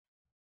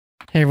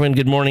Hey everyone,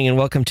 good morning and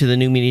welcome to the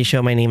New Media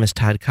Show. My name is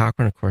Todd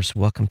Cochran. Of course,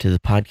 welcome to the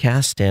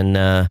podcast. And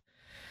I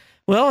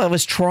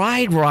was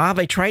tried, Rob.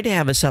 I tried to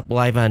have us up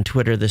live on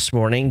Twitter this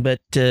morning,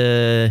 but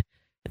the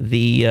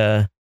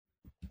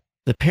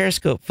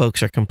Periscope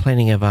folks are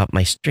complaining about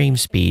my stream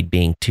speed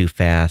being too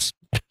fast.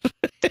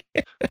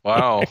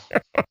 Wow.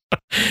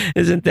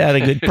 Isn't that a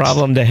good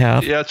problem to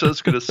have? Yeah, so I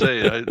was going to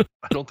say, I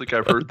don't think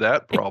I've heard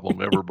that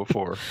problem ever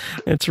before.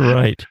 That's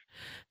right.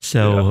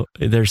 So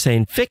they're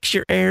saying, fix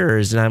your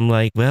errors. And I'm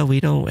like, well, we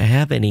don't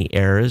have any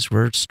errors.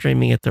 We're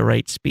streaming at the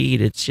right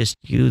speed. It's just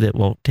you that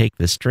won't take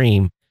the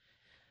stream.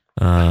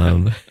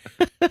 Oh,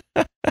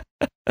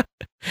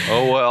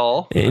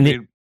 well.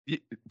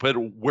 But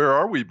where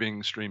are we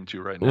being streamed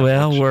to right now?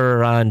 Well,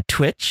 we're on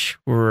Twitch.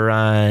 We're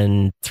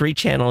on 3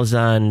 channels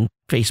on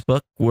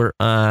Facebook. We're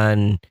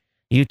on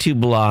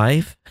YouTube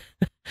Live.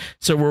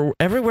 So we're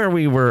everywhere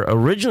we were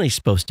originally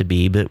supposed to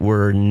be, but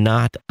we're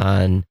not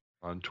on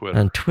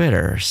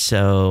Twitter.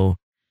 So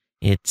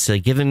it's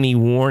giving me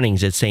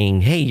warnings. It's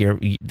saying, hey,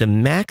 the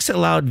max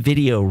allowed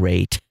video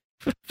rate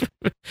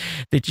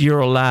that you're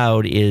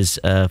allowed is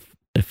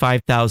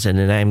 5,000,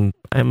 and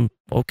I'm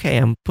okay.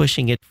 I'm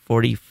pushing it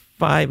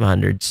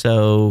 4,500.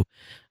 So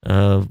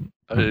it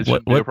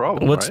shouldn't be a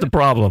problem, what's the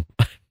problem?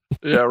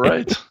 Yeah,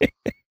 right.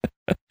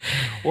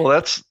 Well,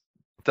 that's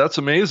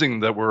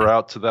amazing that we're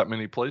out to that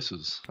many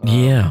places.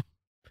 Yeah,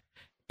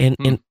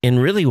 and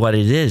really, what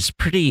it is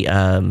pretty.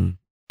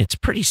 It's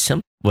pretty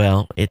simple.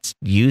 Well, it's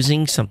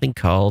using something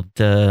called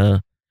it's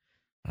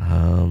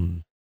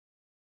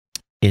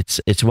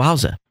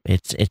Wowza.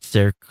 It's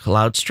their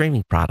cloud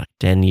streaming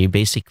product, and you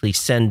basically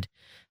send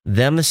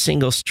them a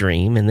single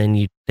stream, and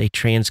then they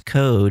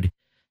transcode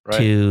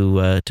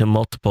to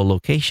multiple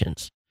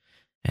locations.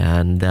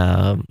 And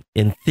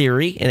in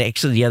theory, and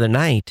actually the other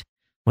night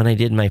when I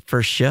did my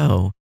first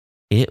show,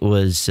 it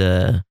was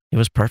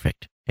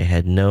perfect. It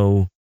had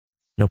no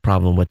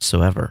problem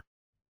whatsoever.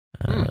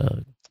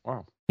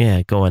 Wow.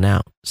 Yeah, going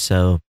out.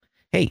 So,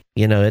 hey,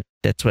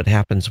 that's what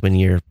happens when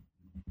you're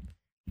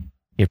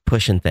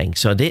pushing things.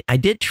 So I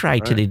did try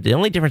today. The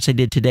only difference I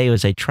did today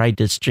was I tried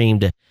to stream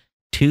to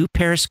 2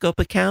 Periscope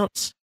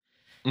accounts,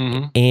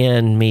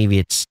 and maybe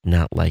it's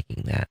not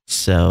liking that.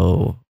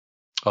 So,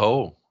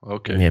 oh,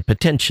 okay, yeah,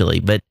 potentially,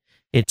 but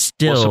it's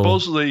still. Well,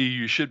 supposedly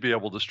you should be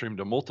able to stream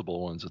to multiple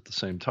ones at the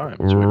same time.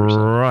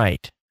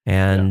 Right,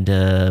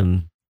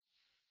 and.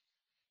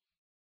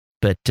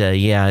 But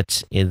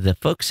it's the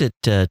folks at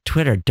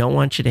Twitter don't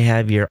want you to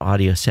have your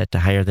audio set to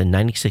higher than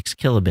 96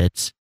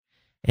 kilobits,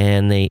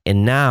 and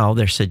now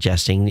they're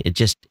suggesting it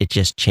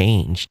just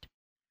changed.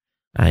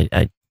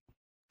 I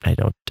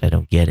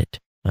don't get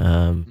it.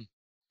 Well,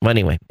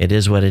 anyway, it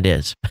is what it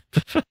is.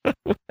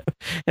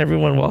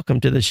 Everyone, welcome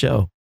to the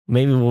show.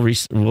 Maybe we'll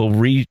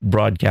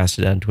rebroadcast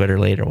it on Twitter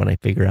later when I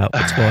figure out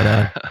what's going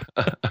on.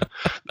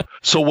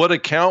 So, what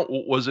account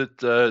was it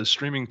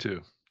streaming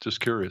to? Just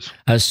curious.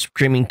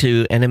 Streaming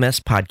to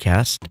NMS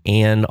Podcast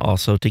and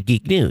also to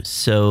Geek News.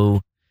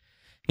 So,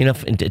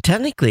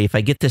 technically, if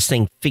I get this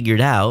thing figured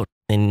out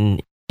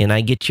and I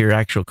get your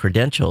actual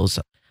credentials,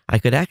 I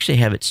could actually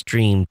have it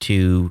streamed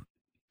to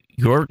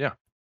your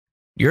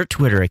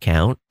Twitter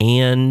account.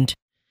 And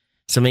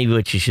so maybe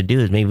what you should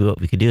do is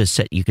what we could do is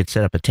you could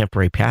set up a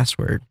temporary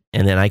password,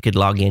 and then I could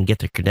log in, get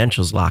the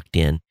credentials locked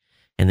in,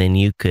 and then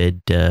you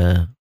could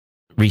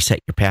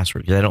reset your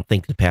password, because I don't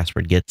think the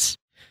password gets.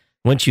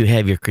 Once you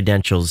have your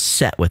credentials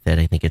set with it,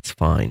 I think it's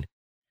fine.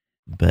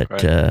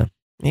 But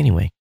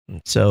anyway,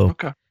 so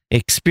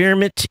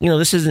experiment.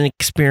 This is an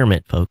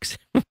experiment, folks.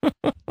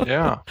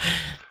 Yeah,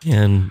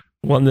 and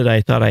one that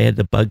I thought I had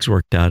the bugs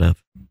worked out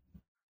of.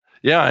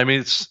 Yeah, I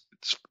mean it's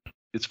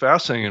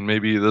fascinating, and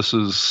maybe this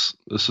is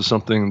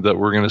something that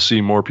we're going to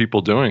see more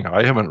people doing.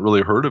 I haven't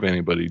really heard of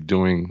anybody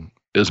doing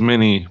as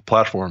many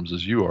platforms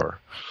as you are.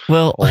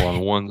 Well,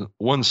 all on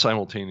one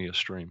simultaneous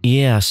stream.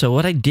 Yeah. So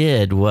what I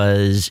did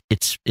was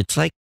it's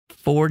like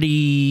it's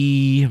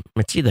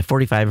either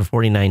 $45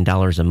 or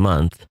 $49 a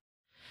month,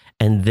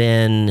 and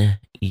then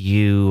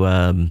you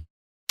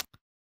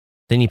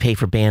pay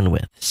for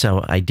bandwidth.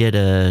 So I did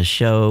a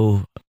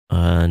show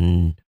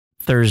on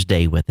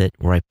Thursday with it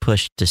where I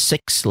pushed to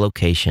 6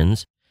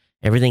 locations.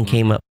 Everything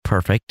came up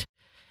perfect,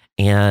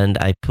 and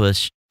I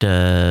pushed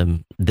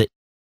I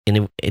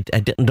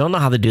don't know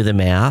how to do the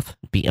math,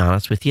 be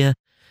honest with you,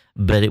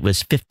 but it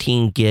was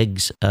 15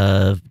 gigs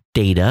of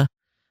data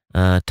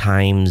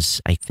times,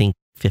 I think,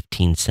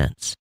 15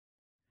 cents.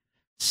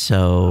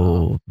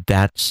 So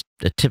that's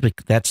the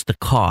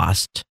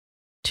cost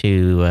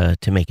to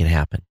make it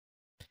happen.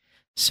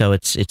 So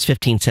it's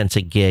 15 cents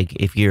a gig.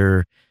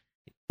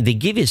 They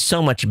give you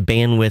so much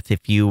bandwidth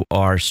if you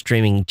are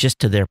streaming just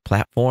to their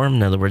platform.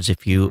 In other words,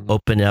 if you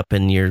open up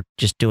and you're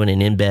just doing an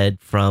embed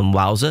from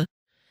Wowza,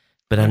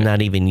 but I'm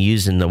not even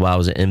using the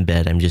Wowza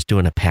embed. I'm just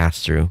doing a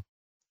pass-through.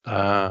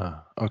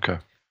 Okay.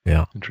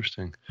 Yeah.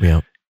 Interesting.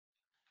 Yeah.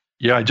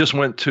 Yeah, I just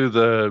went to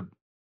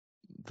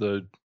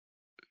the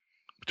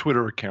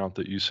Twitter account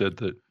that you said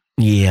that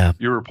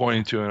you were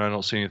pointing to, and I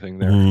don't see anything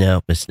there.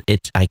 No,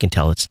 it's I can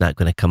tell it's not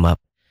going to come up.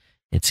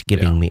 it's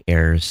giving me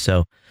errors.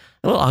 So,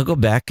 well, I'll go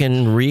back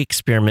and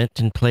re-experiment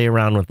and play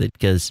around with it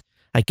because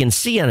I can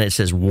see on it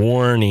says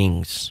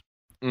warnings.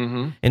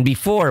 Mm-hmm. And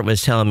before it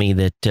was telling me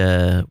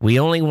that we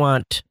only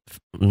want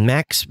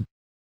max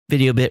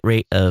video bit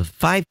rate of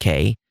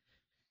 5K.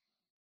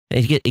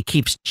 It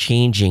keeps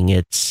changing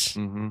its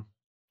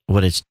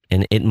what it's,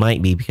 and it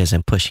might be because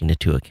I'm pushing the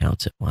 2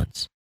 accounts at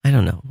once. I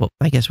don't know. Well,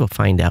 I guess we'll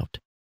find out.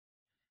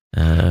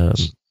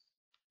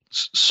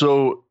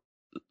 So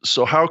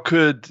how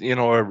could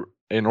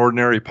an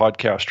ordinary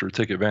podcaster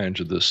take advantage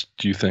of this?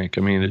 Do you think?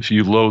 I mean, if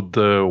you load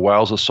the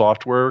Wowza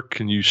software,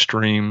 can you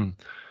stream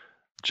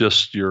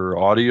just your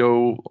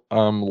audio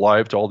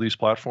live to all these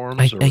platforms?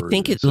 I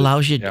think it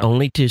allows you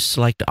only to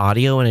select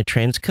audio and a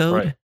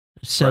transcode. Right.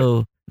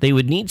 So they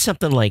would need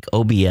something like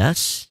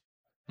OBS.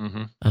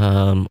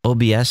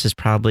 OBS is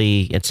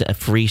probably, it's a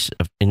free,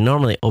 and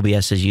normally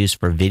OBS is used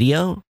for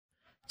video.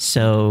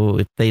 So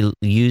if they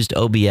used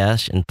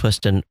OBS and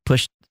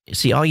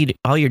see, all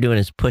you're doing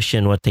is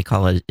pushing what they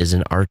call is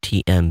an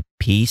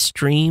RTMP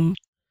stream.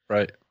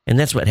 Right. And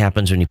that's what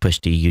happens when you push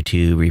to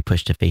YouTube or you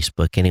push to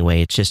Facebook.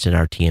 Anyway, it's just an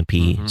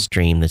RTMP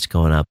stream that's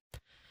going up.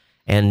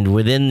 And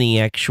within the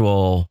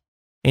actual,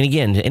 and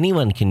again,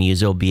 anyone can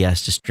use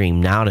OBS to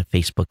stream now to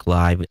Facebook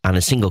Live on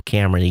a single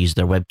camera. They use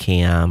their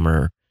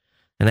webcam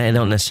and I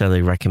don't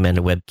necessarily recommend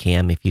a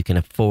webcam if you can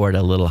afford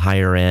a little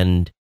higher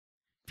end.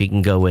 If you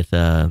can go with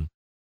like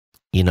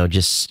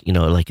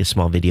a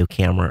small video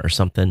camera or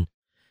something.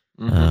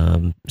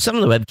 Some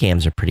of the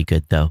webcams are pretty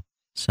good though.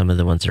 Some of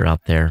the ones that are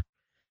out there.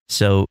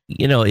 So,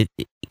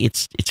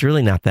 it's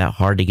really not that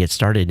hard to get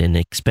started, and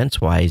expense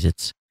wise,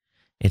 it's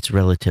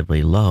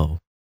relatively low.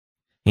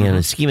 In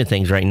the scheme of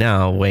things right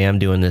now, the way I'm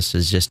doing this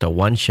is just a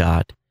one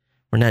shot.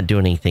 We're not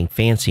doing anything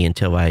fancy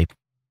until I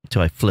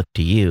flip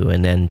to you.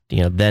 And then,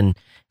 then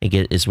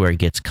is where it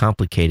gets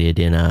complicated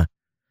in a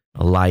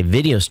live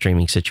video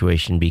streaming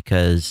situation,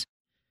 because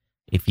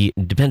it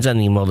depends on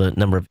the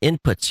number of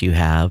inputs you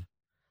have,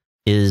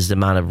 is the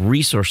amount of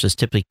resources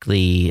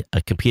typically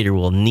a computer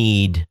will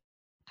need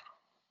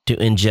to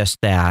ingest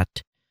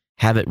that,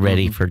 have it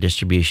ready for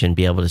distribution,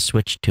 be able to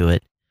switch to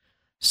it.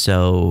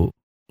 So,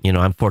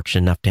 I'm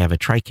fortunate enough to have a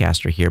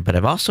TriCaster here, but I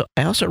also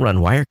run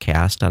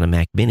Wirecast on a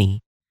Mac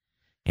Mini,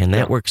 and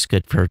that works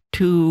good for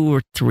 2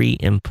 or 3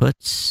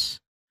 inputs.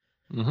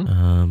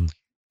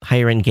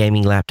 Higher end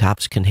gaming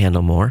laptops can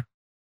handle more.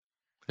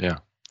 Yeah.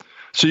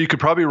 So you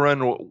could probably run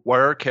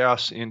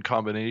Wirecast in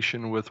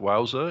combination with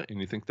Wowza, and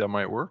you think that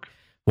might work?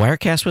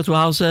 Wirecast with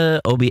Wowza,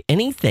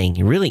 anything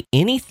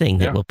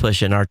that will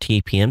push an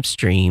RTPM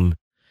stream.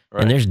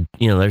 Right. And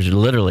there's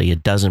literally a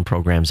dozen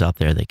programs out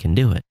there that can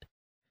do it.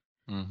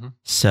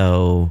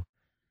 So,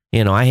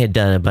 I had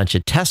done a bunch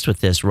of tests with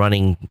this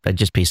running. I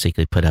just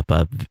basically put up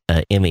a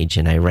image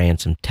and I ran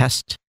some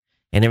tests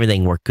and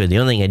everything worked good. The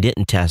only thing I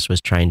didn't test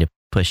was trying to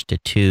push to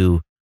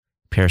 2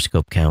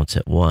 Periscope counts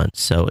at once.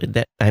 So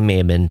that I may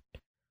have been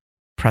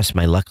pressing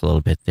my luck a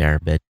little bit there,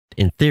 but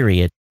in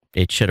theory,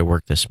 it should have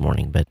worked this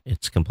morning, but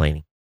it's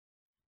complaining.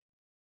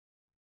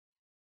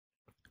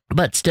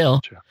 But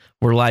still,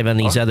 we're live on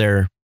these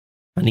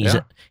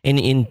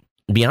and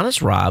be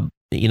honest, Rob,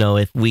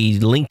 if we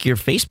link your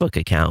Facebook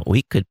account,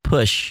 we could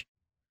push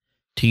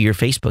to your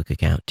Facebook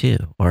account too,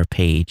 or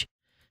page.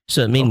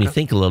 So it made me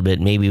think a little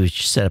bit. Maybe we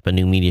should set up a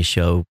New Media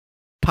Show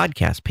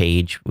podcast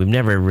page. We've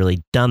never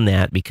really done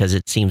that because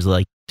it seems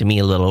like, to me,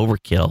 a little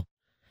overkill.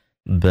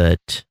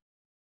 But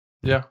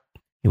yeah,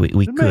 we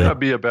could. May not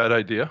be a bad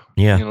idea.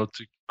 Yeah,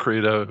 to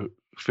create a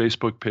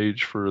Facebook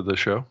page for the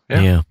show.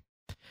 Yeah.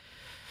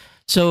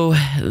 So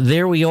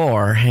there we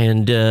are,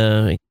 and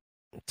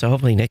so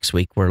hopefully next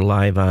week we're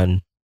live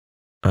on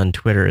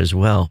Twitter as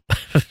well.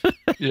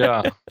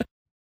 Yeah.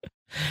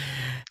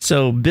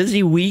 So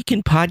busy week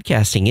in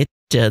podcasting.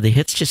 The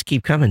hits just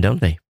keep coming,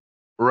 don't they?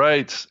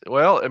 Right.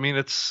 Well, I mean,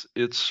 it's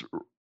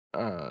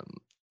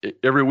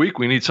every week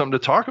we need something to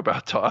talk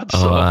about, Todd.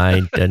 So. Oh,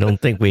 I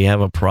don't think we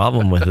have a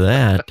problem with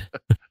that.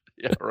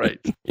 Yeah,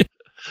 right.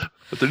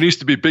 But there needs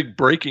to be big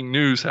breaking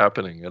news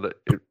happening,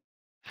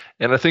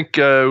 and I think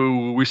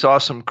we saw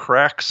some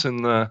cracks in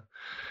the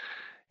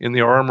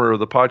armor of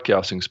the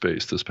podcasting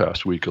space this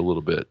past week a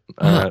little bit.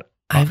 I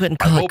wouldn't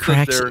call it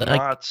cracks.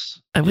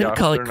 I wouldn't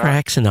call it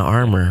cracks in the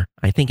armor.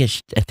 I think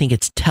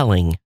it's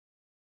telling.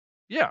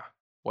 Yeah.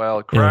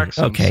 Well, cracks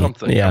in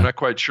something. Yeah. I'm not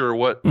quite sure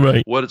what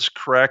it's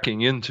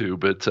cracking into,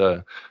 but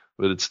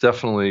it's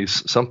definitely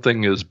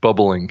something is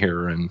bubbling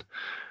here, and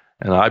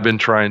I've been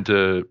trying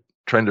to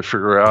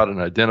figure out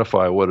and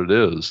identify what it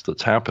is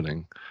that's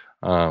happening.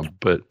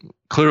 But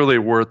clearly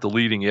we're at the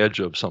leading edge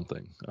of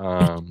something.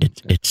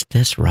 It's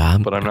this,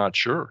 Rob. But I'm not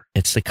sure.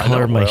 It's the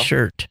color of my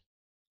shirt.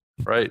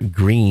 Right.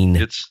 Green.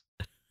 It's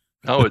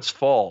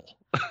fall.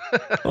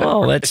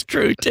 Oh, that's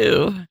true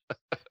too.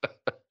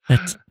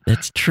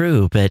 That's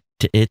true, but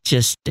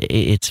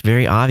it's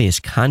very obvious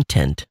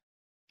content.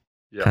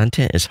 Yeah.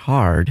 Content is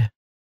hard.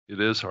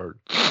 It is hard.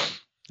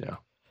 Yeah.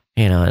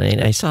 And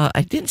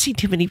I didn't see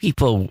too many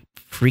people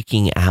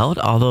freaking out,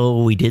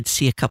 although we did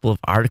see a couple of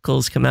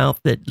articles come out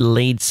that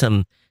laid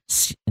some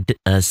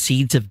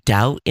seeds of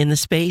doubt in the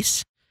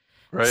space.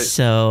 Right.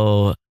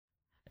 So,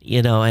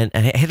 and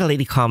I had a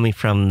lady call me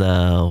from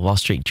the Wall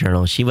Street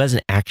Journal. She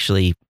wasn't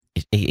actually,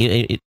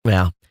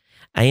 well,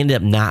 I ended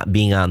up not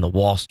being on the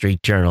Wall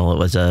Street Journal. It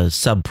was a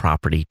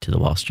sub-property to the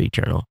Wall Street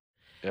Journal.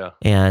 Yeah.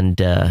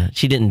 And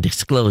she didn't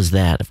disclose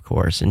that, of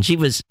course. And she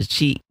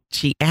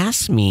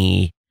asked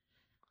me,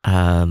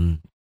 the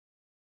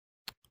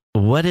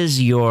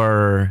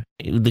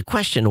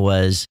question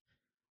was,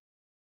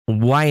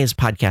 why is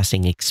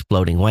podcasting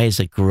exploding? Why is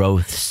the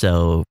growth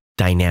so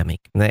dynamic?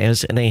 And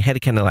I had to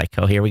kind of like,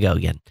 oh, here we go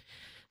again.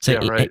 So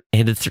yeah, right. I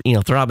had to,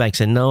 throw back and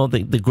say, no,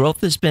 the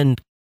growth has been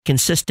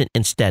consistent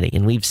and steady.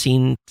 And we've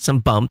seen some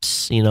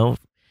bumps, we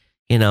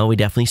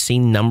definitely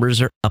seen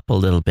numbers are up a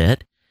little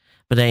bit.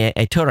 But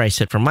I told her, I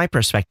said, from my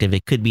perspective,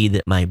 it could be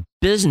that my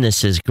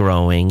business is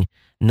growing,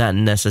 not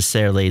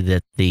necessarily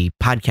that the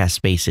podcast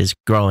space is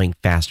growing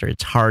faster.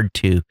 It's hard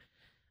to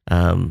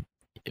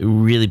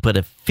really put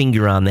a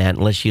finger on that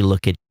unless you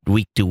look at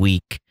week to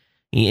week.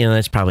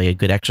 That's probably a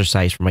good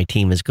exercise for my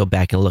team, is go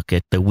back and look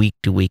at the week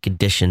to week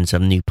editions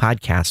of new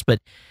podcasts. But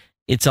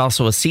it's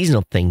also a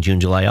seasonal thing.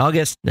 June, July,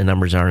 August, the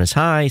numbers aren't as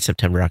high.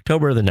 September,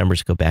 October, the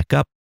numbers go back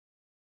up.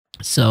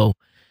 So,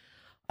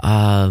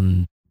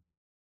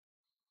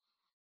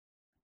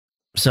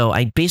 So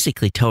I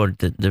basically told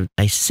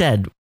I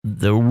said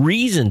the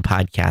reason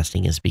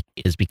podcasting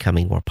is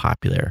becoming more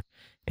popular,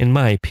 in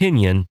my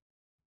opinion,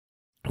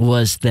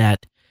 was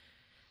that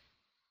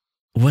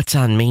what's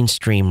on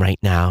mainstream right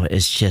now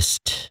is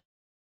just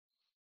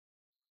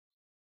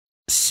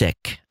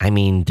sick. I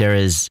mean, there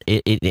is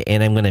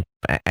and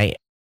I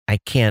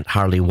can't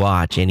hardly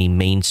watch any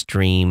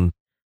mainstream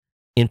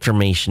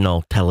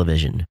informational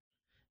television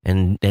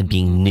and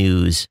being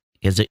news.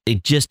 Because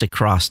it just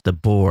across the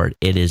board,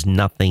 it is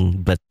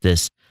nothing but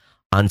this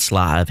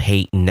onslaught of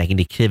hate and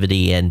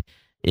negativity, and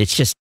it's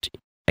just,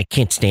 I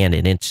can't stand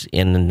it.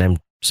 And I'm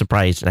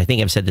surprised, and I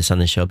think I've said this on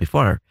the show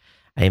before.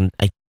 I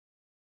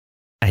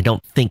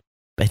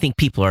think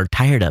people are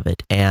tired of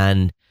it,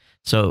 and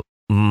so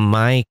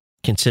my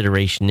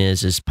consideration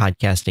is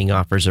podcasting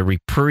offers a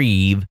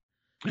reprieve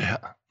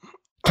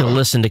to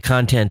listen to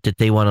content that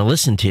they want to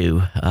listen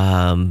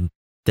to.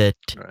 That,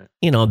 right.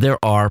 There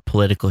are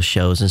political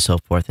shows and so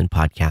forth in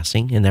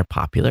podcasting, and they're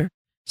popular.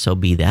 So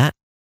be that.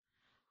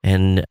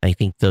 And I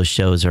think those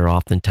shows are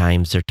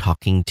oftentimes they're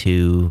talking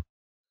to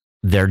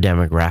their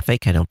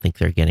demographic. I don't think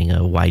they're getting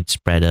a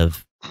widespread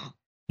of,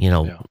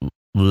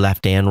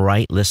 left and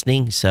right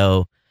listening.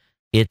 So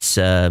it's,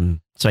 so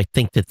I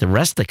think that the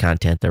rest of the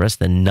content, the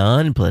rest of the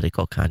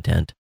non-political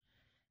content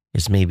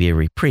is maybe a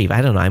reprieve.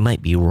 I don't know. I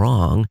might be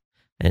wrong.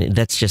 And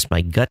that's just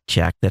my gut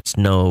check.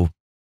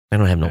 I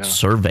don't have no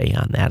survey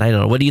on that. I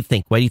don't know. What do you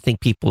think? Why do you think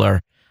people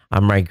are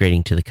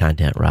migrating to the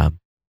content, Rob?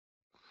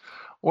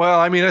 Well,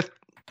 I mean,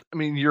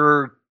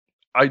 your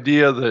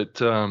idea that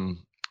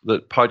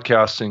that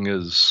podcasting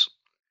is,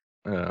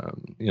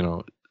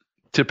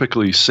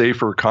 typically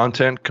safer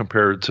content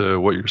compared to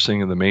what you're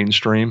seeing in the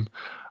mainstream,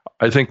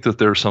 I think that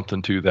there's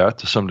something to that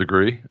to some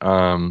degree.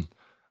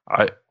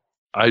 I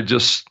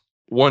just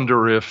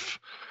wonder if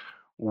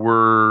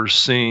we're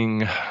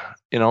seeing,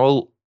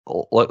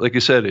 like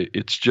you said,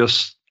 it's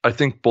just. I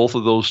think both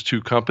of those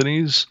two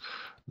companies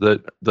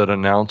that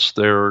announced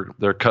their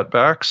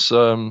cutbacks,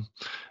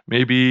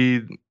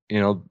 maybe,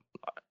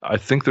 I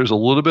think there's a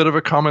little bit of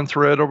a common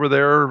thread over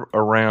there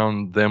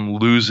around them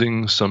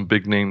losing some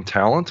big name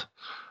talent.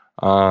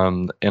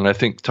 And I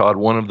think, Todd,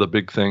 one of the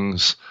big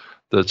things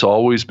that's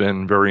always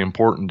been very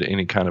important to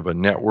any kind of a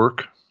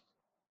network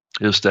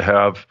is to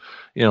have,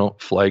 a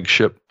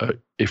flagship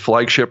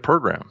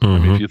program. Mm-hmm. I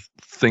mean, if you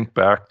think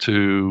back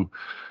to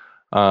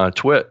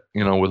Twit,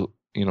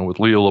 with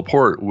Leo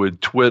Laporte,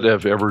 would Twit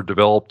have ever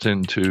developed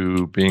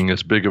into being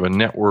as big of a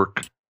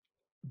network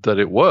that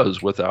it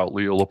was without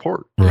Leo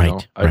Laporte?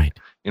 Right.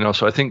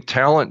 So I think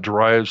talent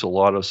drives a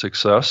lot of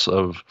success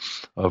of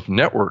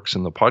networks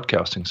in the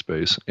podcasting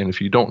space. And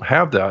if you don't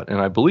have that, and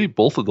I believe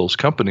both of those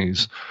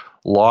companies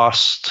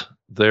lost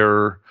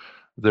their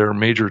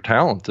major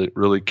talent that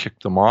really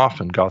kicked them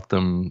off and got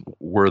them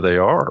where they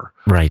are.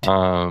 Right.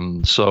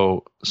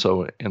 So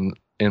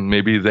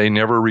maybe they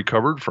never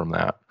recovered from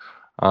that.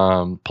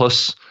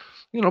 Plus,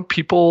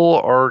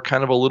 people are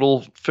kind of a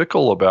little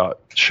fickle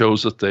about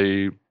shows that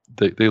they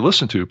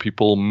listen to.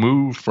 People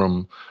move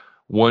from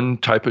one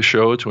type of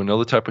show to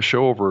another type of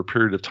show over a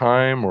period of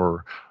time,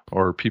 or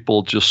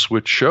people just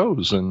switch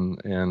shows,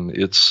 and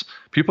it's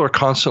people are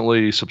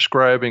constantly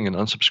subscribing and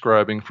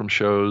unsubscribing from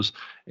shows,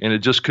 and it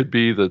just could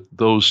be that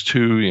those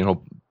two,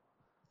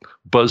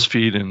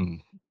 BuzzFeed and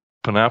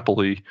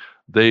Panoply,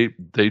 they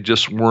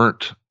just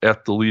weren't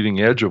at the leading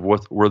edge of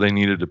where they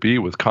needed to be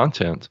with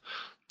content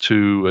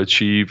to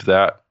achieve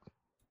that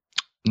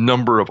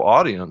number of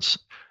audience.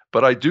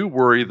 But I do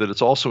worry that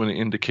it's also an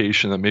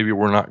indication that maybe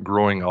we're not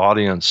growing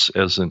audience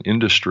as an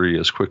industry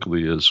as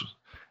quickly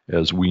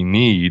as we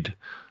need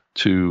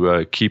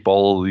to keep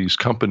all of these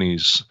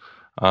companies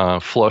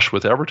flush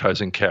with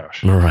advertising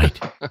cash. Right.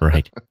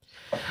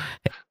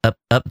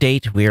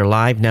 Update. We are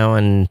live now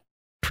on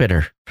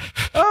Twitter.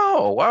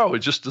 Oh, wow. It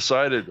just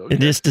decided. Okay,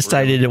 It just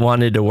decided it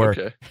wanted to work.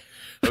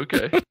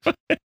 Okay.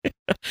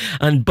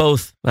 on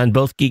both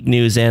Geek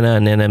News and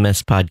on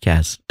NMS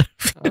Podcast.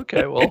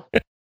 Okay, well,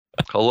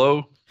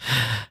 hello.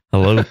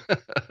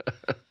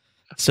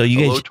 So you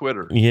hello, guys,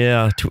 Twitter.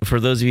 Yeah. For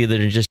those of you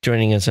that are just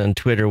joining us on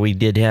Twitter, we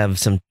did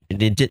have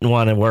it didn't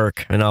want to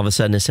work, and all of a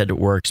sudden it said it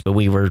works, but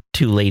we were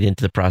too late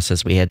into the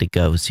process. We had to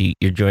go. So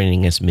you're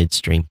joining us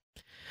midstream.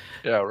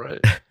 Yeah,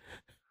 right.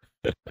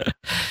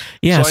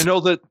 Yeah. So I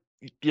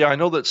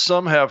know that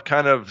some have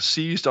kind of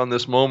seized on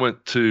this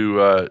moment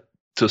to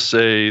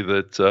say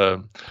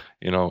that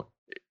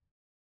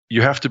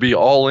you have to be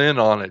all in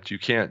on it. You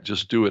can't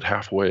just do it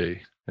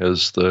halfway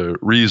as the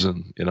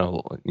reason.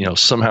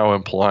 Somehow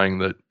implying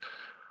that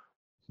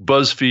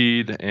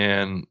BuzzFeed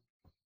and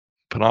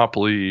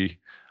Panoply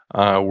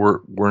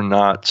were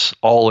not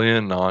all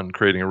in on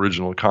creating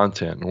original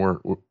content, and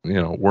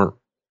weren't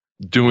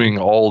doing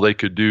all they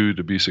could do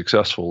to be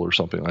successful or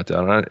something like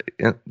that.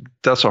 And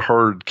that's a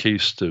hard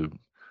case to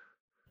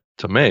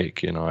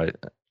make.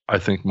 I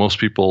think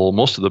most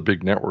of the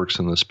big networks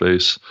in this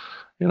space,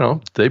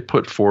 they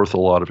put forth a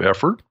lot of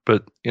effort,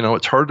 but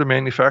it's hard to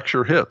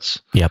manufacture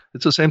hits. Yep.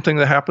 It's the same thing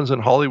that happens in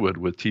Hollywood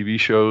with TV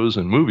shows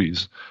and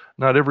movies.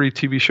 Not every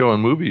TV show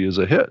and movie is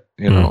a hit,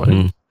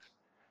 Mm-hmm.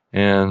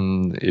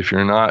 And if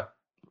you're not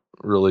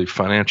really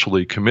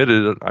financially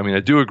committed, I mean,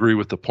 I do agree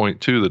with the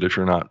point too, that if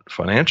you're not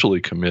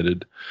financially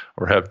committed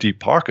or have deep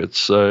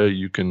pockets,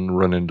 you can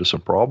run into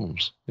some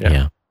problems.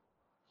 Yeah,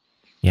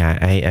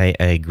 I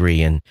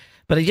agree.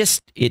 But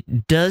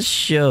it does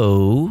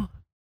show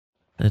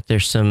that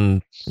there's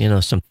some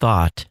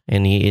thought,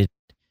 and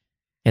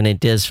I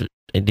do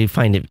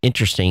find it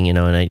interesting, and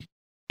I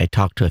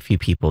talked to a few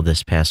people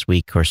this past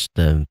week. Of course,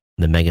 the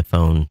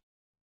Megaphone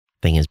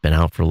thing has been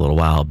out for a little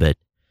while, but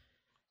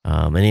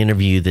an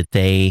interview that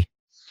they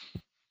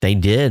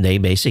did, they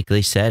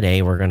basically said,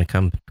 "Hey, we're going to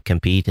come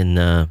compete in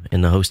the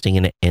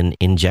hosting and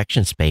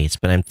injection space."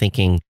 But I'm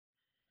thinking,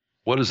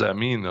 what does that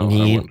mean, though?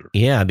 I wonder.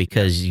 Yeah,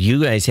 because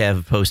you guys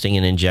have hosting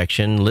and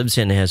injection.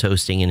 Libsyn has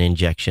hosting and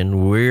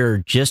injection. We're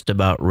just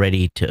about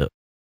ready to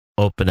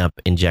open up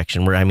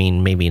injection.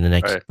 Maybe in the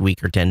next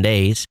week or 10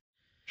 days.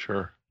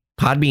 Sure.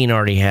 Podbean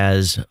already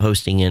has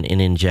hosting and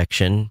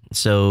injection.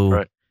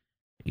 So,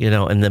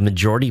 and the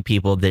majority of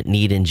people that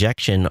need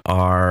injection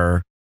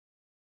are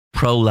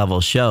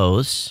pro-level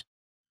shows.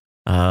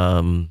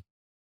 So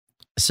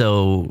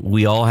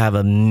we all have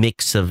a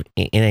mix of,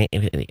 and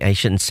I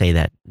shouldn't say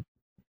that.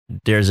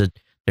 There's a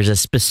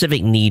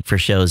specific need for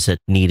shows that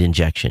need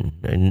injection,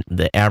 and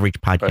the average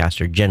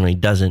podcaster generally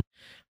doesn't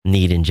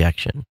need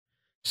injection.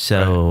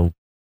 So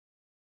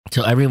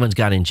everyone's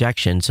got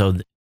injection. So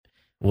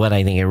what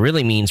I think it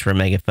really means for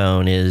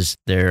Megaphone is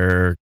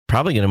they're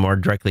probably going to more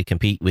directly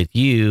compete with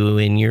you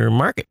in your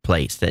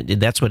marketplace.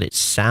 That's what it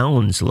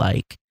sounds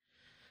like.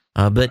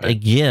 But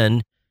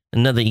again,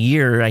 another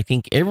year, I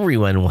think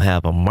everyone will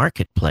have a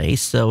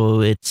marketplace.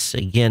 So it's,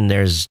 again,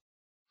 there's,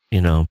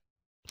 I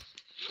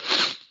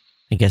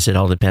guess it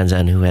all depends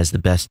on who has the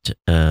best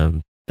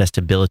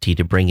ability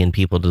to bring in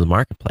people to the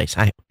marketplace.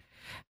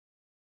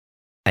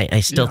 I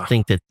still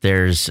think that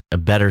there's a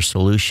better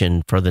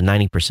solution for the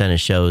 90% of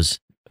shows.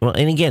 Well,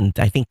 and again,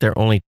 I think they're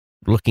only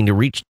looking to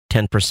reach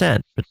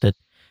 10%, but I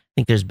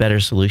think there's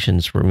better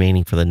solutions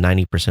remaining for the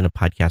 90% of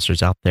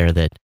podcasters out there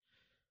that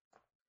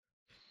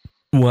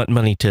want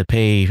money to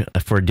pay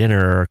for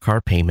dinner or a car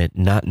payment,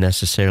 not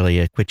necessarily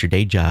a quit your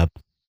day job.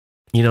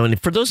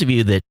 And for those of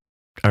you that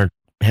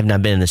have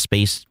not been in the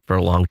space for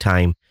a long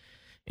time,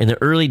 in the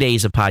early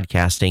days of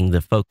podcasting,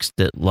 the folks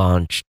that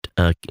launched,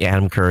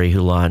 Adam Curry,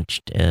 who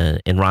launched,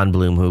 and Ron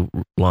Bloom, who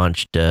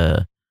launched,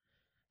 it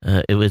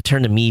was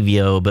turned to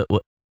Mevio, but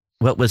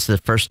what was the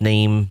first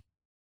name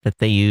that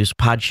they used?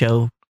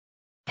 Podshow,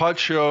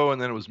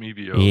 and then it was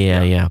Mevio.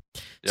 Yeah. Yep.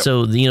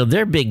 So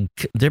their big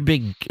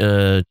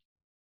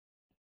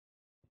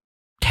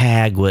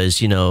tag was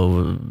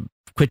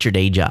quit your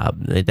day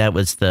job. That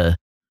was the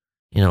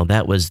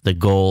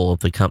goal of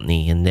the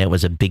company, and that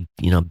was a big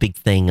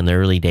thing in the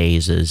early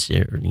days. Is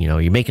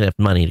you're making enough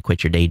money to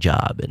quit your day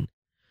job, and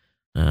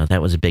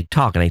that was a big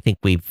talk. And I think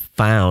we've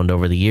found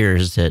over the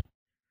years that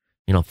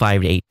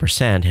 5 to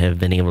 8% have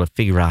been able to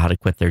figure out how to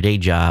quit their day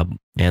job,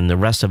 and the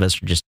rest of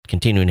us are just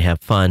continuing to have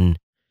fun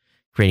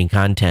creating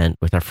content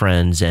with our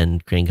friends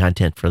and creating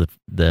content for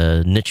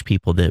the niche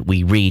people that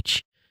we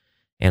reach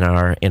and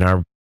our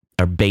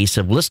base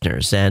of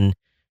listeners. And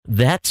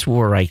that's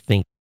where I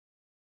think,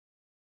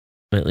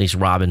 at least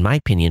Rob, in my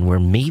opinion, where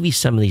maybe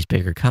some of these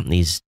bigger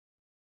companies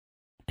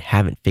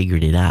haven't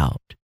figured it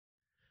out.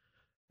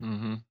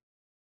 Mm-hmm.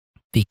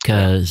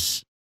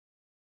 Because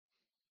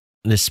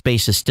the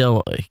space is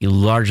still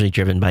largely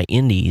driven by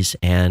indies,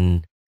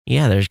 and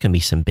there's going to be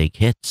some big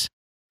hits,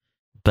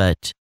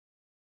 but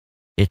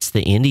it's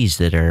the indies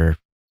that are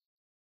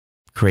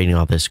creating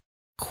all this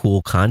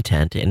cool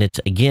content, and it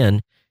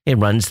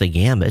runs the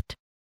gambit.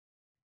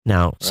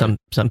 Now, some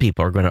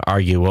people are going to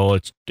argue, well,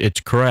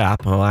 it's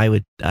crap. Well,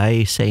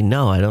 I say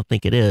no, I don't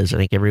think it is. I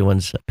think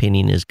everyone's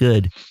opinion is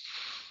good.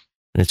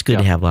 And it's good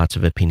to have lots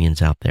of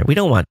opinions out there. We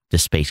don't want the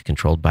space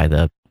controlled by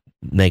the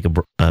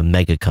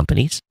mega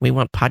companies. We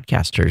want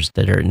podcasters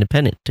that are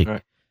independent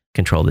to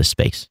control this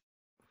space.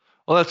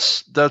 Well,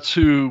 that's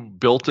who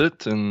built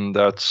it, and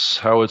that's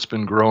how it's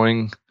been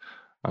growing.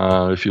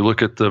 If you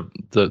look at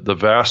the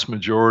vast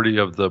majority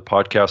of the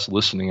podcast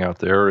listening out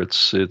there,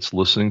 it's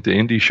listening to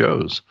indie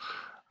shows.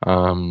 I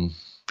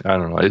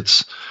don't know.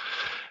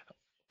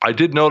 I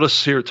did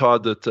notice here,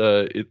 Todd, that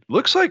it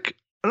looks like,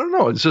 I don't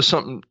know, is this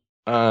something?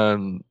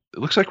 It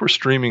looks like we're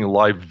streaming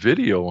live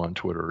video on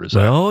Twitter. Is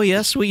that? Oh,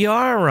 yes, we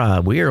are,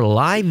 Rob. We are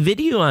live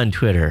video on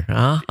Twitter.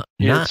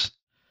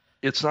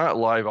 It's not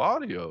live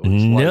audio.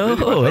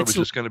 It's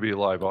just going to be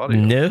live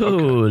audio.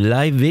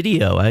 Live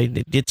video.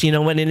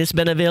 It's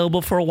been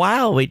available for a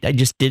while. I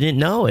just didn't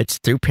know. It's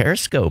through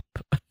Periscope.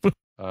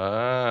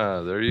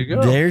 There you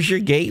go. There's your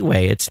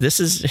gateway.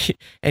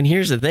 And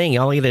here's the thing.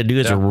 All you got to do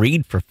is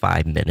read for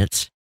 5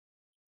 minutes.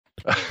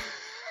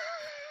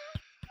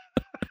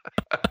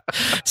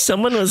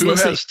 Someone was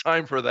listening. Who has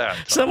time for that?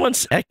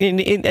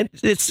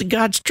 It's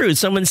God's truth.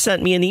 Someone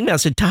sent me an email,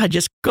 said, Todd,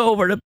 just go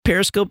over to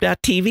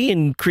periscope.tv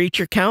and create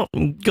your account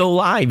and go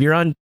live. You're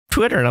on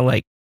Twitter. And I'm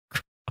like,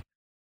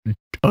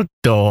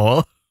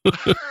 duh.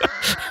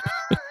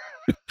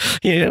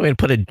 And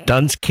put a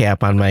dunce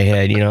cap on my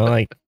head,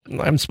 like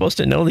I'm supposed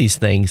to know these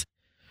things.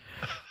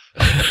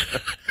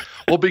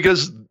 Well,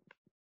 because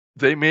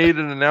they made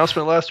an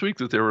announcement last week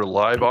that they were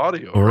live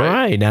audio.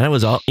 Right. Now that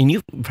was all, and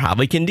you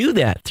probably can do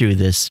that through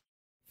this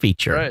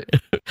feature. Right.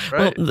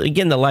 Well,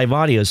 again, the live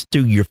audio is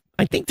through your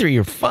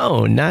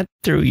phone, not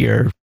through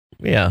your,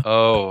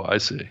 Oh, I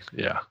see.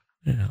 Yeah.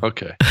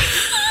 Okay.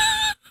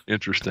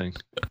 Interesting.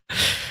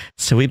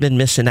 So we've been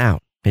missing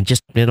out.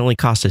 It only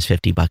costs us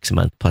 $50 a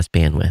month plus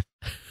bandwidth.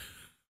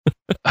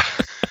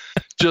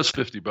 Just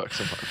 $50 a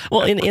month.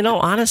 Well, in all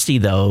honesty,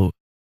 though,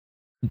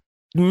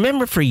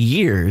 remember for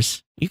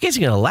years, you guys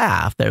are going to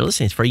laugh that are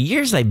listening. For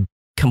years, I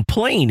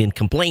complained.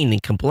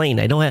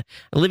 I don't have,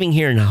 living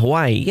here in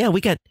Hawaii. Yeah,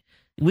 we got,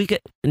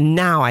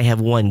 now I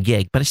have 1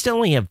 gig, but I still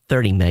only have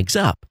 30 megs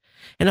up.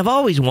 And I've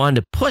always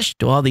wanted to push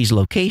to all these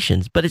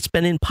locations, but it's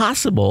been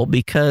impossible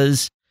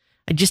because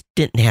I just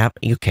didn't have,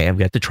 I've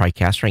got the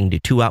TriCaster. I can do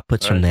 2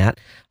 outputs from that.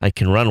 I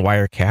can run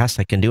Wirecast.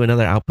 I can do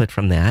another output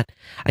from that.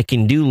 I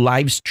can do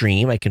live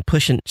stream. I can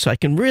push in, so I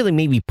can really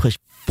maybe push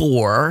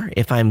 4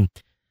 if I'm,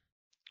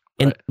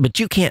 but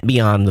you can't be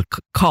on the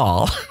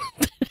call.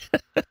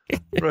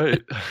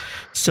 Right.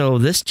 So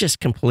this just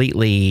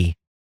completely,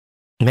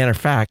 matter of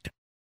fact,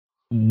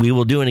 we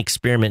will do an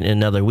experiment in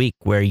another week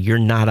where you're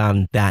not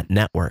on that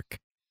network.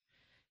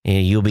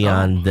 And you'll be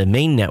on the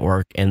main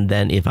network. And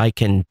then if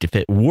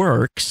it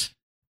works,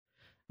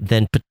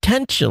 then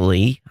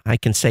potentially I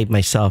can save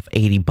myself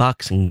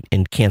 $80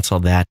 and cancel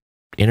that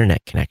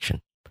internet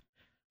connection.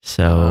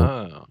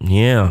 So,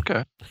 yeah.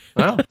 Okay.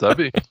 Well,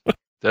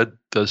 that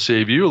does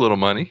save you a little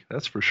money.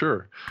 That's for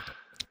sure.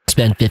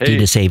 Spend 50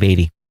 to save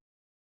 80.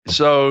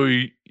 So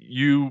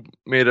you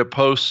made a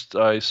post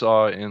I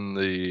saw in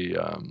the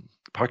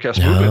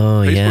podcast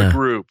movement Facebook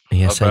group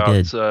about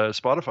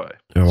Spotify.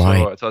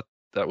 Right. So I thought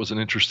that was an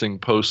interesting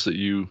post that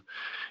you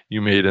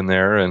made in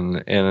there,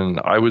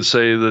 and I would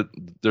say that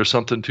there's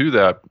something to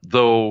that,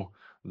 though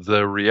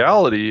the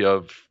reality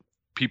of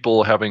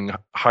people having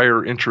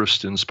higher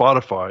interest in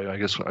Spotify, I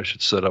guess I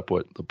should set up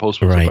what the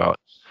post was about.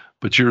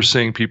 But you're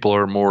saying people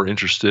are more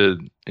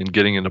interested in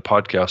getting into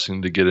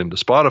podcasting to get into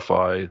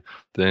Spotify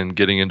than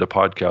getting into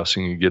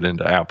podcasting to get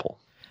into Apple.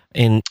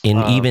 And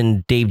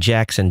even Dave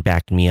Jackson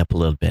backed me up a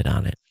little bit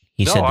on it.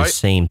 He said the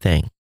same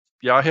thing.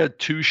 Yeah, I had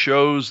 2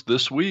 shows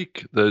this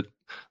week that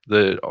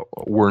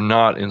were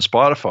not in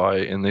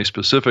Spotify, and they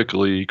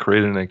specifically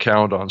created an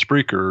account on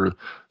Spreaker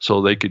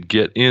so they could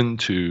get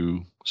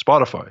into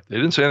Spotify. They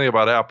didn't say anything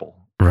about Apple.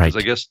 Right.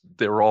 Because I guess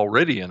they were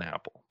already in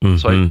Apple. Mm-hmm.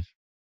 So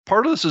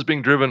part of this is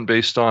being driven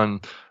based on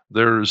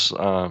there's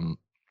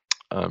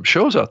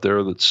shows out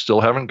there that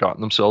still haven't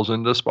gotten themselves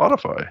into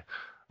Spotify,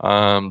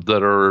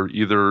 that are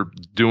either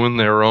doing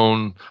their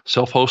own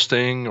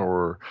self-hosting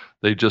or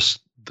they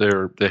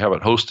have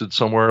it hosted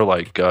somewhere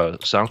like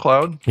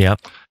SoundCloud. Yep.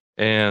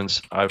 And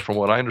from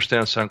what I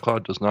understand,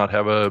 SoundCloud does not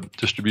have a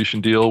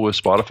distribution deal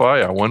with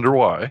Spotify. I wonder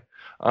why.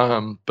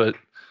 But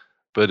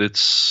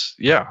it's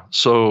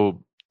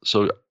So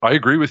I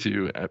agree with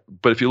you.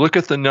 But if you look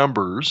at the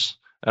numbers,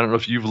 I don't know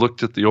if you've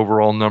looked at the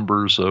overall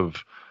numbers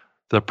of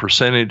the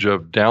percentage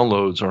of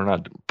downloads, or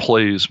not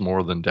plays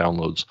more than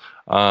downloads,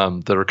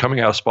 that are coming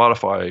out of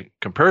Spotify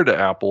compared to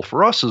Apple.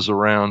 For us, is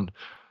around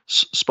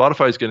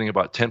Spotify is getting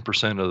about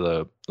 10%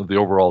 of the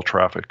overall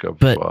traffic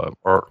of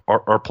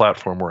our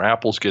platform, where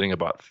Apple's getting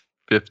about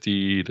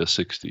 50 to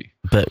 60.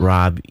 But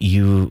Rob,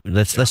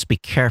 let's be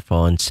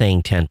careful in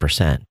saying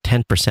 10%.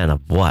 10%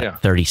 of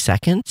what? 30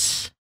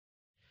 seconds?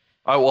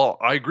 I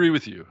agree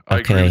with you. I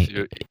agree with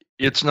you.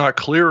 It's not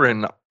clear,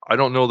 and I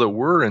don't know that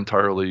we're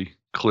entirely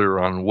clear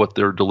on what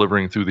they're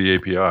delivering through the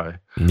API.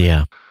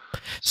 Yeah.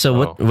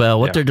 So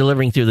what they're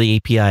delivering through the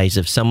API is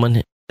if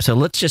someone So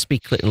let's just be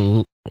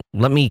clear.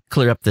 Let me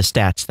clear up the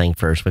stats thing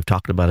first. We've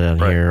talked about it on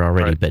here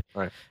already, but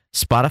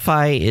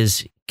Spotify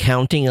is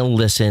counting a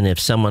listen if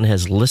someone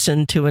has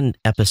listened to an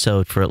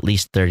episode for at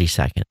least 30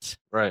 seconds.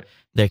 Right.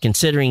 They're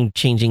considering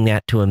changing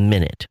that to a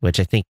minute, which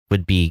I think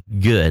would be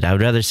good. I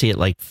would rather see it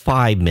like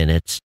 5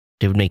 minutes.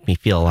 It would make me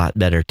feel a lot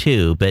better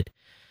too. But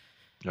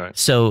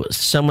so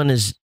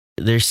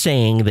they're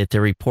saying that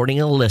they're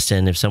reporting a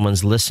listen if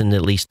someone's listened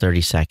at least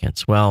 30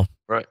 seconds. Well,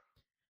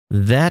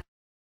 that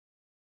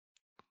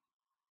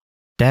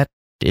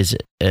is,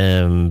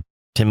 to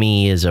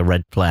me, is a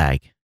red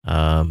flag.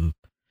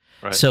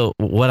 So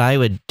what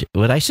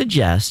I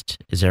suggest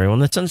is everyone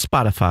that's on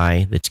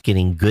Spotify that's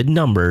getting good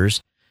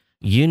numbers,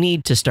 you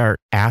need to start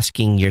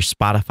asking your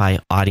Spotify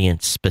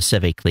audience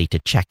specifically to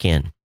check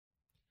in.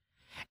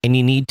 And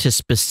you need to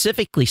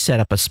specifically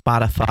set up a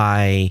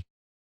Spotify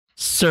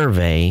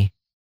survey.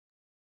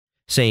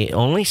 Say,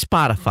 only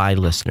Spotify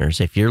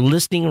listeners, if you're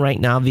listening right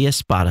now via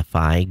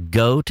Spotify,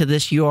 go to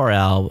this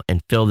URL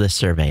and fill this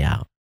survey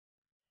out.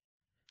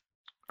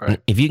 Right.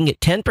 If you can get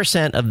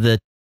 10% of the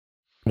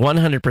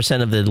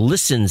 100% of the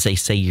listens they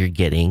say you're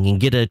getting and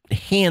get a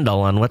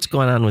handle on what's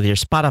going on with your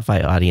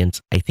Spotify audience,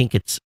 I think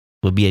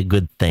would be a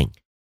good thing.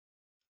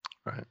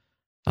 Right.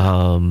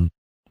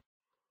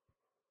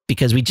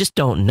 Because we just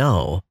don't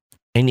know.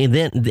 And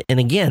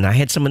again, I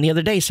had someone the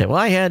other day say, well,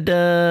 I had,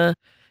 I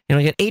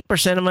got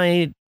 8% of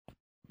my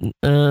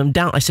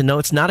I said, no,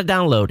 it's not a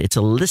download. It's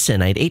a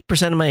listen. I had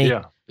 8% of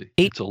my,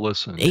 it's a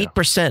listen.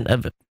 8%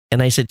 of,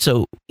 and I said,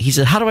 so he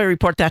said, how do I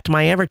report that to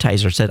my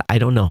advertiser? I said, I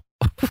don't know.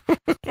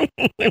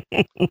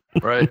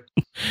 Right.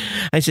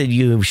 I said,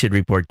 you should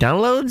report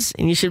downloads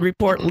and you should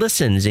report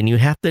listens, and you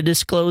have to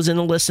disclose in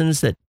the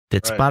listens that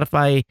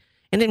Spotify,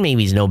 and then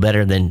maybe he's no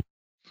better than,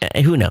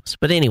 who knows?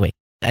 But anyway,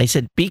 I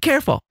said, be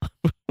careful.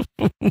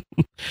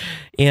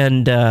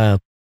 And,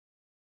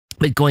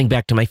 but going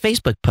back to my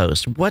Facebook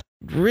post, what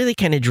really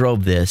kind of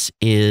drove this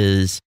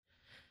is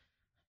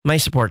my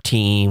support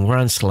team. We're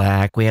on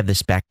Slack. We have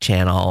this back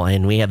channel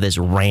and we have this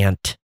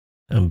rant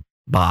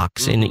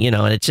box. And, and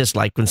it's just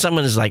like when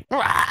someone is like,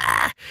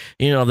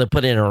 they'll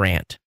put in a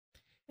rant.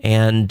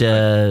 And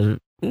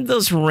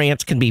those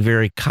rants can be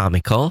very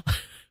comical.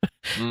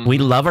 We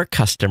love our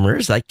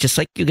customers, just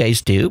like you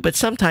guys do. But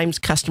sometimes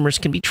customers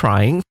can be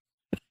trying.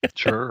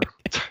 Sure.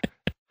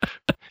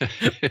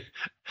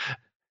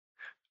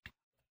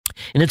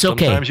 And it's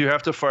okay. Sometimes you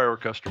have to fire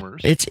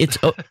customers.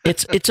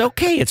 It's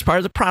okay. It's part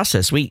of the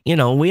process. We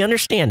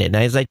understand it. And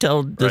as I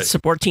tell the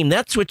support team,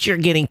 that's what you're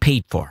getting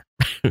paid for,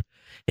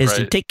 is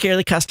to take care of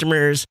the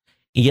customers.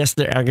 Yes,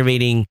 they're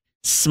aggravating.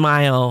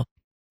 Smile,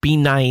 be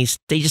nice.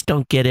 They just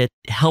don't get it.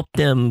 Help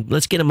them.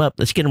 Let's get them up.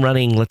 Let's get them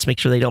running. Let's make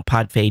sure they don't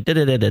pod fade.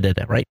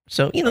 Right.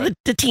 So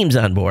the team's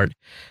on board,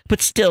 but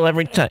still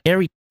every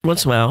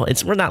once in a while,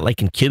 we're not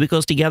like in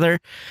cubicles together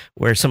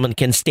where someone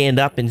can stand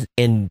up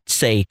and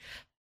say,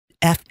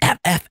 F, F,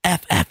 F,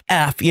 F, F,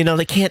 F.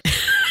 They can't,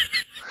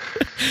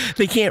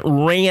 they can't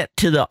rant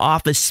to the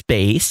office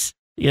space,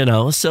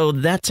 so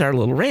that's our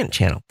little rant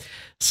channel.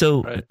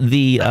 So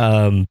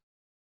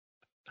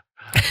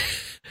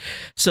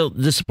so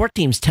the support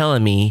team's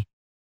telling me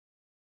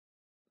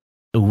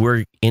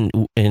we're in,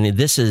 and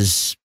this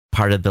is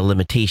part of the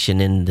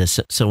limitation in this.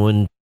 So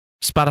when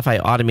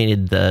Spotify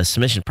automated the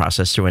submission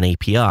process through an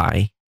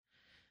API,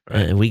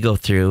 we go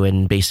through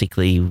and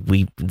basically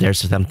there's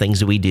some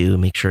things that we do,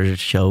 make sure the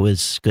show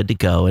is good to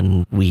go,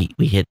 and we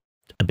hit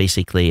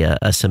basically a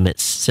submit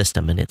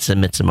system, and it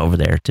submits them over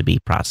there to be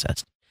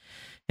processed.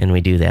 And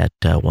we do that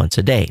once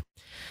a day.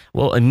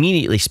 Well,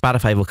 immediately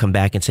Spotify will come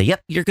back and say,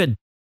 yep, you're good.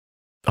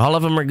 All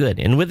of them are good.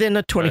 And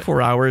within 24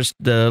 hours,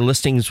 the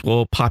listings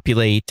will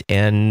populate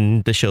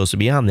and the shows will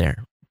be on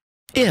there.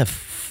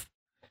 If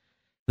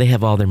they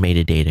have all their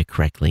metadata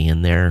correctly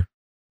in there.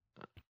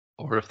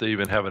 Or if they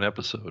even have an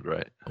episode,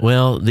 right?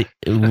 Well,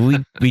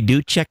 we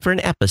do check for an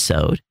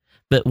episode,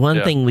 but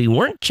one thing we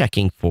weren't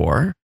checking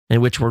for,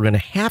 and which we're going to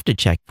have to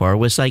check for,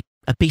 was like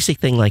a basic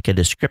thing like a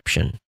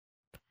description.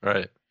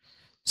 Right.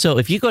 So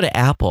if you go to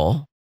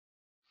Apple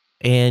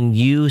and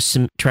you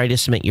try to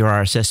submit your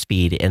RSS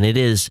feed, and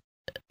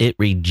it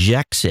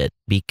rejects it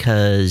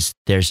because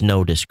there's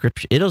no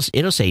description.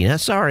 It'll say,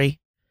 sorry,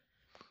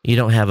 you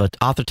don't have an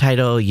author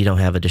title, you don't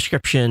have a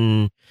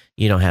description,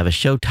 you don't have a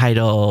show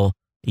title.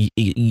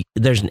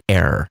 There's an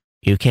error.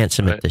 You can't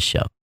submit this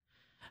show.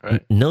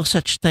 Right. No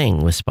such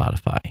thing with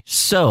Spotify.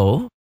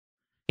 So,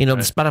 the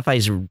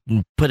Spotify's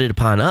put it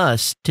upon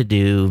us to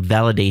do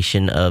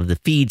validation of the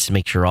feeds to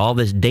make sure all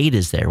this data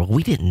is there. Well,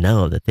 we didn't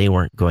know that they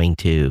weren't going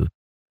to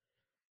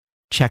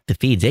check the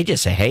feeds. They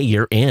just say, hey,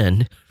 you're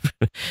in.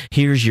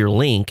 Here's your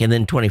link. And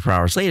then 24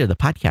 hours later, the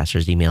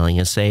podcaster's emailing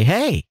us say,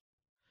 hey,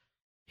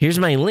 here's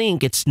my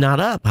link. It's not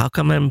up. How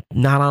come I'm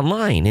not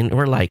online? And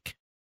we're like,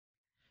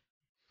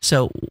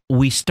 so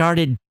we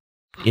started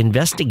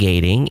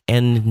investigating,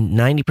 and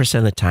 90%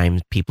 of the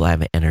time people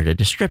haven't entered a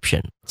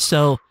description.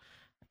 So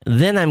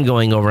then I'm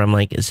going over, I'm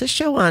like, is this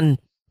show on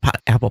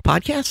Apple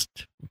Podcast?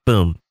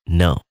 Boom,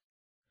 no.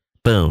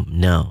 Boom,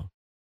 no.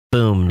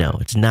 Boom, no.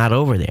 It's not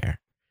over there.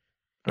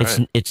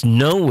 It's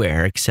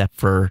nowhere except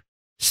for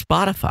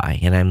Spotify.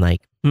 And I'm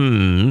like,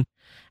 And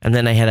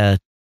then I had a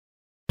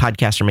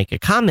podcaster make a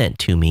comment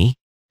to me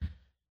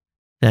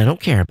that I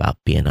don't care about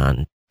being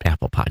on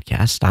Apple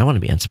Podcasts. I want to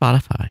be on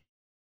Spotify.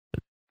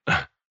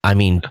 I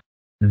mean,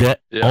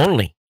 that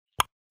only.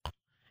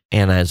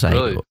 And I was like,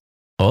 Really?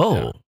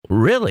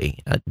 Really?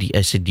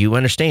 I said, do you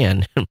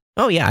understand?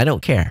 Oh, yeah, I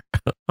don't care.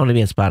 I want to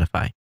be on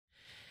Spotify.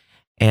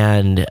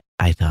 And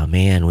I thought,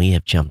 man, we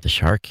have jumped the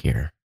shark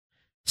here.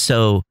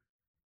 So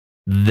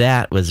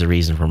that was the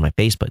reason for my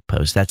Facebook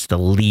post. That's the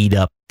lead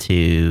up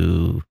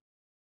to,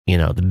 the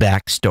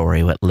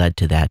backstory, what led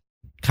to that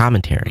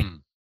commentary.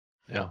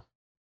 Yeah.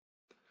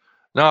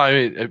 No, I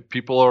mean,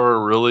 people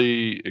are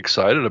really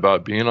excited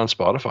about being on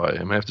Spotify.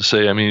 I have to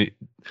say,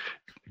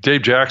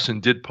 Dave Jackson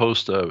did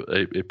post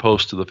a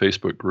post to the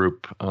Facebook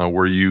group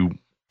where you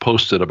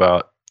posted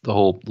about the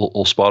whole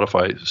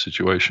Spotify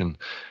situation,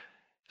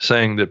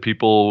 saying that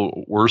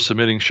people were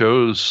submitting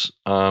shows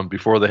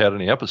before they had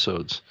any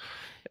episodes.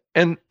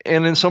 And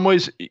in some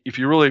ways, if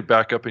you really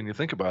back up and you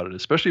think about it,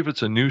 especially if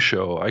it's a new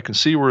show, I can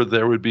see where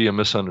there would be a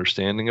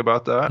misunderstanding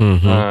about that.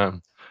 Mm-hmm.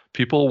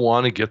 People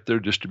want to get their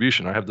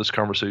distribution. I have this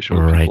conversation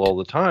with people all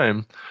the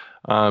time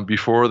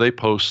before they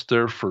post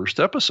their first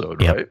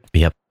episode, right?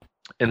 Yep.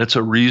 And it's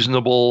a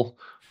reasonable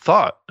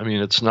thought.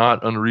 It's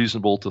not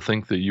unreasonable to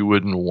think that you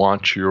wouldn't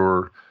want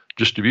your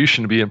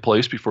distribution to be in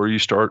place before you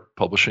start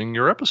publishing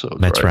your episodes.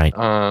 That's right.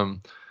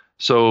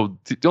 So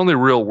the only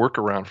real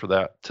workaround for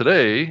that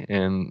today,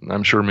 and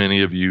I'm sure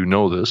many of you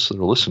know this that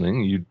are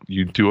listening,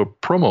 you do a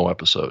promo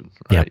episode,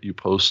 right? Yep. You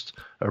post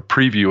a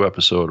preview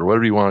episode or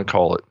whatever you want to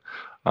call it,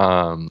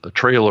 a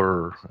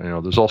trailer.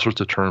 There's all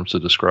sorts of terms to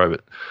describe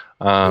it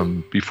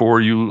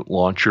before you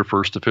launch your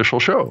first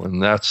official show,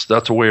 and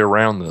that's a way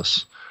around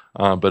this.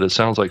 But it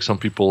sounds like some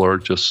people are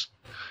just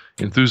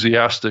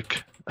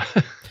enthusiastic.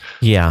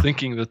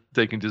 Thinking that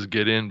they can just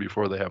get in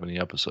before they have any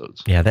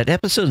episodes. Yeah, that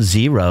episode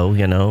 0,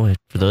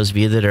 for those of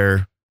you that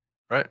are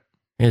right,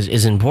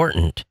 is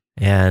important.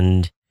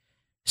 And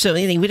so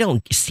we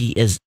don't see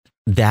as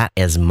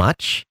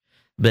much,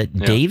 but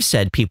Dave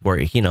said people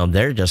were,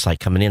 they're just like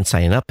coming in,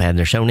 signing up, adding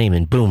their show name,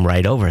 and boom,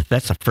 right over.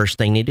 That's the first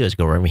thing they do is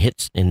go wherever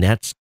hits, and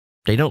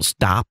they don't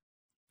stop,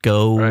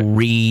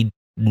 read,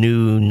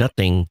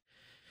 nothing.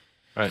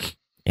 Right.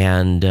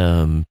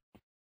 And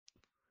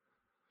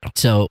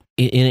so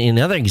in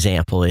another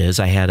example is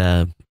I have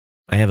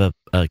a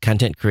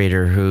content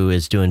creator who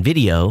is doing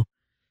video,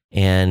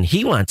 and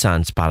he wants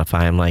on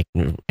Spotify. I'm like,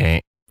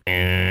 it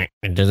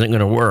isn't going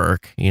to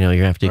work. You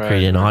have to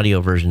create an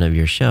audio version of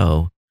your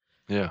show.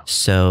 Yeah.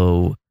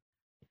 So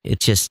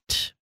it's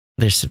just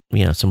there's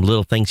some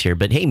little things here,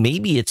 but hey,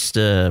 maybe it's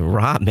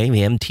Rob, maybe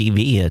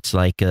MTV. It's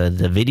like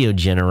the video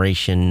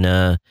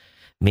generation.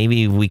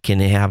 Maybe we can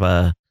have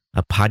a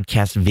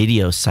podcast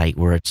video site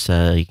where it's,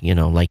 like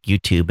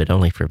YouTube, but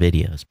only for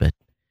videos. But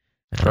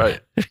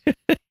right.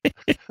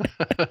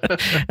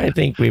 I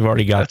think we've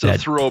already got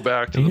That's a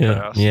throwback to the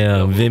past. Yeah,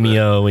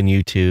 Vimeo and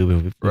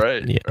YouTube.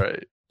 Right,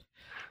 right.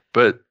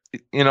 But,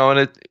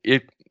 and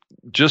it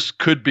just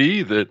could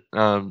be that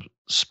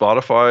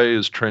Spotify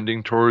is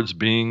trending towards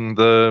being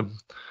the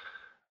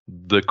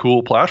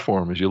cool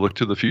platform as you look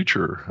to the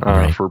future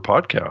for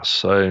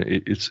podcasts.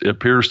 It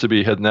appears to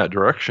be heading that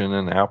direction,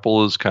 and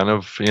Apple is kind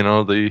of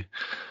the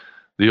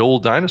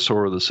old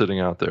dinosaur that's sitting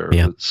out there.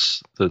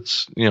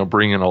 That's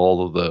bringing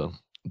all of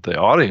the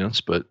audience,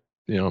 but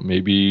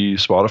maybe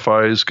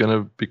Spotify is going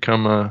to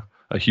become a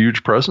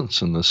huge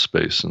presence in this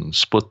space and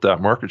split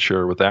that market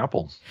share with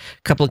Apple.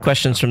 A couple of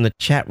questions from the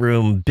chat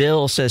room.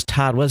 Bill says,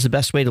 Todd, what's the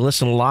best way to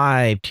listen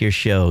live to your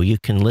show? You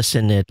can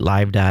listen at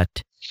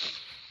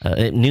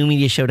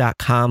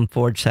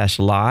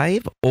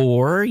newmediashow.com/live,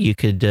 or you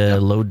could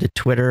load the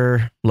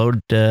Twitter,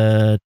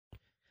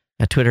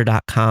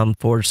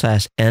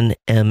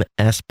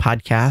 twitter.com/NMS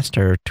podcast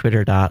or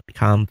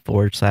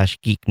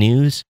twitter.com/geek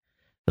news.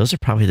 Those are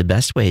probably the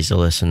best ways to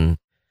listen,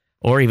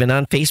 or even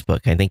on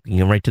Facebook. I think you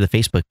can write to the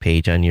Facebook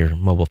page on your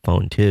mobile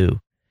phone too.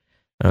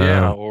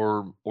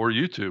 Or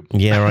YouTube.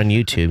 Yeah, or on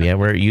YouTube. Yeah,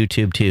 we're at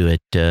YouTube too.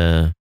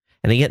 And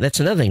again, that's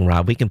another thing,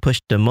 Rob. We can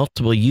push to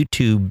multiple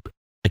YouTube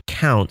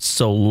accounts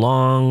so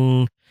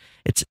long.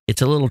 It's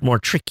a little more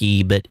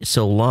tricky, but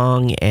so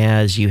long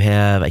as you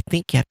have, I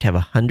think you have to have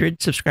 100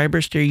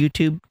 subscribers to your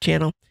YouTube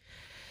channel.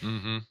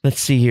 Mm-hmm. Let's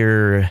see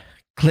here.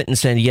 Clinton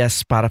said,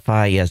 yes,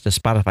 Spotify, yes, the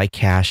Spotify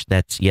cache,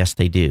 yes,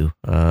 they do.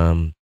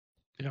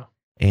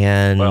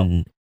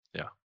 And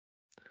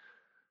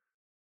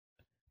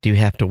do you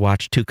have to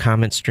watch 2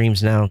 comment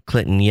streams now?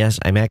 Clinton, yes,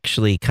 I'm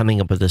actually coming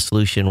up with a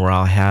solution where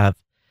I'll have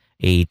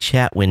a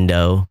chat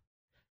window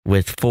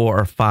with 4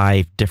 or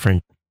 5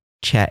 different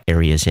chat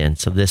areas in.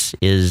 So this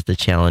is the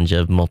challenge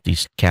of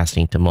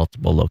multicasting to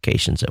multiple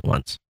locations at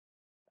once.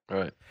 All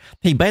right.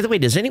 Hey, by the way,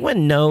 does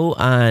anyone know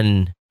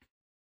on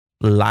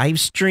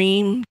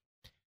Livestream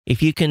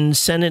if you can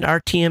send an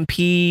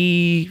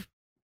RTMP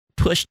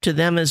push to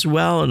them as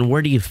well? And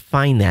where do you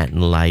find that in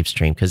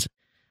Livestream? Because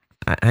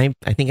I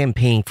think I'm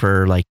paying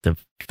for like the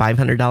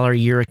 $500 a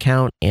year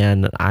account,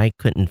 and I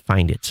couldn't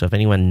find it. So if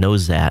anyone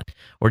knows that,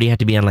 or do you have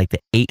to be on like the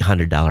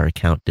 $800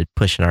 account to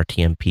push an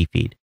RTMP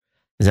feed?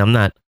 Because I'm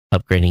not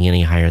upgrading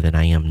any higher than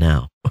I am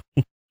now.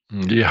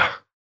 Yeah.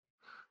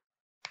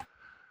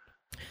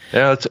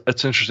 Yeah,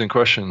 that's an interesting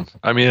question.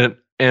 I mean,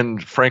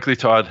 and frankly,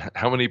 Todd,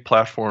 how many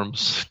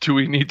platforms do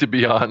we need to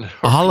be on?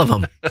 All of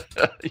them.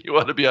 You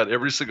want to be on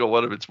every single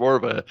one of it. It's more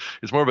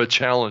of a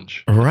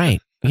challenge.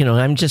 Right.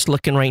 I'm just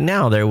looking right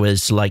now. There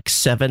was like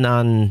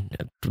 7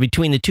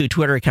 between the two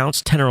Twitter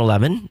accounts, 10 or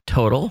 11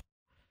 total.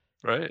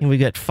 Right. And we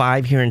got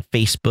 5 here in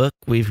Facebook.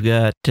 We've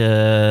got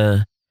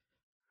how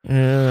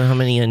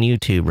many on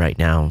YouTube right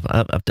now?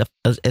 Up to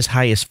as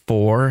high as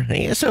 4.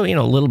 So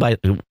little by,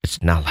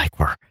 it's not like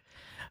we're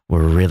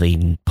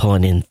really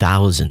pulling in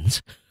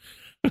thousands.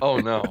 Oh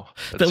no.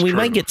 But we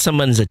might get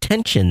someone's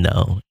attention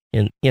though,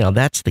 and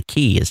that's the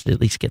key, is to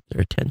at least get their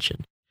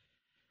attention.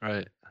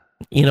 Right.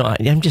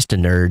 I'm just a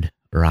nerd,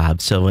 Rob.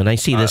 So when I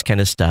see this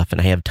kind of stuff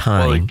and I have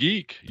time,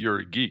 well, you're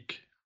a geek.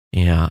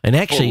 Yeah, and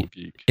actually,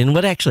 and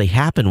what actually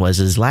happened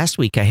is last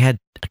week I had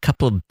a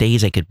couple of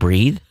days I could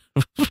breathe.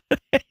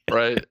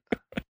 Right.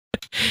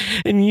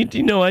 And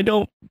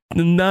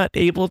I'm not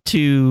able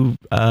to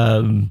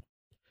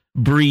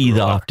breathe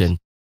often,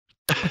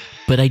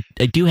 but I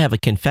do have a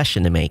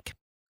confession to make.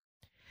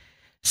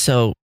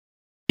 So,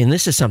 and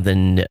this is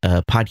something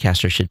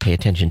podcasters should pay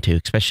attention to,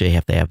 especially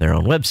if they have their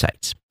own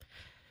websites.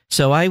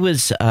 So I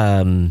was,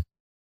 I've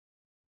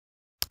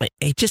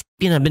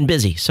been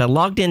busy. So I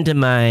logged into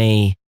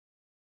my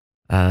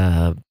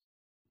StatCounter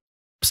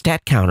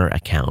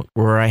account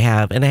where I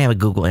have a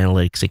Google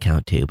Analytics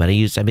account too, but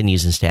I've been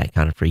using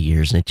StatCounter for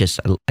years, and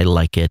I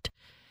like it.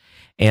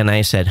 And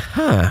I said,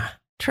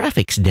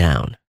 traffic's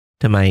down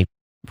to my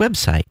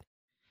website.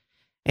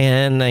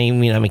 And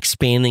I'm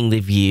expanding the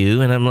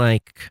view, and I'm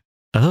like,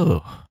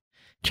 oh,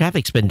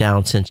 traffic's been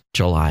down since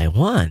July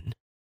 1.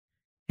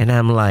 And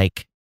I'm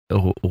like,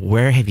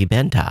 where have you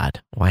been,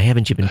 Todd? Why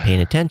haven't you been paying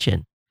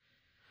attention?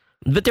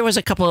 But there was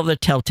a couple of other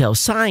telltale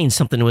signs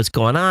something was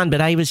going on,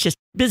 but I was just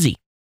busy.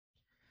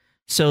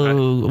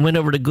 So I went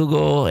over to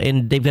Google,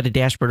 and they've got a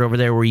dashboard over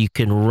there where you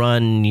can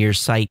run your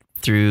site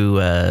through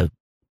an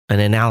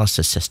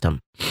analysis system.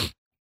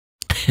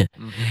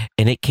 Mm-hmm.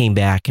 And it came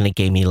back, and it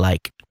gave me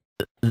like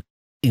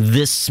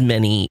this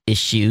many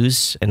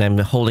issues, and I'm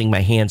holding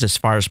my hands as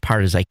far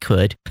apart as I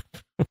could.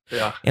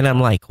 Yeah. And I'm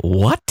like,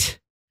 what?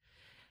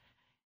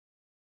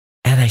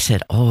 And I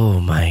said, oh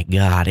my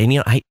God. And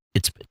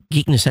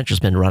Geek News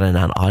Central's been running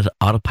on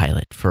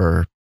autopilot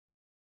for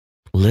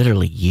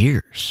literally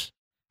years.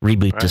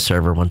 Reboot the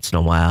server once in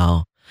a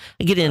while.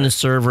 I get in the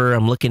server,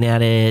 I'm looking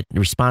at it,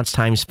 response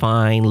time's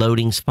fine,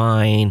 loading's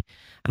fine.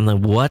 I'm like,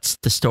 what's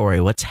the story?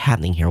 What's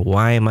happening here?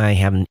 Why am I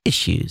having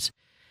issues?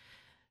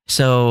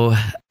 So,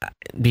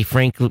 be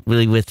frank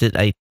really with it,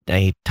 I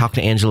talked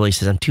to Angelo. He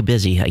says, I'm too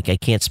busy. I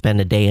can't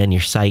spend a day on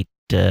your site.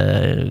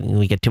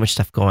 We got too much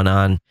stuff going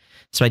on.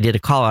 So I did a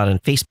call out on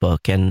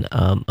Facebook, and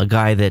a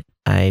guy that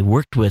I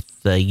worked with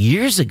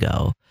years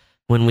ago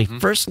when we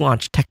first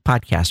launched Tech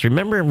Podcast.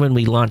 Remember when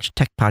we launched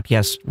Tech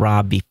Podcast,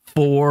 Rob,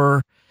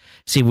 before?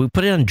 See, we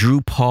put it on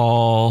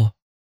Drupal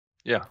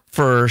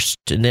first,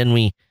 and then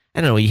we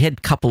had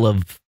a couple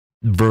of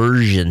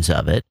versions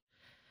of it.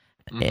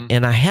 Mm-hmm.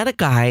 And I had a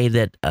guy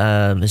that,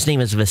 his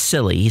name is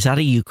Vasily. He's out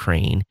of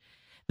Ukraine,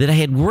 that I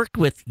had worked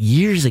with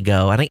years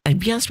ago. And I'd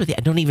be honest with you,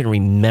 I don't even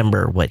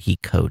remember what he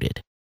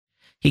coded.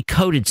 He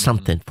coded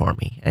something for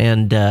me,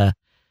 and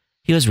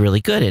he was really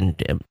good.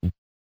 And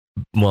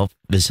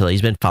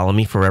Vasily's been following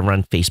me forever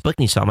on Facebook,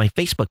 and he saw my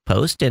Facebook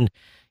post. And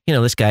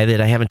this guy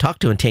that I haven't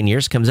talked to in 10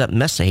 years comes up and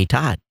messages, "Hey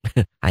Todd,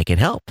 I can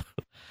help."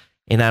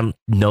 And I'm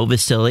no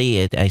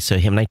Vasily. So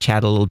him and I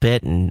chat a little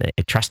bit, and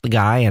I trust the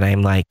guy. And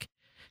I'm like,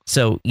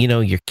 so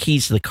your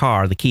keys to the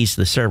car, the keys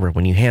to the server,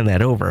 when you hand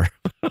that over.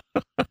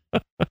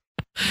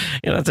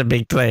 That's a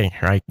big thing,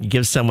 right? You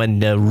give someone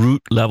the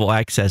root level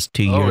access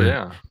to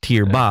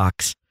your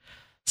box.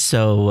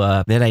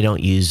 So then I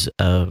don't use,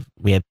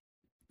 we have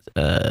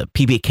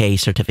PBK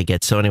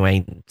certificates. So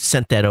anyway,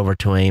 sent that over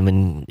to him.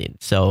 And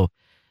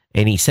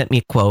he sent me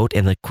a quote,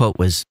 and the quote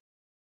was,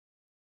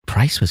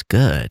 price was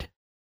good.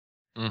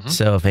 Mm-hmm.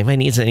 So if anybody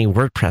needs any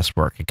WordPress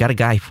work, I got a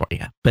guy for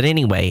you. But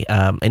anyway,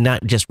 and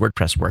not just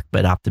WordPress work,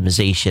 but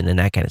optimization and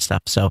that kind of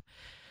stuff. So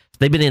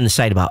they've been in the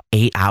site about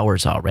 8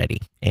 hours already.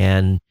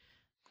 And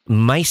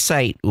my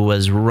site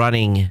was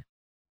running,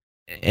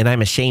 and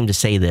I'm ashamed to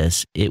say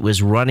this, it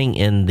was running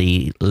in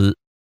the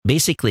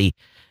basically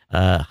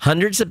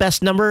 100's the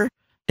best number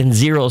and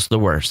 0's the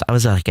worst. I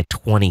was like a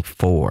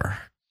 24.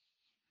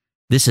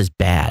 This is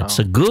bad. Wow.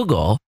 So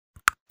Google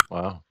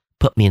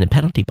put me in a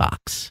penalty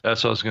box.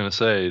 That's what I was going to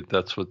say.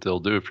 That's what they'll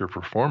do if your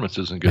performance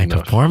isn't good enough.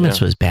 My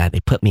performance was bad. They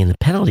put me in the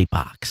penalty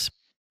box.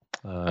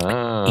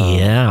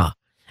 Yeah.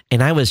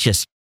 And I was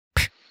just,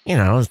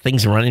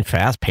 things are running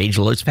fast, page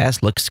loads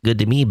fast, looks good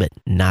to me, but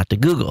not to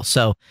Google.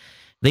 So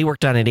they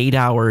worked on it 8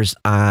 hours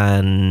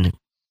on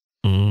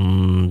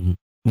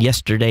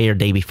yesterday or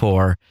day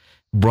before,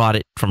 brought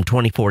it from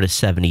 24 to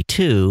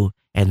 72,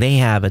 and they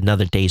have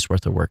another day's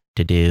worth of work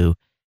to do.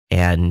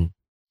 And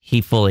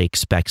he fully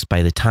expects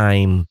by the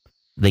time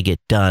they get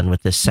done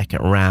with the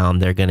second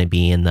round, they're going to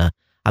be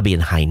I'll be in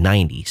the high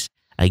 90s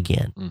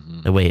again,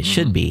 the way it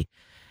should be.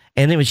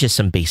 And it was just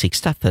some basic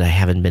stuff that I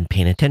haven't been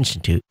paying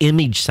attention to.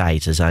 Image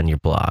sizes on your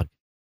blog.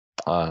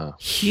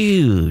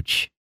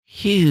 Huge.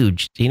 So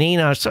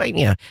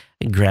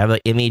grab an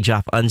image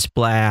off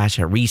Unsplash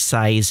or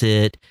resize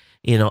it,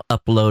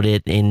 upload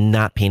it, and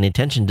not paying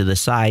attention to the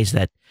size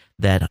that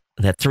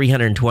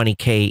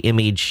 320K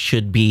image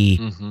should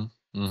be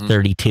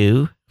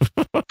 32.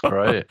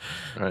 Right.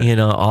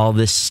 All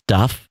this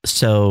stuff.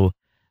 So,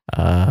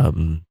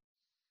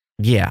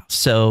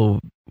 So,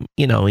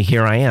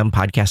 here I am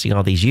podcasting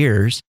all these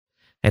years,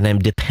 and I'm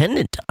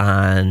dependent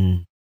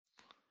on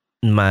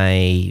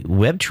my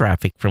web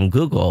traffic from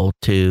Google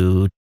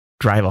to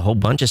drive a whole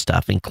bunch of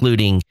stuff,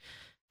 including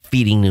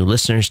feeding new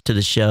listeners to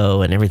the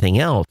show and everything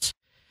else.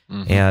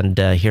 And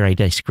here I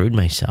screwed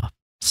myself.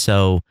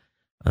 So,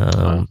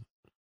 what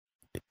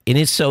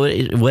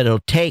it'll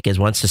take is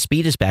once the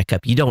speed is back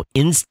up, you don't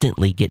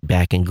instantly get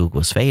back in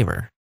Google's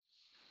favor.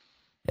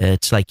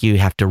 It's like you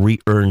have to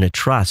re-earn the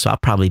trust. So I'll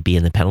probably be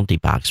in the penalty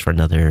box for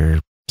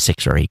another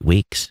 6 or 8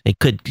 weeks. It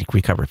could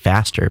recover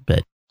faster,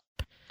 but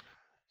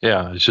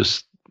yeah, it's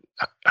just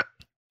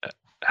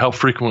how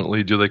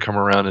frequently do they come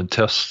around and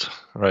test,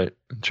 right,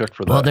 and check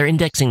for that? Well, they're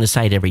indexing the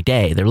site every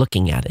day. They're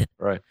looking at it,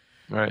 right.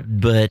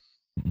 But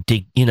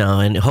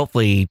and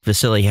hopefully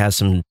Vasily has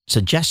some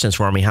suggestions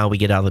for me how we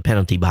get out of the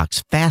penalty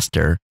box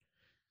faster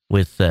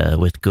with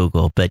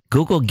Google. But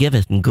Google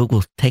giveth and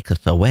Google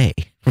taketh away.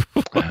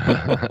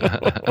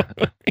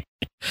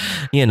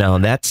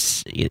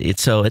 That's it.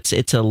 So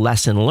it's a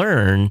lesson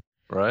learned,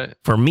 right,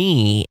 for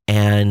me.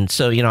 And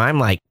so I'm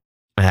like,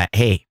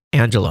 hey,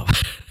 Angelo,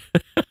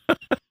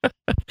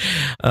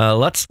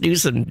 let's do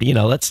some.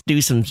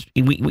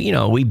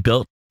 We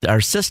built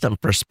our system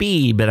for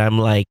speed, but I'm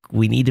like,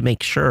 we need to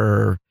make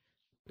sure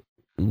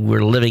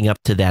we're living up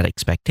to that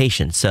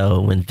expectation.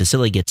 So when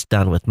Vasily gets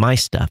done with my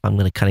stuff, I'm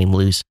going to cut him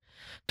loose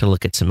to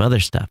look at some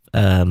other stuff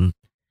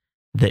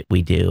that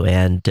we do.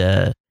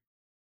 And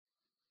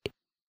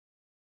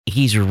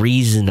he's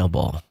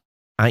reasonable.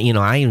 I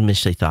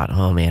initially thought,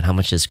 oh man, how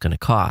much is it going to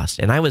cost?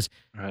 And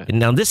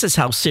now this is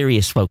how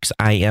serious, folks,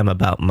 I am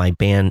about my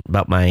band,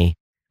 I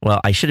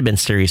should have been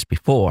serious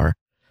before.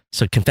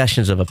 So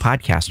Confessions of a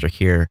Podcaster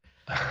here.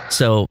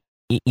 So,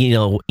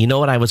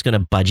 what I was going to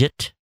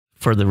budget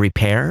for the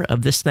repair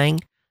of this thing?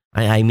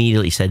 I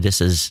immediately said,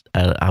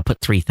 I'll put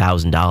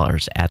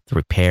 $3,000 at the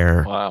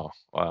repair. Wow.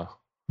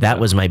 That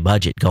was my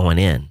budget going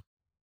in.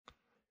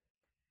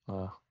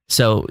 Wow.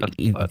 So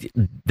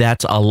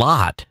that's a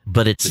lot,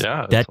 but that's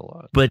a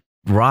lot. But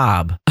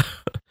Rob,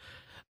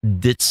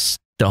 the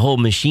whole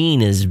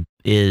machine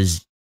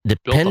is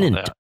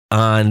dependent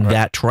on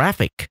that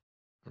traffic.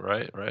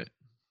 Right.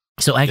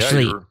 So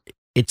actually,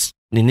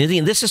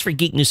 this is for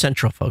Geek News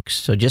Central, folks.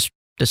 So this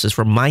is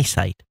from my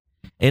site,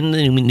 and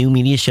the New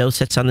Media Show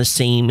sits on the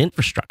same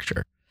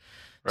infrastructure.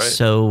 Right.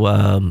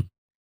 So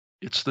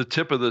it's the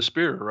tip of the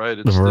spear, right?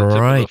 It's the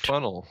tip of the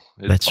funnel.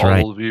 That's all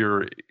right. of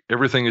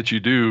everything that you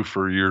do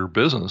for your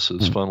business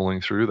is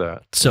funneling through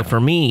that. So for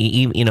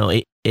me,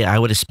 I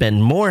would have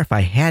spent more if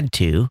I had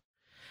to,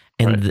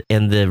 and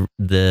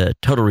the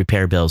total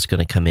repair bill is going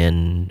to come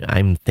in.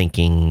 I'm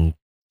thinking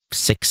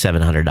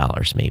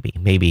 $600-700,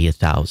 maybe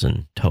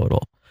 $1,000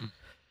 total.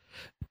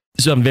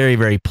 So I'm very,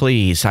 very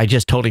pleased. I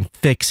just told him,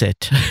 fix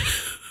it.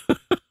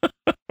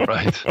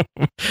 Right.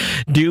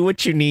 Do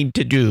what you need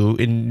to do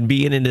and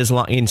be in it as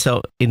long. And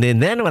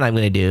then what I'm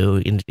going to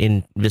do,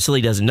 and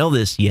Vasily doesn't know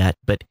this yet,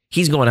 but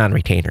he's going on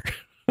retainer.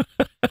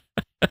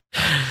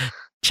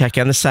 Check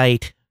on the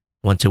site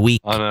once a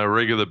week. On a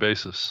regular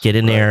basis. Get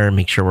in there,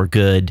 make sure we're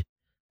good,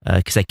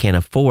 because I can't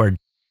afford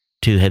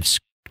to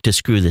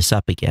screw this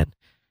up again.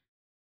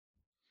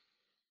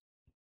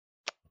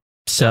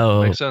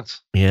 So makes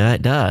sense. Yeah,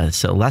 it does.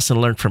 So lesson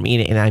learned from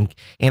me, and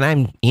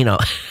I'm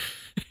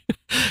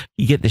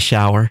you get in the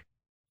shower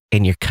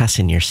and you're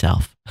cussing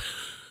yourself.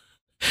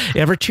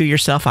 You ever chew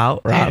yourself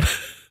out, Rob?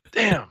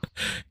 Damn.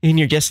 And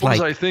you're just what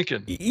like, was I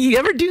thinking? You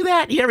ever do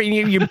that?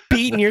 You're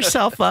beating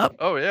yourself up?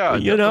 Oh yeah,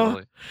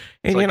 definitely.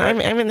 And like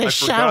I'm in the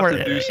shower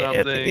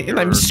and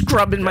I'm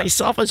scrubbing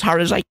myself as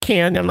hard as I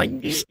can. I'm like,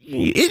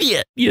 you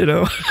idiot,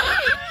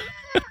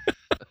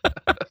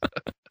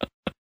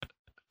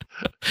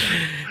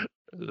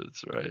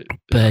 That's right.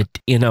 But,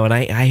 and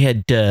I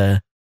had,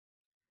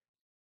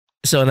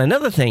 so and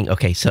another thing,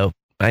 okay, so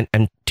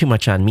I'm too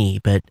much on me,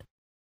 but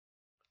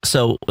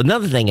so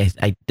another thing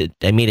I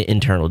made an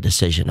internal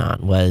decision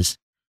on was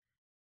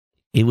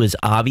it was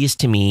obvious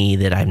to me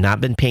that I've not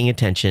been paying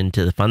attention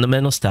to the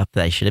fundamental stuff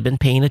that I should have been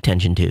paying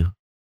attention to.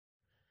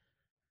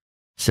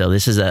 So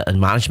this is an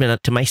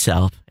admonishment to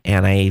myself,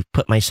 and I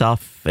put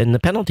myself in the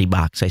penalty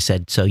box. I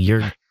said,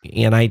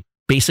 and I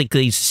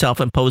basically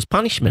self-imposed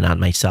punishment on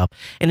myself.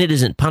 And it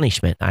isn't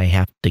punishment. I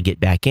have to get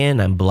back in.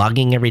 I'm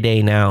blogging every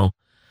day now.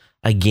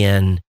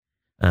 Again,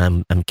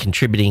 I'm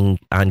contributing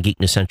on Geek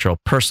News Central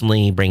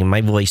personally, bringing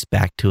my voice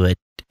back to it.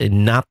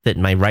 Not that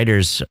my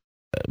writers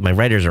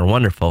are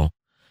wonderful,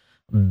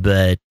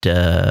 but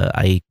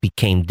I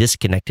became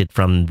disconnected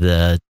from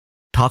the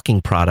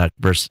talking product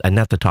versus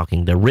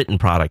the written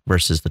product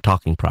versus the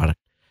talking product.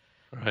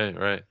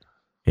 Right.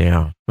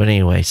 Yeah. But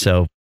anyway,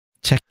 so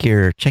check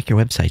your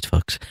websites,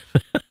 folks.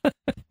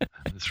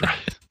 That's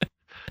right.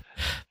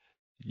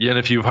 Yeah, and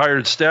if you've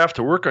hired staff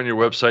to work on your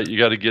website, you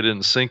got to get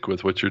in sync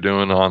with what you're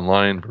doing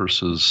online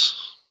versus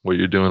what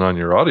you're doing on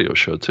your audio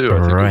show too. I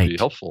think it'd be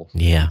helpful.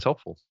 Yeah, it's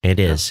helpful. It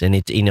is, and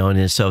it's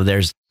and so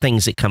there's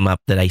things that come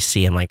up that I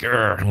see. I'm like,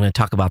 I'm going to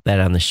talk about that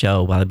on the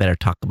show. Well, I better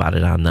talk about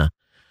it on the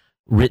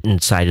written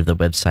side of the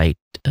website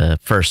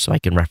first, so I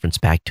can reference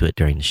back to it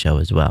during the show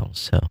as well.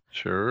 So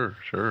sure.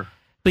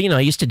 But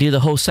I used to do the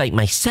whole site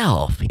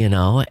myself,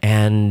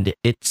 and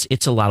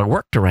it's a lot of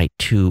work to write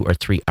 2 or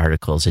 3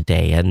 articles a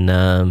day,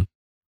 and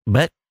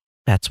but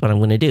that's what I'm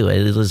going to do.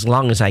 As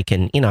long as I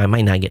can, I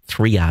might not get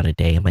 3 out a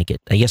day.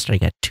 Yesterday I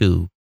got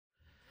 2.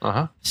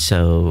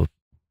 So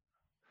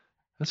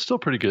that's still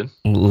pretty good.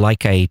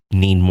 Like I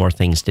need more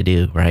things to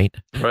do, right?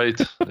 Right.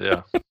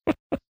 Yeah.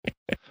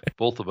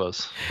 Both of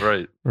us.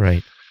 Right.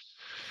 Right.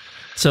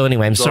 So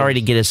anyway, I'm sorry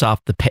to get us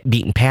off the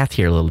beaten path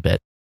here a little bit.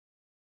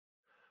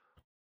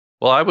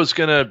 Well, I was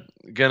gonna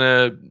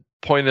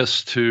point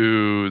us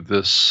to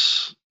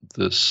this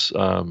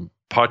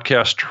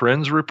podcast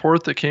trends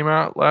report that came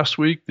out last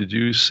week. Did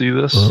you see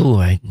this?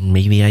 Oh,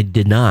 maybe I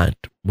did not.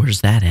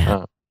 Where's that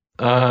at?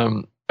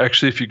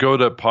 Actually, if you go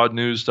to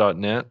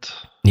podnews.net,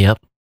 yep,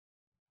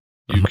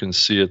 you can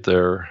see it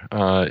there.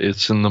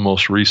 It's in the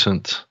most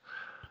recent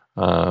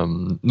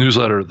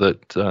newsletter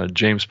that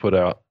James put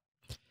out.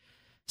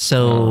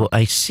 So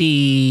I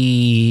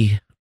see.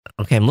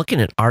 Okay, I'm looking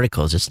at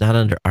articles. It's not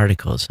under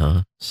articles,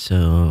 huh?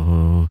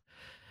 So,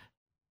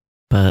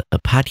 but a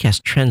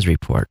podcast trends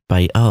report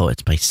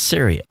it's by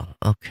Serial.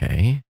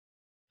 Okay.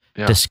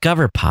 Yeah.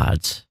 Discover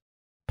Pods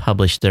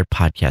published their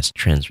podcast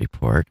trends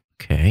report.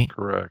 Okay.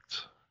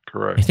 Correct.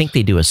 I think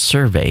they do a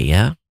survey,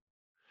 yeah?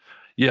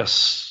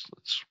 Yes,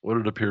 that's what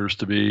it appears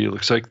to be. It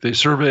looks like they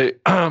survey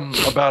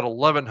about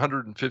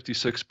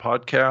 1,156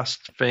 podcast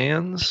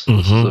fans. Mm-hmm.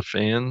 This is a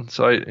fan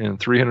site, and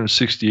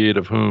 368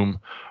 of whom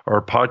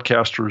are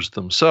podcasters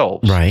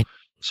themselves. Right.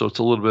 So it's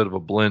a little bit of a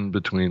blend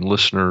between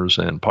listeners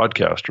and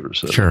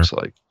podcasters, it sure. looks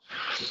like.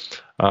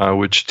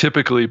 Which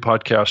typically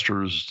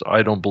podcasters,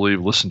 I don't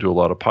believe, listen to a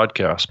lot of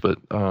podcasts,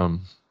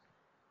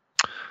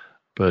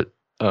 but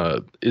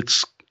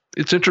it's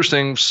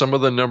interesting. Some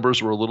of the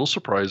numbers were a little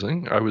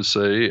surprising, I would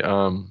say.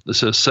 This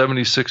says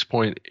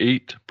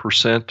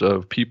 76.8%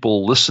 of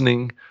people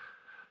listening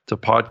to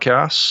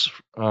podcasts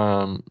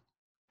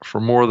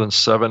for more than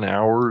 7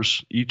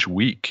 hours each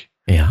week.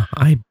 Yeah,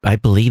 I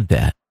believe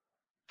that.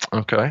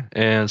 Okay.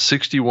 And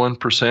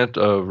 61%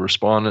 of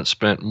respondents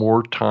spent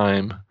more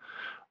time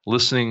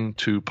listening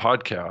to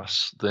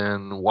podcasts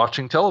than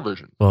watching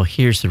television. Well,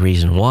 here's the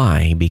reason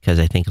why, because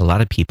I think a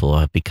lot of people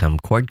have become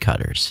cord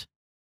cutters.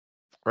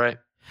 Right.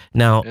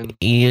 Now, and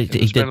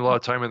they spend a lot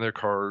of time in their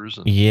cars.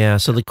 Yeah.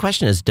 So the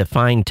question is,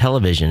 define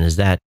television. Is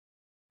that,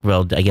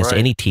 well, I guess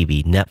any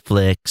TV,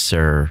 Netflix,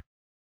 or?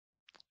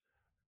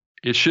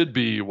 It should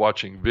be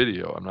watching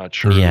video. I'm not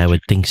sure. Yeah, I would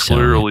think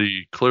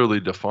clearly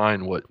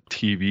define what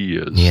TV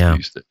is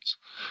these days.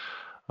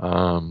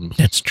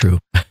 That's true.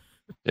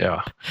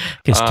 Yeah.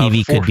 Because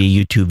TV could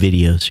be YouTube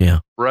videos. Yeah.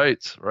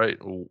 Right.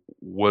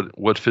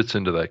 What fits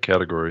into that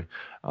category?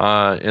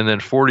 And then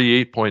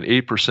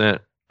 48.8%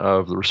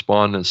 of the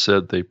respondents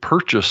said they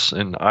purchase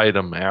an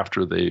item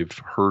after they've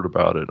heard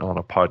about it on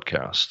a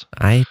podcast.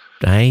 I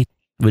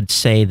would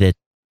say that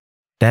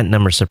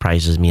number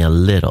surprises me a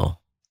little.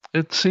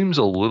 It seems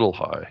a little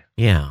high.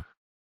 Yeah.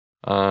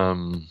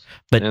 But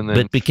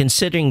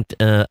considering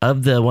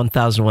of the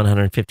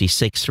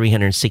 1,156,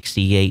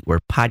 368 were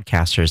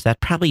podcasters, that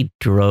probably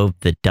drove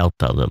the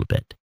delta a little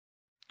bit.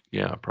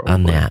 Yeah,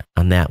 probably.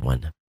 On that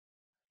one.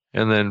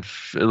 And then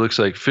it looks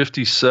like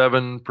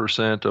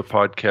 57% of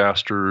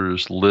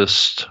podcasters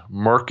list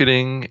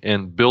marketing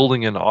and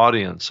building an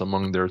audience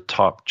among their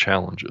top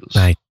challenges.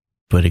 I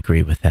would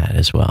agree with that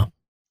as well.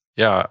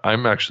 Yeah,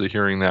 I'm actually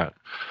hearing that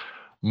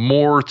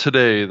more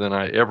today than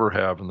I ever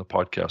have in the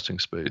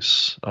podcasting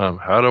space.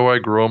 How do I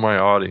grow my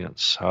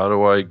audience? How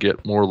do I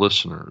get more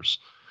listeners?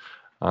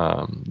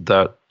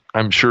 That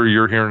I'm sure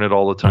you're hearing it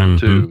all the time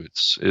too.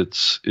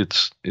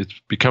 It's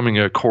becoming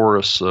a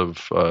chorus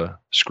of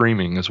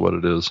screaming is what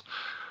it is.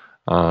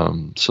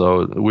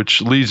 So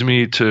which leads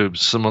me to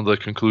some of the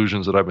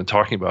conclusions that I've been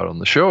talking about on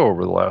the show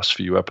over the last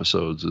few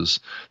episodes is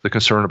the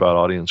concern about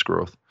audience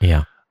growth.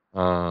 Yeah.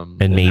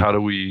 And how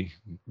do we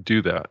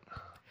do that?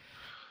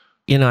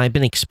 I've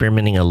been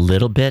experimenting a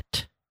little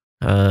bit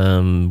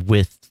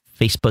with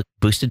Facebook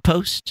boosted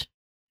post.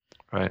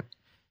 Right.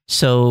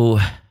 So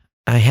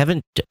I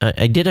haven't.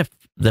 I did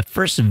the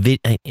first video.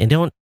 I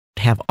don't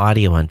have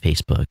audio on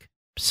Facebook,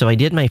 so I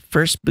did my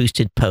first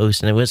boosted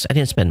post, and I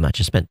didn't spend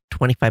much. I spent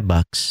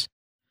 $25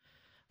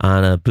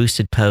 on a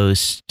boosted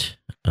post,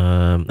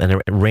 and I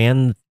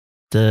ran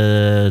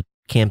the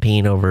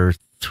campaign over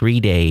 3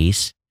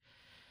 days,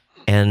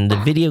 and the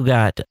video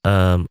got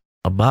about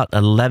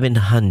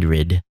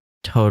 1,100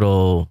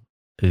 total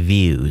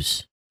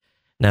views.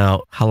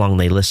 Now, how long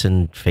they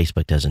listened,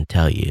 Facebook doesn't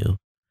tell you,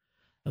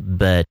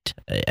 but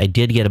I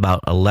did get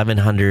about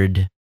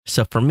 1,100.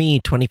 So for me,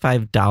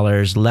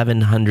 $25,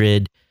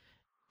 1,100,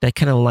 that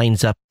kind of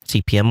lines up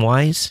CPM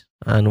wise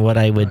on what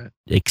I would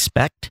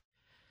expect.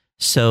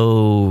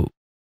 So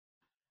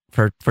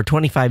for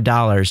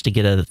 $25 to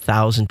get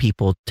 1,000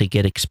 people to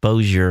get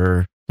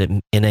exposure,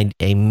 and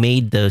I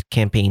made the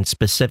campaign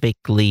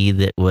specifically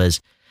that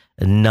was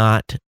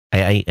not,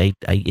 I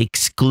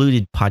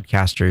excluded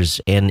podcasters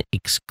and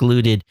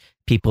excluded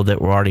people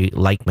that were already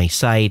like my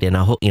site, and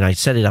I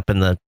set it up in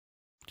the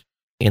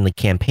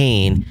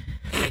campaign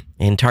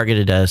and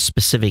targeted a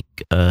specific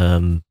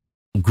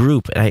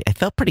group. And I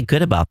felt pretty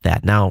good about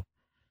that. Now,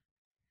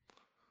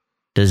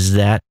 does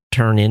that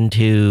turn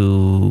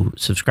into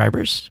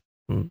subscribers?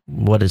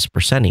 What is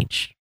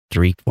percentage?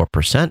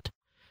 3-4%.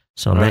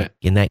 So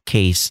in that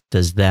case,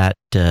 is that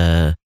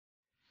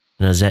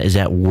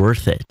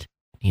worth it?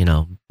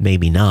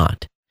 Maybe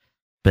not.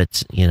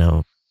 But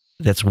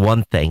that's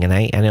one thing. And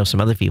I know some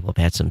other people have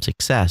had some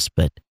success,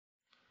 but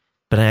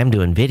I am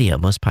doing video.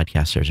 Most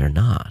podcasters are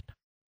not.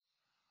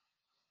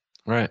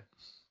 Right.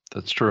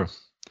 That's true.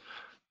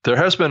 There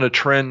has been a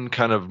trend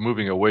kind of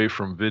moving away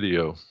from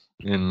video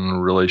in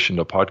relation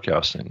to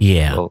podcasting.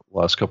 Yeah. The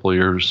last couple of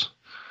years.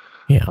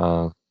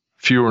 Yeah.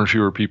 Fewer and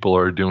fewer people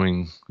are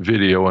doing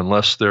video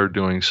unless they're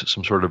doing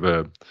some sort of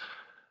a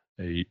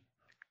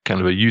kind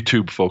of a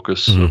YouTube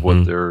focus of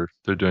what they're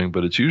doing,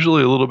 but it's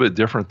usually a little bit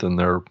different than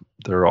their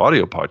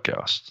audio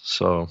podcast.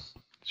 So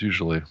it's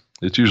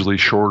usually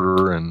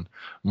shorter and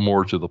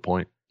more to the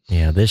point.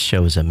 Yeah, this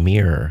show is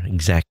a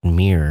exact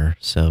mirror.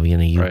 So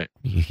you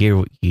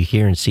hear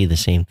and see the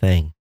same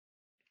thing.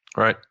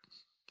 Right.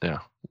 Yeah.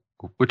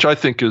 Which I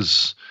think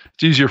it's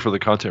easier for the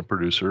content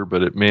producer,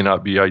 but it may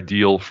not be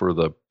ideal for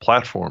the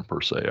platform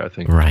per se. I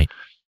think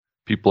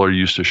people are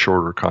used to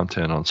shorter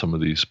content on some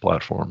of these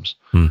platforms.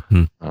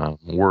 Mm-hmm.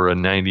 We're a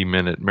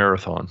 90-minute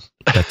marathon.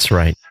 That's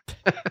right.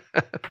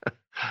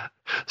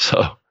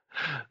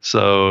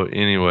 So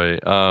anyway,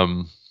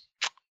 trying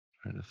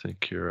to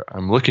think here.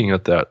 I'm looking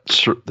at that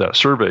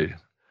survey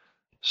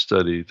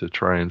study to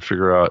try and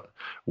figure out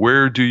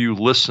where do you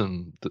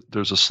listen.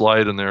 There's a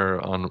slide in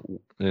there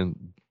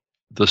and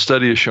the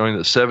study is showing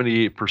that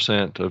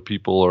 78% of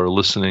people are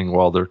listening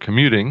while they're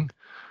commuting,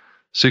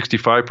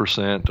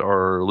 65%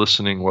 are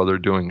listening while they're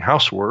doing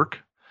housework,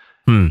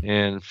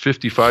 and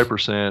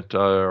 55%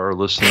 are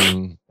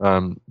listening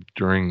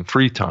during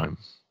free time.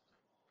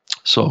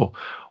 So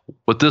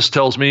what this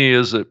tells me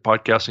is that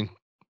podcasting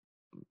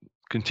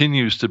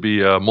continues to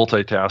be a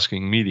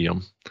multitasking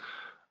medium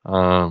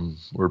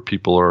where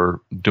people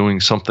are doing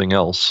something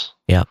else.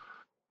 Yeah.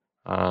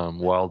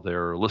 While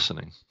they're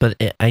listening. But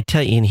I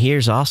tell you, and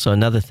here's also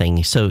another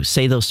thing. So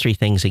say those three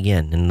things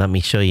again, and let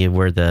me show you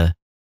where that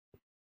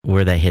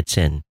hits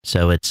in.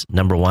 So it's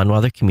number one,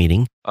 while they're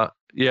commuting.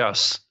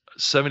 Yes,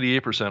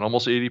 78%,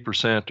 almost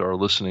 80% are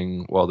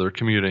listening while they're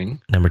commuting.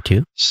 Number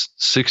two,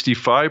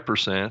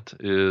 65%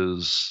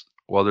 is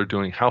while they're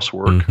doing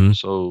housework.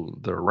 So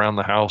they're around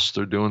the house,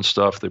 they're doing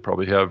stuff. They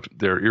probably have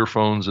their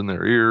earphones in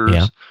their ears.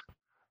 Yeah.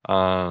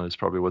 Is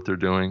probably what they're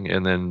doing.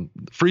 And then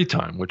free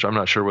time, which I'm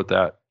not sure what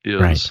that is.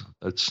 Right.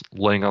 It's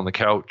laying on the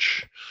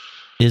couch.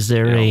 Is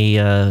there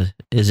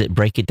is it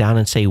break it down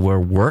and say where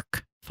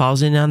work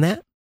falls in on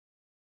that?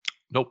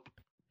 Nope.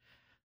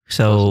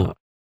 So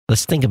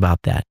let's think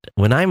about that.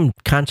 When I'm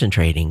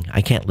concentrating,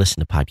 I can't listen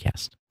to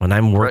podcasts. When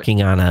I'm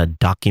working on a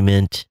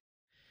document,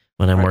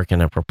 when I'm working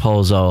on a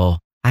proposal,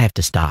 I have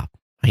to stop.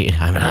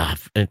 I'm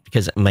off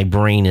because my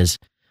brain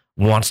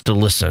wants to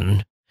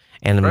listen.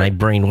 And my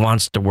brain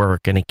wants to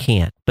work and it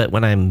can't. But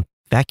when I'm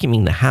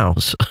vacuuming the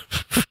house,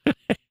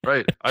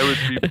 I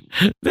would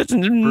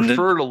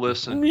prefer to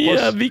listen.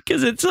 Yeah,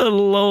 because it's a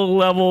low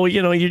level.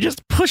 You're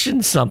just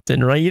pushing something,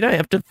 right? You don't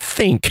have to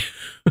think.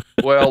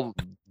 Well,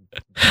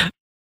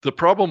 the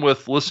problem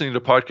with listening to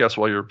podcasts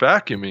while you're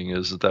vacuuming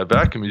is that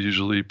vacuum is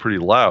usually pretty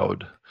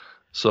loud.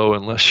 So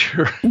unless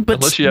you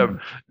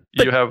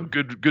have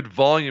good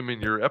volume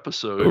in your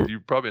episode, you're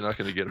probably not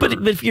going to get hurt.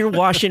 But if you're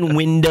washing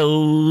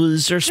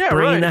windows or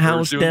spraying the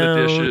house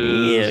down,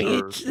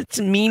 it's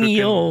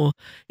menial.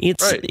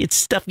 It's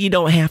stuff you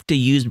don't have to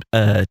use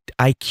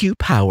IQ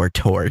power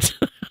towards.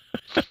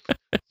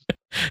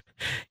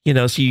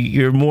 So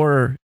you're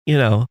more,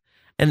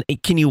 and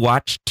can you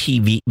watch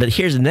TV? But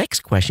here's the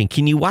next question.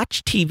 Can you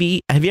watch TV?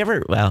 Have you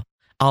ever,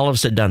 all of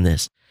us have done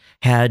this,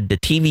 had the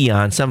TV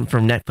on, something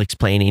from Netflix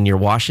playing, and you're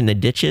washing the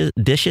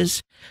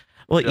dishes?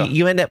 Well,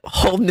 you end up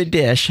holding the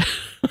dish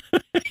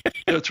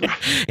That's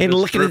right. and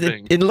looking at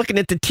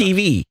the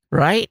TV,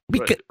 right?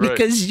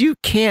 Because you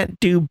can't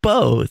do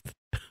both.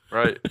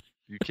 Right.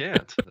 You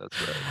can't.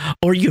 That's right.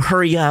 Or you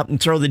hurry up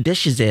and throw the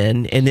dishes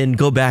in and then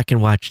go back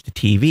and watch the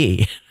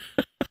TV.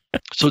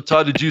 So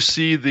Todd, did you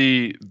see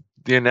the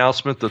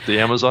announcement that the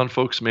Amazon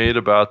folks made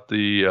about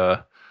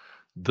the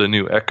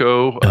new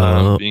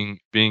Echo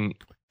being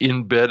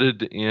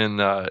embedded in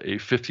a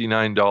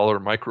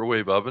 $59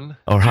 microwave oven.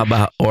 Or how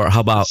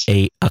about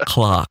a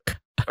clock?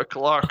 A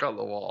clock on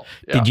the wall.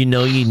 Yeah. Did you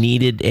know you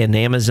needed an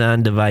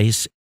Amazon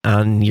device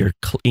on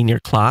in your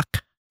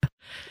clock?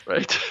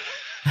 Right.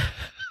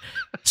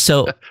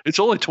 So it's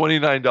only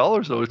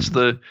 $29 though.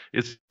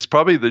 It's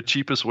probably the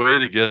cheapest way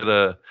to get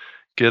a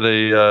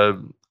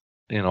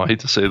I hate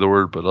to say the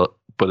word, but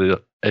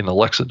an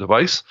Alexa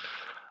device.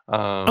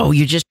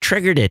 You just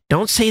triggered it.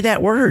 Don't say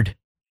that word.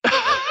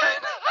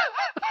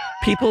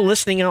 People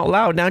listening out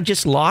loud now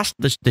just lost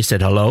this. They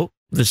said, hello.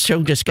 The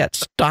show just got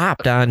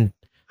stopped on.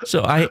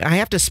 So I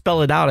have to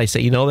spell it out. I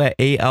say, that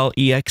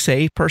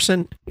Alexa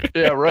person?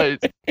 Yeah,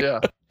 right. Yeah.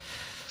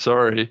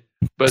 Sorry.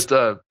 But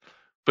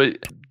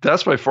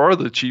that's by far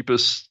the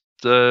cheapest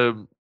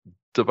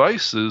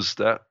device is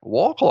that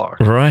wall clock.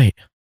 Right.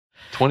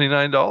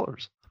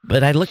 $29.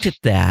 But I looked at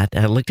that.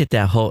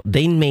 Whole.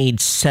 They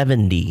made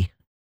 70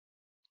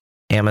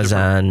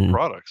 Amazon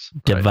products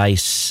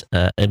device.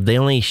 Right. They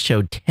only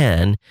showed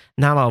 10.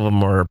 Not all of them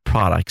were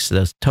products.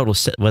 The total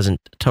wasn't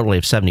totally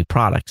of 70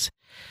 products.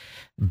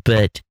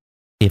 But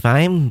if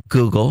I'm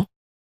Google,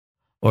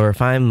 or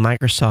if I'm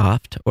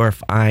Microsoft, or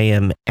if I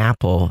am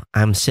Apple,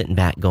 I'm sitting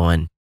back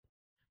going,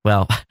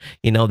 well,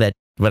 that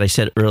what I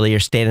said earlier,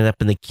 standing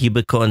up in the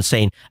cubicle and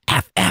saying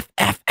F F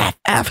F F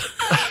F.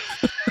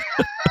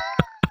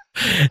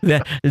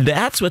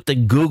 That's what the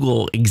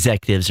Google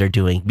executives are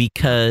doing,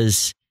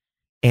 because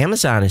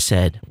Amazon has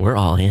said, we're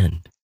all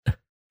in.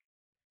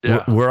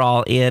 Yeah. We're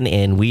all in,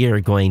 and we are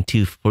going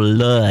to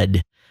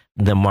flood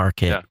the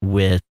market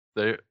with.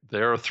 They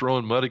are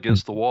throwing mud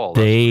against the wall.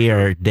 They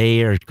are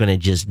going to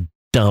just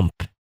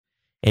dump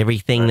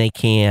everything they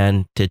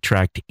can to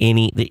attract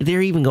any.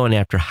 They're even going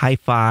after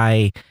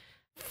hi-fi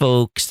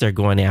folks. They're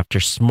going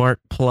after smart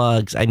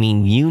plugs. I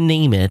mean, you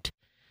name it.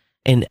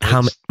 And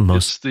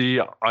it's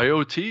the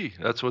IoT.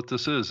 That's what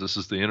this is. This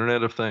is the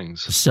Internet of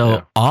Things.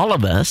 So all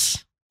of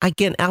us, I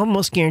can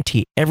almost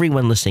guarantee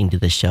everyone listening to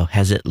this show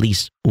has at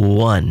least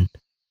one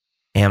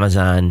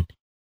Amazon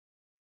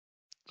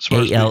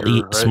smart ALE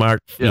speaker, right? smart.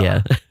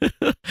 Yeah.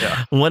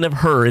 One of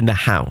her in the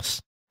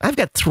house. I've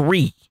got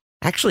 3.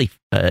 Actually,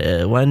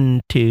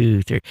 1,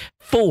 2, 3,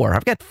 4.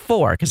 I've got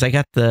 4 because I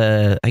got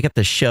the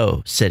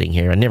show sitting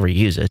here. I never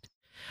use it.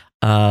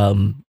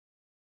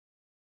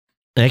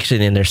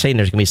 Actually, and they're saying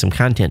there's going to be some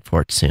content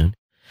for it soon.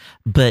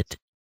 But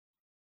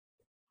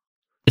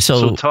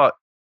so Todd,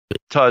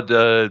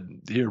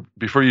 here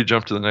before you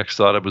jump to the next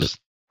thought,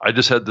 I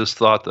just had this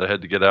thought that I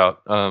had to get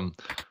out.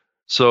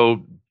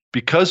 So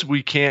because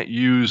we can't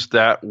use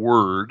that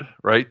word,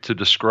 right, to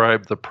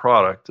describe the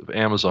product of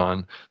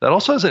Amazon, that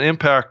also has an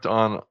impact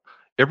on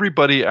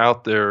everybody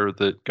out there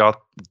that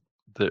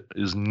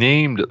is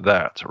named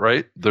that,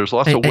 right? There's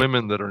lots of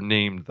women that are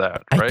named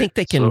that, right? I think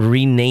they can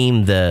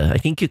rename I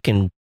think you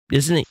can,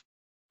 isn't it?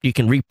 You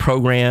can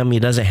reprogram. It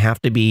doesn't have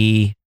to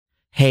be,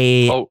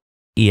 hey. Oh,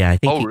 yeah. I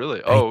think. Oh,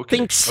 really? Oh, okay. I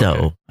think so.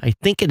 Okay. I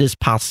think it is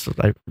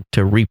possible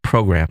to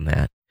reprogram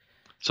that.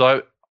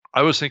 So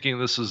I was thinking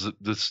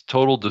this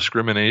total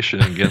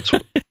discrimination against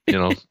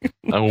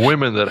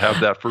women that have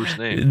that first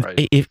name,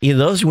 right? If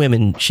those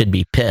women should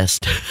be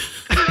pissed.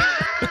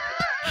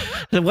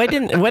 Why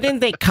didn't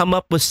they come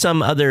up with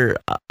some other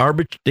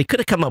They could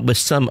have come up with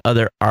some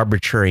other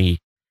arbitrary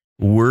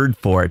word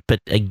for it, but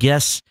I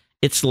guess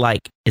it's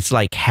like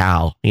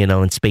HAL,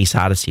 in Space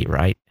Odyssey,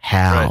 right?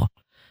 HAL.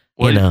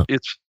 Right. Well,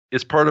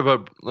 it's part of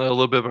a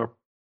little bit of a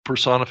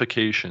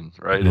personification,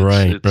 right?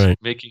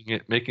 It's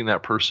making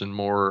that person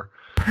more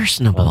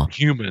personable,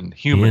 human.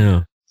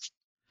 Yeah.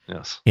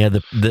 Yes. Yeah.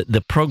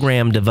 The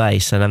program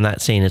device, and I'm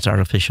not saying it's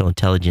artificial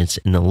intelligence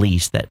in the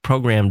least. That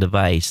program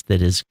device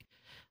that is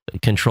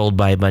controlled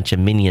by a bunch of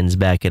minions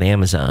back at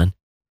Amazon.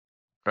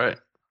 Right.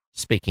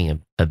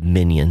 Speaking of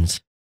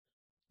minions,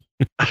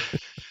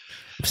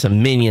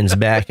 some minions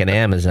back at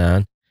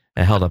Amazon.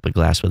 I held up a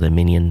glass with a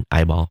minion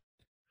eyeball.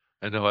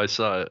 I know, I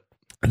saw it.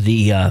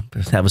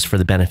 That was for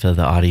the benefit of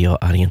the audio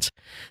audience.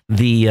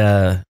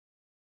 It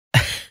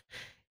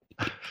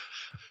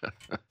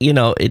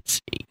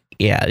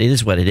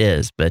is what it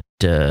is. But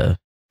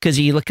because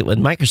you look at what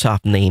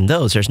Microsoft named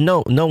those, there's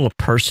no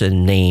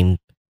person named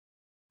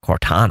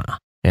Cortana.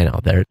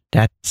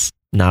 That's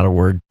not a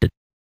word that.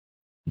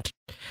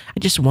 I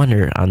just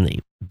wonder on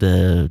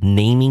the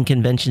naming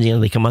conventions.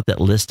 They come up with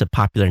that list of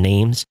popular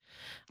names.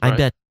 Right. I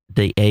bet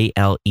the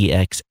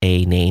Alexa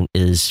name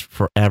is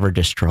forever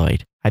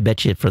destroyed. I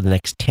bet you for the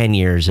next 10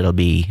 years it'll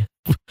be.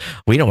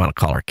 We don't want to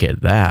call our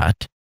kid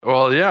that.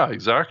 Well, yeah,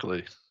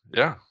 exactly.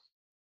 Yeah,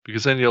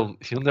 because then he'll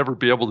never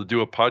be able to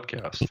do a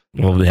podcast.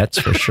 Well, that's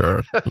for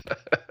sure.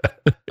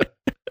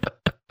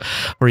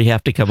 Or you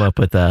have to come up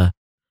with a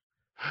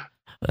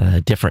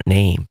different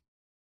name.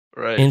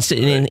 Right.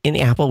 And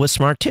Apple was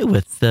smart too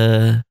with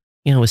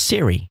with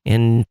Siri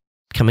and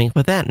coming up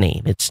with that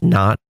name. It's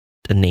not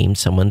a name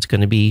someone's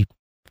going to be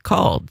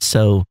called.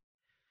 So,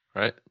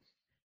 right.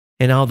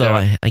 And although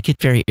I get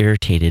very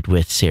irritated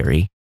with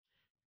Siri,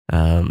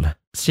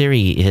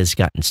 Siri has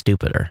gotten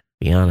stupider. To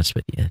be honest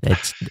with you,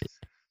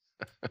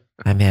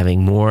 I'm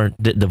having more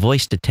the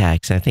voice to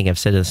text. I think I've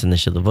said this in the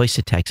show. The voice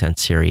to text on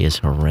Siri is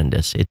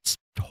horrendous. It's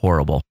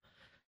horrible.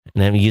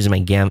 And I'm using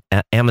my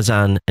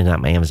Amazon, and not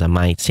my Amazon,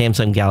 my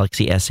Samsung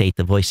Galaxy S8.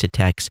 The voice to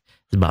text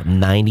is about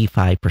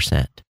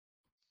 95%.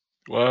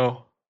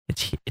 Wow.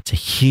 It's a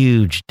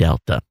huge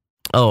delta.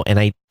 Oh,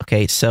 and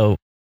so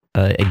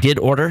I did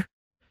order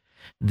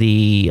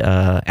the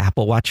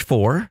Apple Watch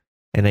 4,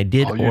 and I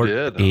did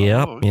order.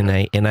 Yep,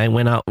 okay. and I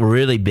went out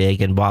really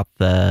big and bought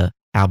the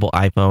Apple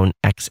iPhone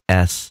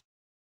XS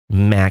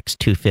Max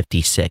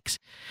 256.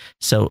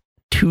 So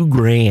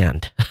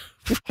 $2,000.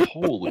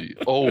 Holy!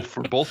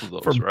 For both of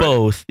those, for right?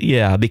 Both,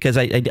 yeah, because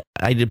I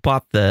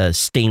bought the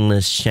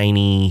stainless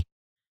shiny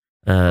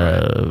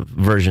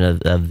version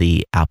of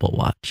the Apple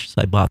Watch,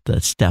 so I bought the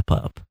step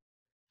up.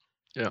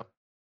 Yeah.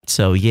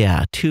 So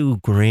yeah,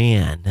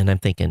 $2,000, and I'm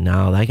thinking,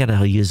 no, I got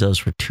to use those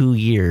for 2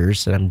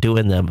 years, and I'm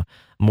doing the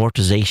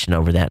amortization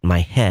over that in my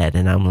head,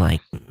 and I'm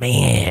like,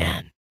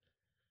 man.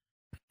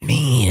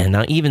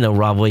 Now, even though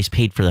Raw Voice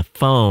paid for the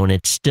phone,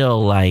 it's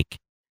still like,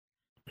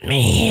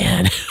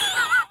 man.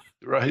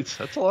 Right,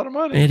 that's a lot of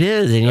money. It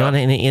is,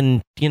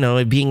 and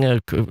being a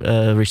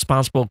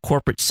responsible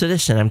corporate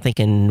citizen, I'm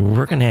thinking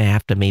we're going to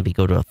have to maybe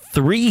go to a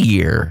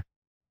 3-year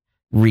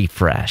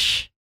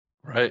refresh.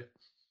 Right.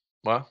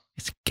 Wow.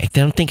 I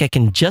don't think I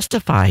can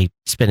justify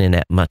spending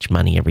that much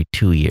money every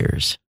 2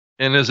 years.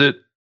 And is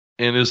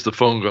the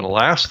phone going to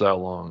last that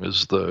long?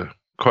 Is the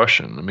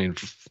question. I mean,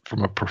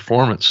 from a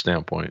performance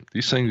standpoint,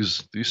 these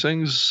things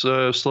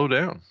slow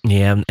down.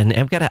 Yeah, and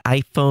I've got an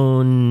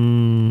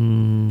iPhone.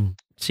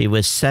 See, it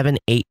was 7,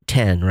 8,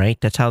 10, right?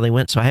 That's how they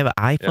went. So I have an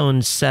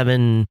iPhone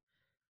 7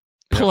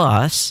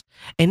 Plus,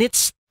 and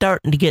it's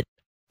starting to get.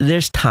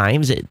 There's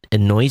times it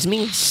annoys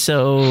me.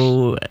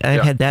 So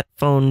I've had that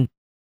phone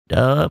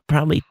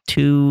probably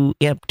 2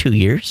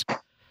 years.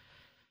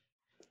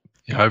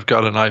 Yeah, I've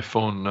got an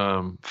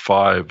iPhone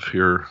 5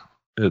 here.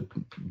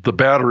 The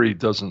battery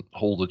doesn't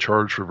hold a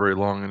charge for very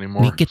long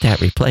anymore. We get that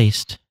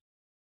replaced.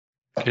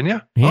 Can you?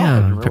 Yeah. Oh,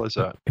 I didn't realize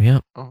that. Yeah.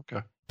 Oh,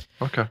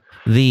 okay.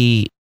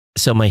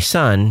 So my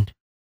son,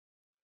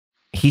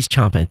 he's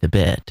chomping at the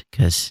bit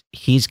because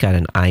he's got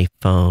an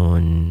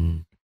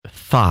iPhone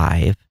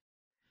 5.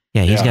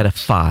 Yeah, he's got a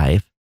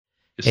 5.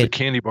 It's a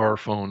candy bar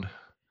phone.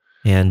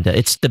 And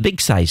it's the big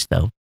size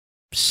though.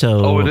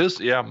 So it is?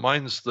 Yeah,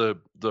 mine's the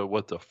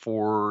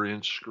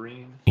 4-inch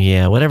screen.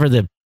 Yeah, whatever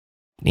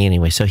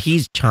anyway, so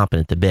he's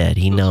chomping at the bit.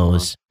 He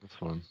knows. That's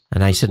fun.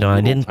 And I said, no,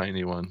 I didn't.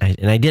 Tiny one. I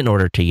didn't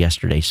order it till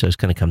yesterday, so it's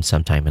going to come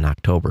sometime in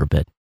October.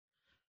 But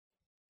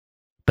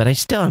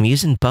I'm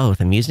using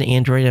both. I'm using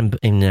Android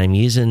and I'm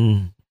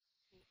using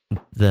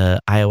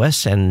the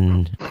iOS,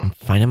 and I'm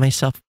finding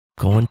myself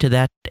going to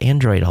that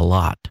Android a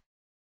lot.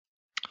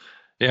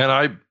 Yeah,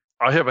 and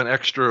I have an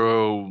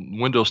extra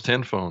Windows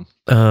 10 phone.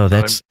 Oh,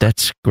 that's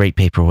great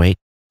paperweight.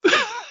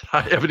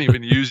 I haven't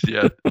even used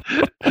yet.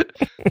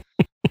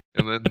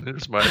 And then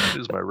there's my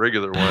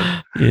regular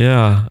one.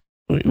 Yeah,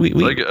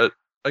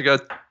 I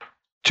got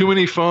too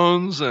many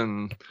phones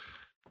and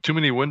too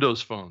many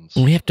Windows phones.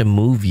 We have to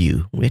move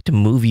you. We have to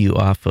move you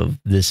off of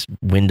this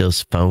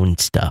Windows phone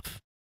stuff.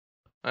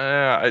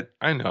 I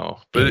know,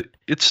 but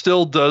it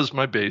still does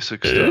my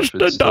basic stuff.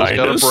 It's still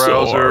got a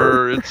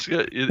browser.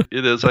 It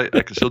is. I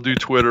can still do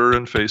Twitter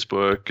and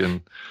Facebook,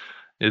 and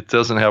it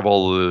doesn't have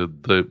all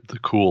the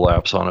cool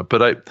apps on it.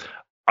 But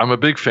I'm a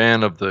big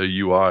fan of the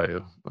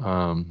UI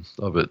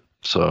of it.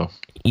 So,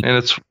 and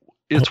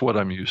it's what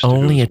I'm used to.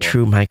 Only a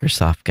true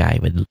Microsoft guy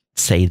would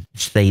say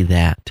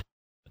that.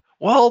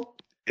 Well,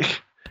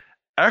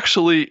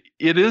 actually,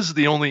 it is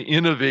the only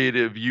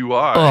innovative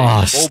UI.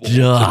 Oh,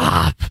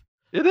 stop!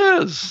 It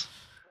is.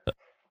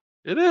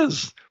 It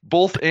is.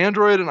 Both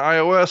Android and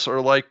iOS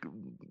are like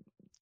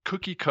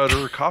cookie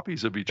cutter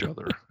copies of each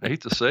other. I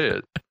hate to say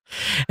it.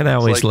 And I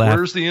always laugh.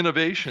 Where's the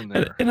innovation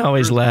there? And I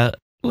always laugh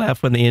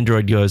when the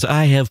Android goes,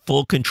 I have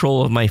full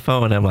control of my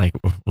phone. I'm like,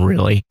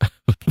 really?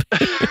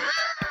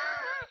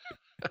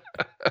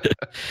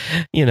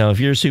 If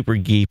you're a super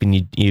geek and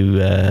you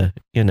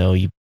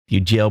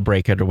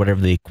jailbreak it or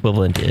whatever the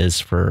equivalent is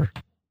for,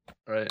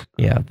 right?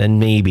 Yeah, then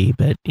maybe,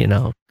 but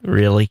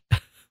really.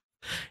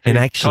 And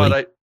actually,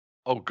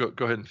 Todd,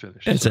 go ahead and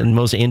finish. And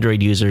most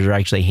Android users are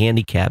actually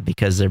handicapped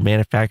because their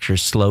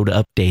manufacturer's slow to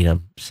update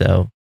them.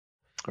 So,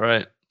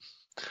 right.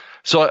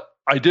 So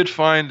I did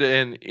find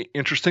an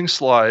interesting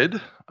slide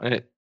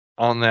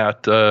on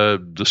that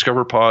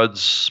Discover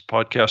Pods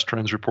podcast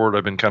trends report.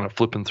 I've been kind of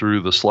flipping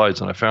through the slides,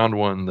 and I found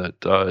one that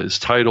is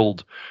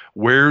titled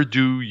 "Where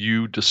Do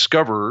You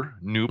Discover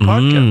New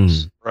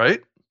Podcasts?" Right.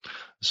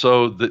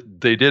 So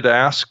they did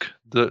ask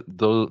the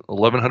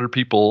 1,100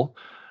 people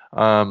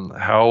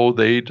how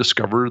they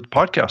discovered the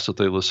podcasts that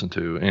they listen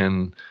to,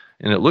 and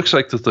it looks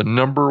like that the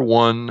number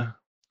one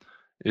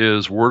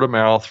is word of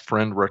mouth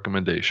friend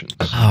recommendations.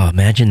 Oh,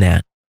 imagine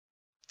that.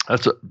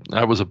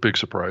 That was a big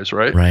surprise,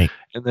 right? Right.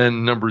 And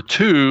then number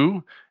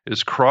 2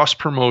 is cross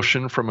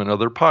promotion from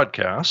another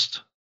podcast.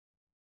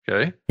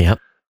 Okay. Yep.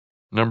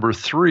 Number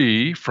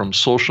 3 from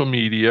social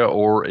media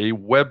or a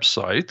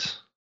website.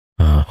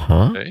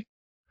 Uh-huh. Okay.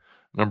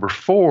 Number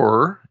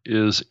 4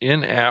 is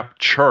in-app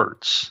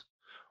charts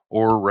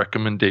or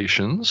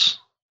recommendations.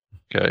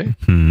 Okay.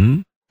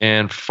 Hmm.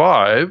 And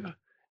 5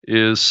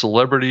 is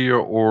celebrity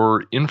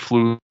or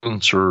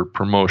influencer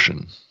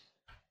promotion.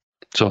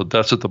 So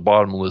that's at the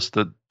bottom list.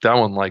 That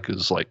one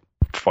is like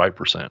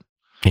 5%.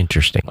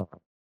 Interesting.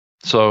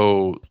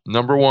 So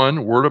number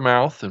 1, word of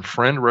mouth and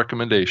friend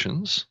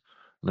recommendations.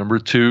 Number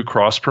 2,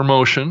 cross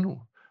promotion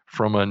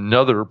from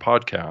another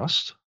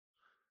podcast,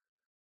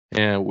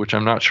 and which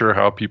I'm not sure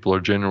how people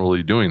are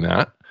generally doing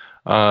that.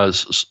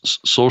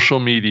 Social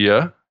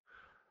media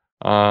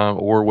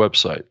or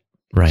website.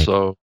 Right.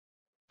 So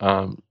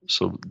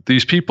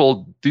these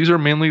people, these are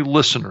mainly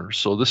listeners.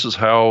 So this is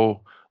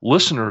how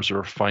listeners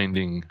are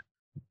finding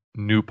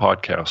new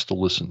podcasts to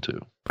listen to.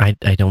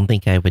 I don't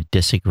think I would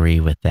disagree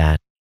with that.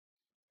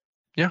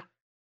 Yeah.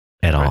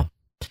 At all.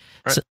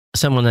 Right.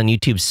 Someone on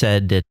YouTube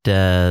said that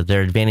there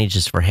are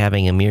advantages for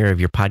having a mirror of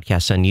your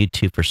podcast on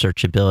YouTube for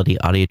searchability,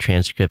 audio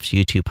transcripts,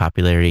 YouTube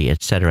popularity,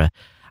 etc.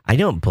 I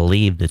don't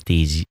believe that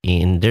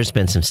and there's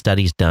been some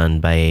studies done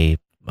by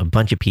a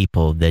bunch of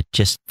people that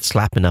just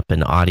slapping up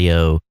an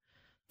audio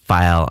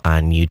file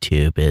on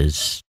YouTube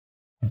is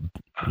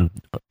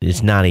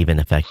not even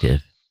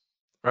effective.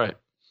 Right.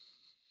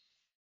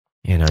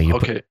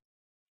 Okay.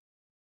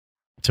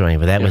 So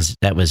anyway,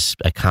 that was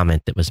a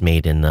comment that was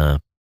made on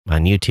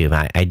YouTube.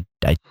 I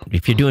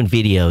if you're doing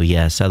video,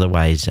 yes.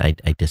 Otherwise, I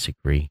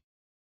disagree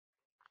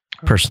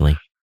personally.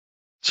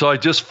 So I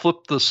just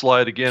flipped the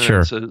slide again. Sure.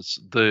 And it says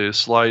the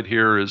slide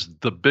here is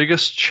the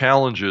biggest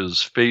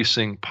challenges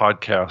facing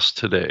podcasts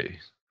today.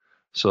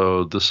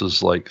 So this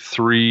is like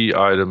 3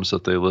 items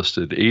that they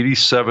listed.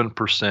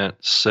 87%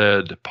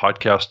 said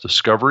podcast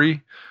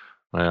discovery.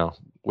 Well,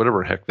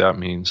 whatever the heck that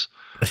means.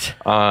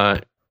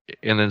 And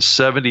then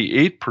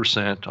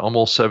 78%,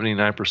 almost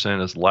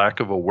 79% is lack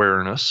of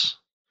awareness.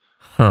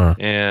 Huh.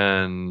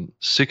 And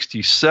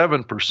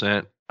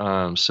 67%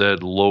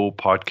 said low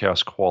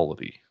podcast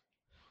quality.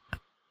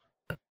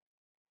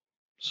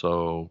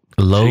 So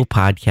low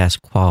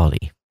podcast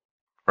quality.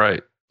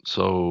 Right.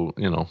 So,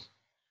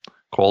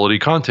 quality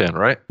content,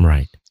 right?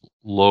 Right.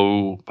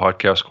 Low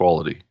podcast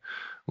quality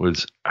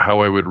was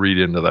how I would read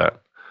into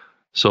that.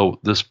 So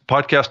this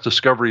podcast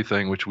discovery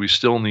thing, which we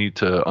still need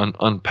to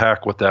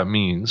unpack what that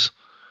means,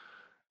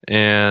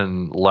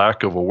 and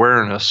lack of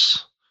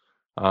awareness,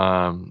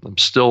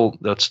 that's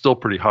still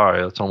pretty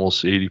high. That's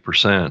almost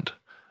 80%.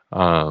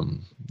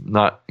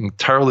 Not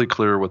entirely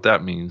clear what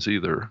that means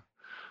either.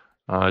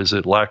 Is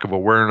it lack of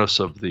awareness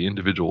of the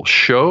individual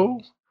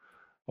show,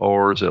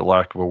 or is it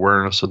lack of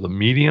awareness of the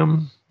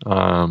medium?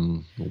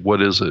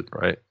 What is it,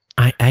 right?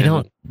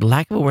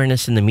 Lack of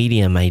awareness in the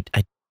medium, I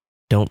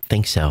don't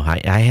think so.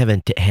 I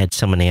haven't had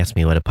someone ask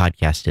me what a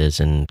podcast is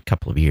in a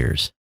couple of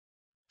years.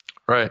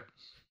 Right.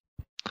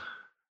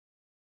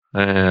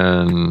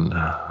 And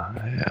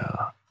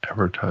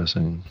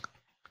advertising.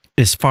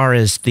 As far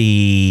as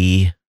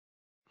the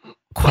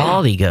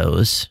quality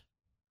goes,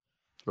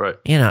 right.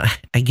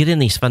 I get in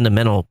these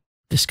fundamental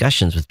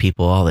discussions with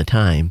people all the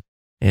time,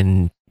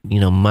 and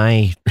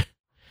my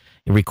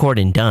record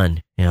and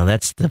done.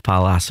 That's the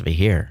philosophy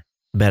here.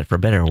 For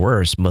better or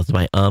worse, both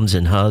my ums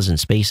and hus and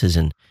spaces,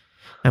 and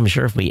I'm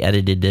sure if we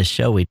edited this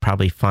show, we'd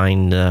probably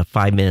find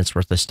 5 minutes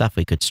worth of stuff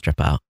we could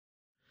strip out.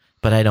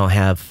 But I don't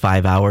have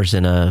 5 hours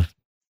I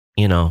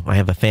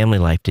have a family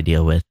life to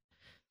deal with.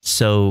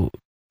 So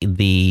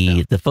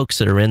the folks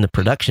that are in the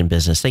production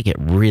business, they get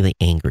really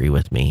angry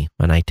with me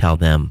when I tell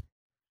them,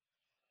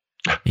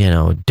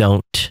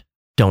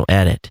 don't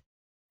edit.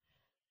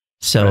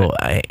 So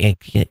right.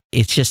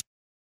 It's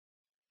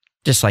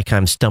just like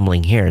I'm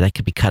stumbling here. That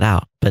could be cut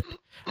out. But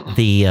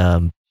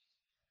the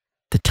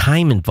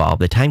time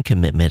involved, the time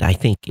commitment, I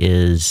think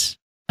is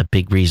a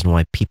big reason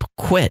why people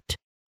quit.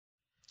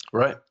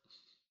 Right.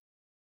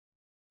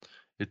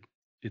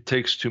 It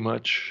takes too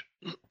much.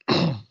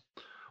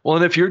 Well,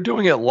 and if you're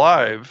doing it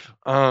live,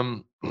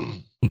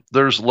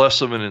 there's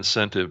less of an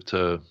incentive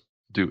to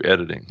do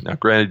editing. Now,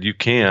 granted, you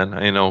can.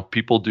 I know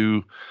people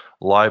do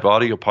live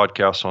audio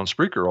podcasts on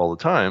Spreaker all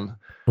the time.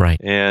 Right.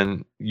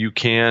 And you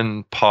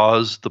can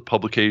pause the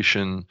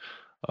publication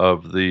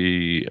of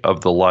the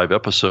live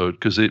episode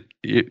because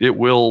it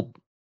will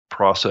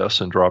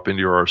process and drop into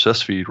your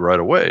RSS feed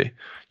right away.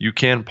 You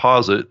can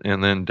pause it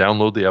and then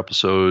download the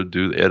episode,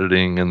 do the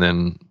editing, and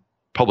then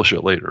publish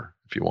it later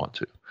if you want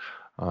to.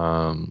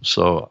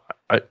 So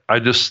I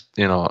just,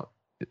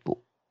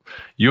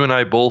 you and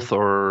I both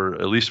are,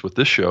 at least with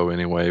this show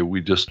anyway,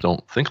 we just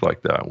don't think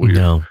like that.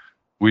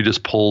 We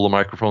just pull the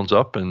microphones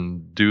up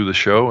and do the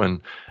show.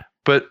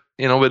 But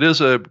it is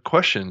a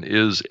question,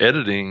 is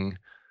editing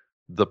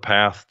the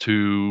path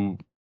to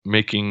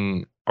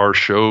making our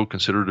show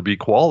considered to be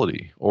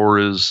quality, or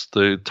is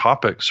the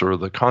topics or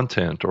the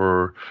content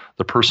or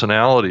the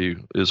personality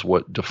is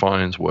what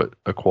defines what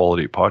a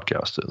quality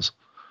podcast is?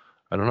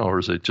 I don't know. Or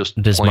is it just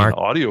plain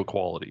audio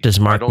quality? Does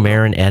Mark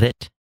Maron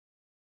edit?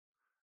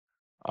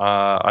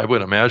 I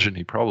would imagine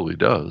he probably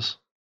does,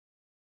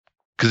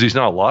 because he's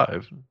not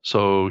live.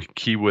 So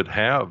he would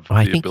have.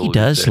 I think he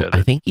does.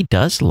 I think he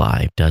does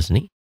live, doesn't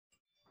he?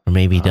 Or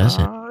maybe he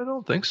doesn't. I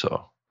don't think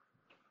so.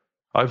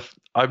 I've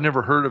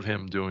never heard of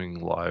him doing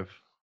live.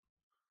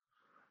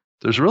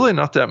 There's really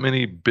not that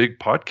many big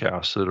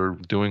podcasts that are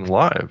doing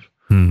live.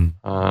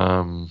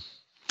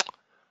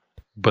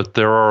 But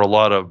there are a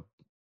lot of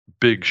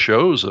big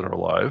shows that are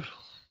live.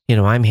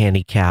 I'm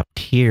handicapped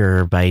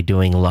here by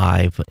doing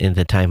live in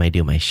the time I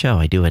do my show.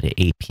 I do it at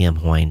 8 p.m.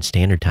 Hawaiian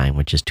Standard Time,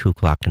 which is 2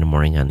 o'clock in the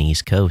morning on the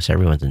East Coast.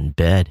 Everyone's in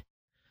bed.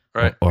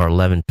 Right. Or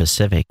 11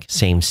 Pacific,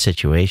 same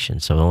situation.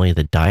 So only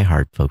the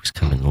diehard folks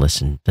come and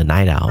listen, the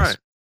night owls. Right.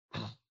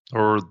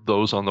 Or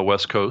those on the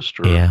West Coast.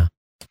 Or, yeah.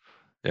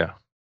 Yeah.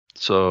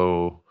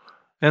 So,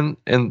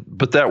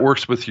 but that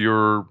works with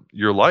your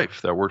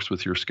life. That works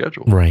with your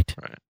schedule. Right.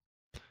 Right.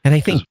 And I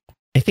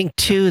think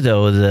too,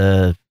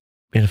 though,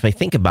 if I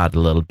think about it a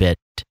little bit,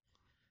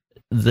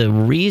 the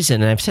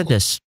reason, and I've said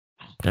this,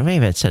 I may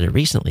have said it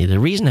recently,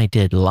 the reason I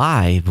did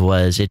live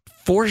was it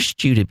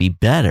forced you to be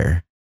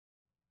better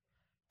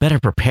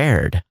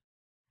prepared.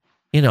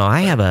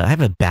 I have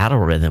a battle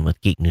rhythm with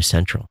Geek News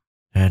Central.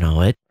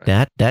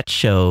 That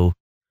show,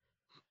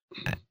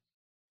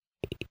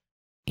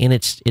 and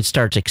it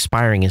starts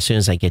expiring as soon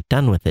as I get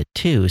done with it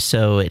too.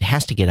 So it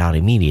has to get out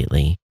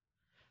immediately.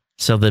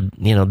 So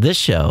this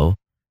show,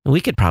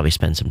 we could probably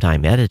spend some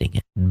time editing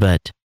it,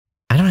 but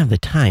I don't have the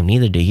time.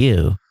 Neither do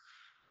you.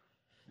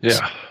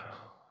 Yeah.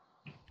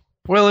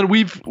 Well, and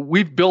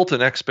we've built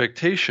an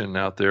expectation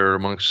out there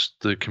amongst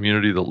the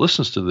community that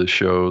listens to this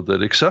show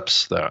that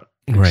accepts that,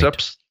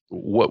 accepts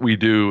what we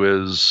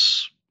do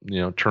is,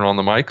 turn on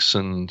the mics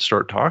and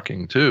start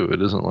talking too.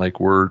 It isn't like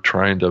we're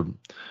trying to,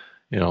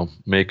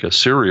 make a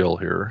serial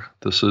here.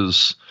 This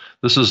is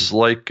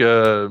like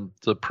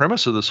the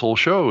premise of this whole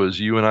show is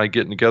you and I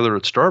getting together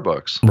at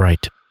Starbucks.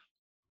 Right.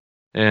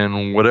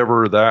 And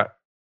whatever that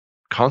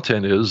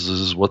content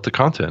is what the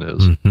content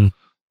is. Mm-hmm.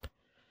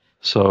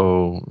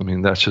 So,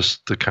 that's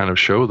just the kind of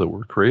show that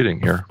we're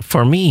creating here.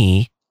 For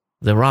me,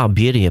 the raw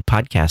beauty of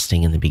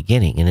podcasting in the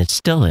beginning, and it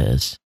still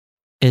is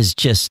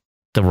just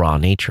the raw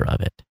nature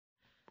of it.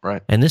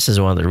 Right. And this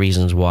is one of the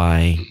reasons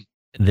why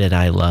that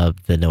I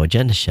love the No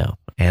Agenda show.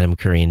 Adam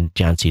Curry and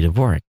John C.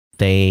 Dvorak.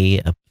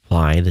 They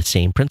apply the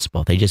same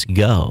principle. They just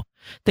go.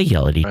 They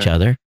yell at each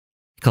other,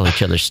 call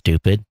each other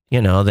stupid.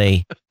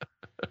 They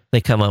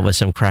come up with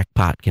some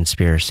crackpot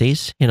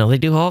conspiracies. They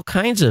do all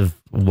kinds of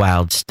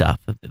wild stuff.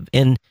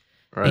 And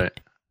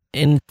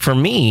for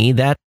me,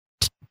 and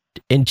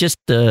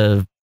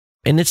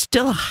it's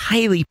still a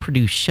highly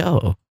produced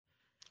show.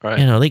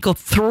 Right. They go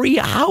 3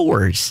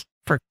 hours,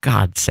 for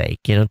God's sake.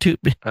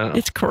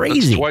 It's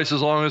crazy. That's twice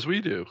as long as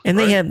we do. And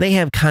they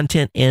have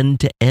content end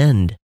to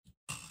end.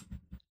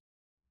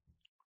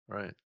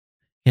 Right.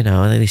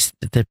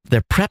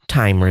 Their prep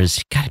timer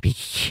has got to be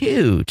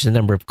huge. The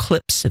number of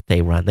clips that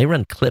they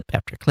run clip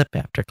after clip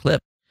after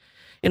clip.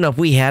 If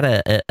we had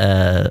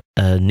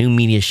a new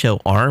media show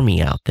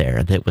army out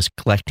there that was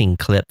collecting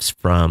clips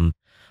from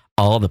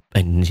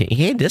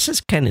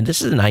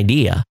this is an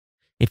idea.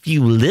 If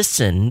you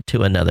listen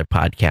to another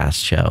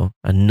podcast show,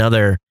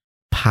 another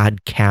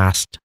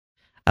podcast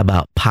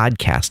about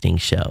podcasting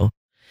show,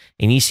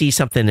 and you see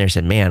something there,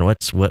 said, man,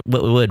 what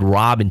would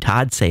Rob and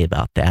Todd say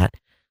about that?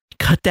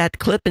 Cut that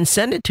clip and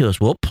send it to us.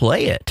 We'll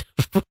play it.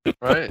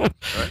 Right.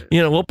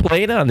 We'll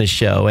play it on the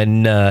show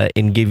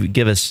and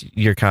give us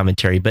your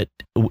commentary. But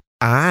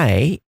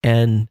my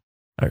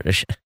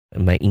English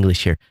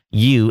here,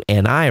 you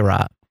and I,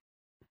 Rob.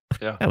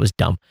 Yeah. That was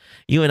dumb.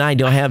 You and I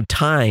don't have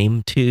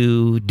time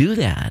to do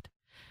that.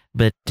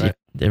 But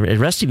the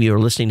rest of you are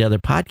listening to other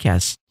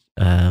podcasts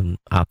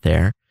out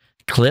there.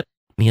 Clip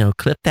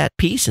that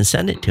piece and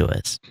send it to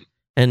us.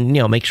 And,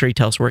 make sure you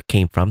tell us where it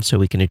came from so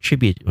we can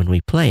attribute it when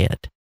we play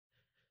it.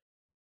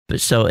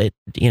 But so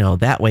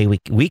that way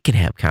we can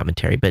have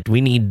commentary, but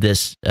we need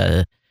this,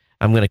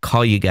 I'm going to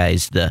call you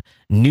guys the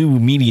new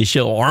media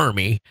show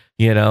army,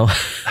 to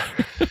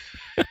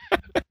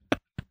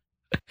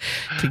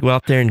go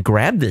out there and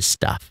grab this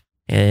stuff.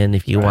 And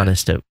if you want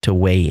us to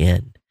weigh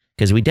in,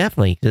 because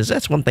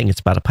that's one thing it's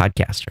about a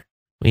podcaster.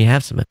 We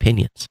have some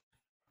opinions.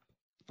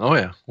 Oh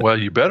yeah. Well,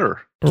 you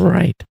better.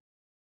 Right.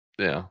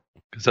 Yeah.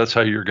 Because that's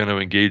how you're going to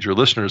engage your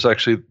listeners.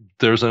 Actually,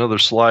 there's another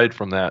slide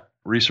from that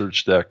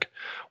research deck.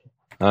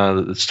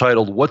 It's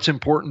titled, What's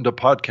Important to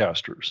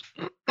Podcasters?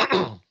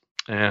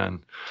 And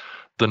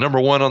the number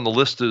one on the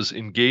list is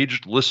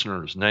engaged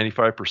listeners,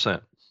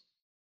 95%.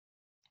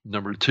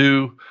 Number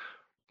two,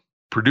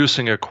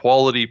 producing a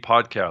quality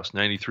podcast,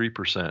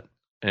 93%.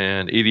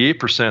 And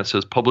 88%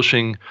 says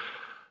publishing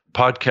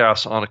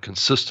podcasts on a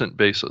consistent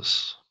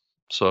basis.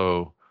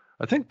 So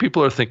I think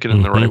people are thinking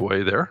in the right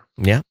way there.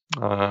 Yeah.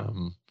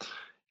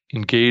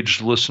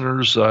 Engaged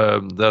listeners,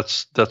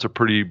 that's a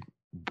pretty...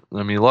 a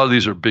lot of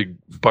these are big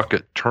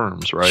bucket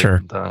terms, right?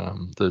 Sure.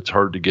 That's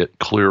hard to get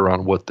clear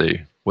on what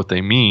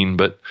they mean,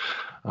 but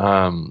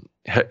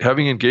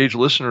having engaged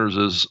listeners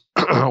is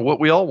what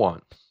we all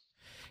want.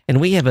 And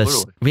we have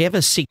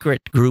a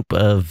secret group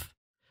of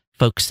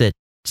folks that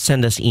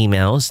send us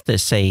emails that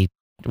say,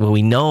 well,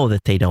 we know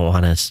that they don't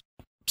want us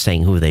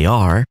saying who they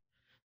are,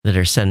 that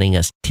are sending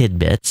us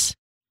tidbits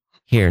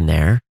here and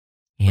there,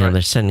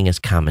 They're sending us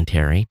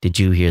commentary. Did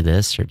you hear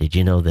this, or did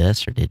you know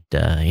this, or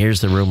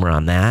here's the rumor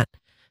on that?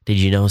 Did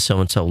you know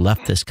so and so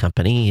left this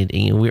company?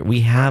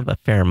 We have a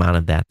fair amount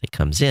of that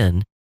comes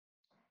in.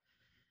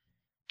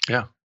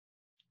 Yeah,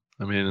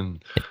 I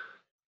mean,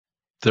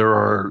 there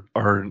are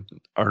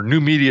our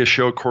new media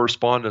show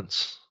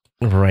correspondents.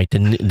 Right, the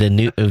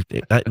new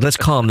let's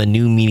call them the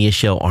new media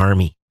show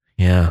army.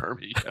 Yeah,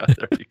 army. Yeah,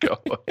 there you go.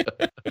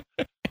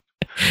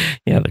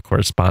 Yeah, the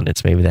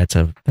correspondents. Maybe that's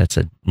a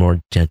more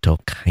gentle,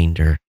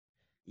 kinder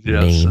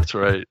name. That's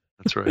right.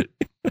 That's right.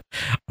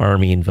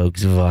 Army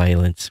invokes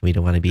violence. We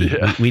don't want to be.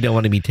 We don't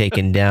want to be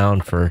taken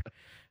down for.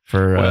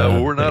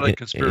 Well, we're not a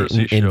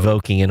conspiracy show.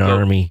 Invoking an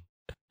army.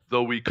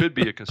 Though we could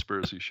be a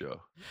conspiracy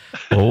show.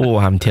 Oh,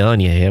 I'm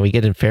telling you, yeah, we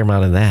get a fair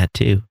amount of that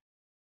too.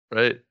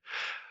 Right.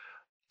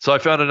 So I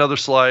found another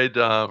slide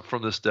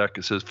from this deck.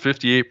 It says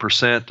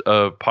 58%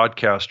 of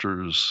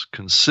podcasters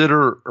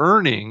consider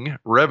earning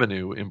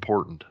revenue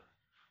important.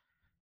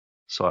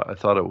 So I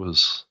thought it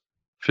was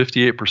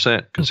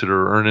 58%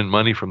 consider earning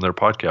money from their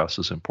podcast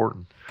is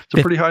important. It's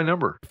a pretty high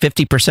number.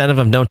 50% of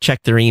them don't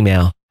check their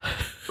email.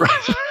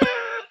 Right.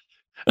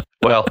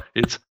 Well,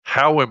 it's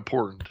how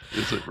important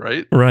is it,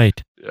 right?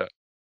 Right. Yeah.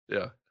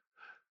 Yeah.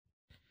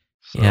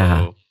 So,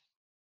 yeah.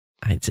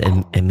 It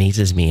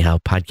amazes me how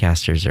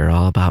podcasters are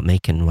all about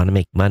want to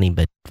make money,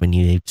 but when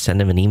you send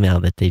them an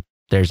email that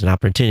there's an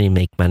opportunity to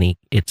make money,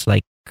 it's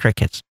like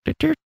crickets.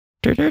 Yeah,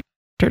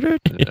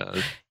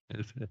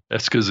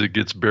 that's because it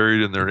gets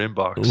buried in their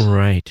inbox.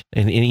 Right.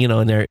 And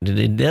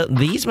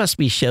these must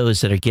be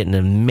shows that are getting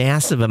a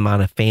massive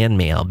amount of fan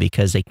mail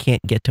because they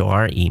can't get to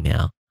our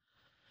email.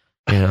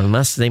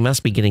 They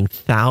must be getting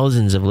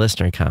thousands of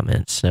listener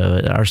comments,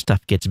 so our stuff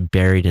gets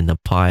buried in the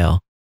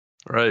pile.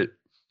 Right.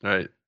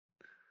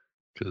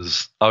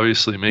 Because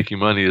obviously making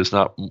money is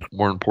not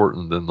more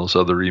important than those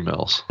other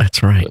emails.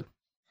 That's right.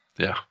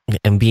 But, yeah.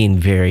 I'm being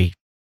very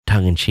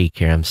tongue-in-cheek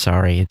here. I'm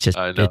sorry. It's just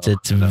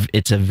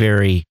it's a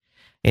very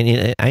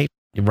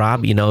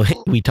Rob,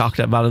 we talked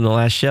about in the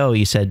last show.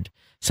 You said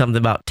something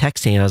about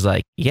texting. I was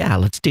like, yeah,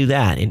 let's do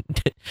that. And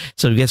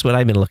so guess what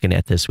I've been looking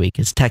at this week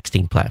is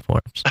texting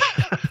platforms.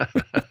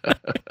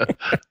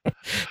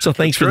 So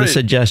thanks for the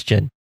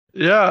suggestion.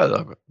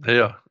 Yeah,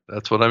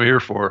 that's what I'm here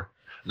for.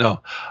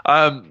 No,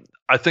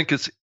 I think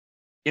it's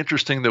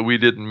interesting that we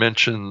didn't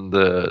mention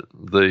the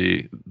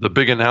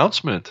big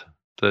announcement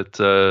that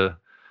the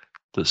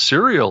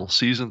Serial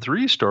season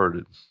 3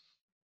 started.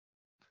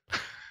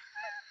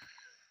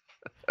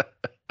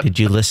 Did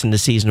you listen to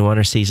season 1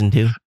 or season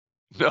 2?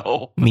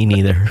 No. Me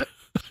neither.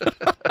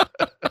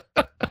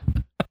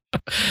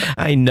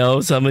 I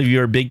know some of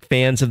you are big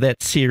fans of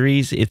that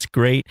series. It's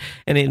great.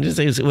 And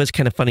it was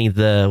kind of funny.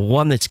 The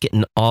one that's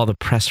getting all the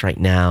press right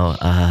now,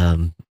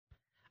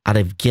 out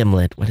of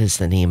Gimlet, what is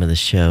the name of the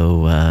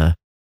show?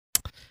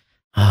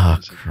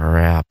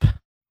 Crap.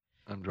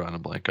 I'm drawing a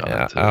blank on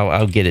it.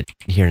 I'll get it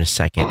here in a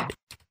second.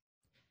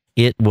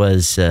 It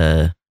was,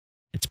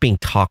 it's being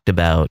talked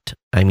about.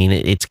 I mean,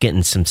 it's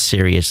getting some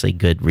seriously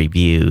good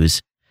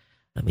reviews.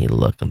 Let me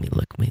look. Let me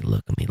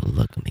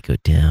go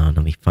down.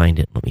 Let me find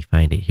it.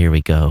 Here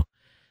we go.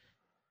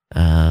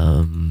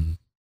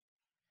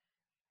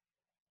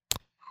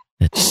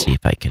 Let's see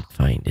if I can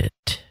find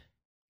it.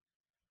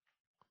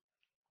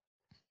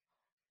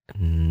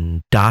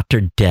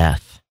 Dr.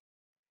 Death.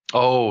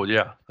 Oh,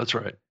 yeah, that's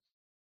right.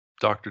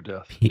 Dr.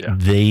 Death. Yeah.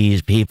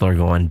 These people are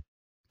going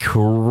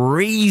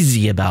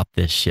crazy about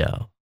this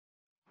show.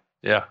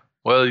 Yeah.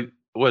 Well, it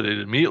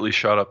immediately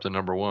shot up to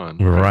number 1.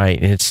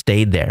 Right. And it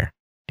stayed there.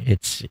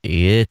 It's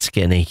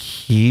getting a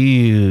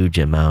huge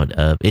amount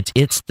of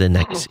it's the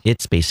next.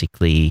 It's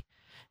basically,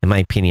 in my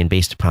opinion,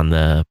 based upon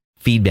the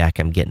feedback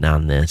I'm getting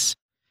on this.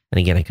 And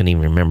again, I couldn't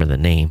even remember the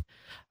name.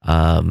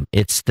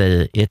 It's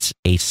a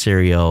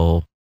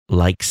serial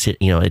like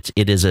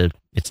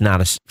it's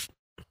not a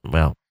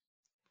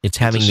it's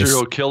having a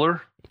serial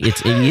killer.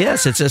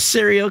 It's a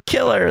serial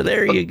killer.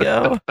 There you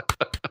go.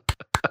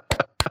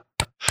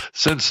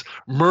 Since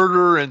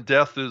murder and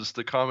death is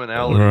the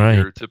commonality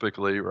here,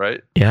 typically,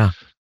 right? Yeah.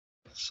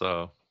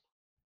 So,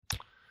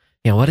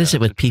 yeah, what is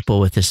it with people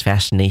with this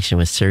fascination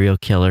with serial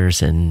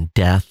killers and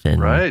death and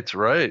right,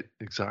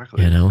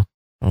 exactly.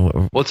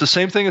 Well, it's the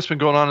same thing that's been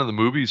going on in the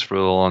movies for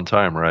a long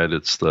time, right?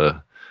 It's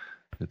the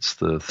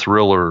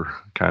thriller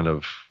kind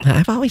of.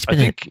 I've always been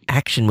an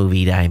action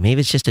movie guy.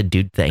 Maybe it's just a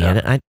dude thing.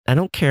 Yeah. I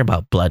don't care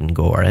about blood and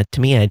gore.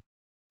 To me, I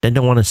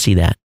don't want to see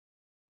that.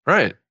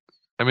 Right.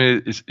 I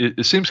mean,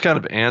 it seems kind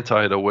of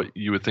anti to what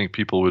you would think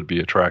people would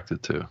be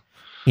attracted to.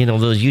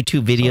 Those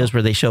YouTube videos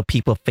where they show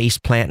people face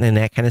planting and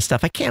that kind of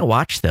stuff. I can't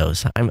watch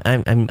those. I'm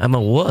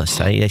a wuss.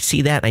 I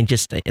see that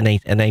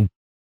and I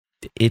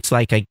it's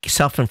like I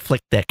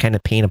self-inflict that kind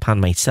of pain upon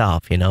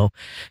myself,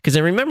 because I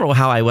remember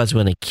how I was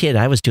when a kid.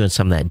 I was doing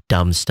some of that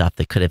dumb stuff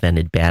that could have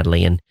ended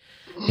badly, and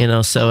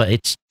so I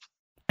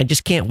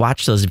just can't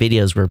watch those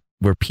videos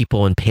where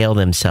people impale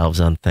themselves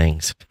on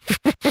things.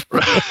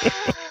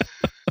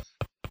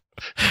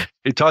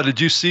 Hey Todd,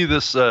 did you see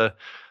this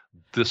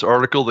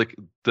article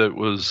that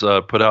was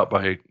put out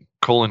by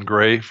Colin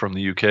Gray from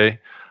the UK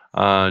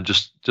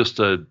Just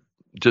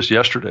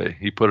yesterday,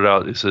 he put it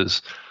out. It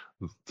says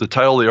the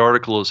title of the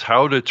article is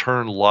 "How to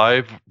Turn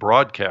Live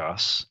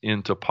Broadcasts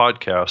into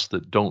Podcasts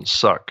That Don't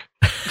Suck."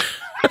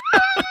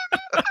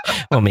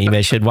 Well, maybe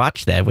I should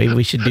watch that.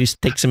 We should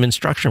take some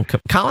instruction.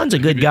 Colin's a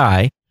good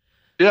guy.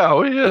 Yeah,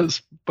 well, he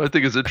is. But I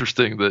think it's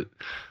interesting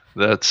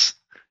that's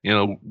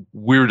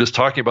we were just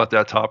talking about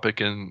that topic,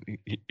 and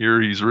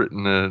here he's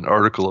written an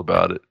article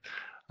about it.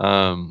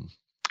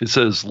 It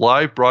says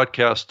live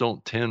broadcasts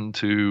don't tend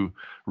to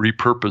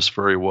repurpose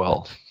very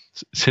well.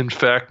 In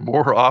fact,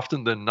 more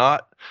often than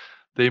not,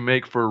 they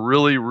make for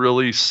really,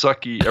 really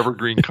sucky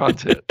evergreen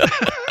content.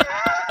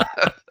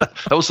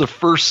 That was the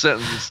first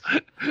sentence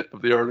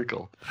of the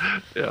article.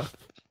 Yeah.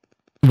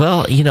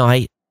 Well, to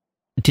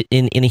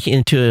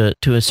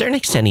a certain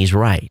extent, he's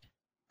right.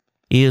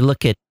 You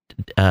look at,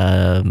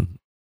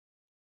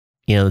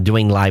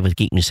 doing live with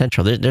Geek News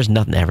Central. There's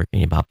nothing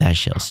evergreen about that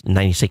show.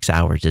 96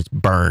 hours, it's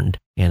burned.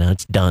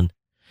 It's done.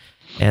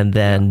 And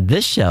then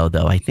this show,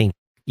 though, I think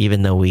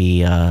even though we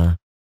do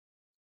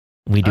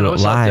it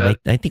live,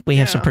 I think we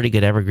have some pretty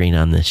good evergreen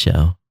on this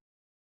show.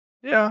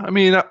 Yeah, I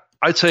mean,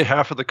 I'd say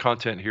half of the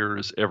content here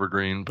is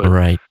evergreen, but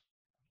right.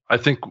 I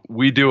think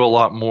we do a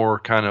lot more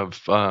kind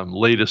of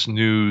latest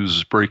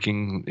news,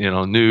 breaking,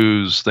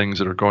 news, things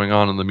that are going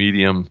on in the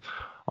medium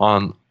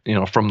from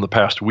the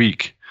past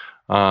week,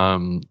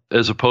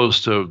 as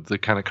opposed to the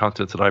kind of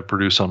content that I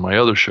produce on my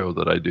other show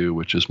that I do,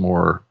 which is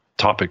more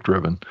topic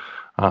driven,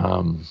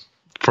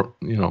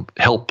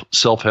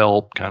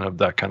 self-help, kind of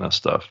that kind of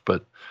stuff.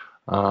 But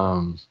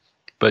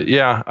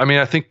yeah, I mean,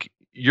 I think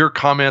your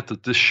comment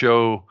that this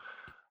show,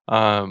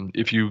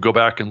 if you go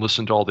back and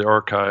listen to all the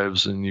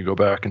archives and you go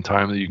back in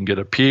time, that you can get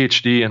a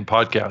PhD in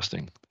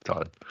podcasting,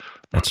 Todd.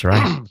 That's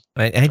right.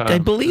 I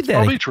believe that.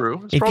 Probably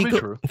true. It's probably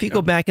true. If you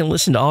go back and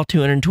listen to all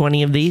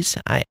 220 of these,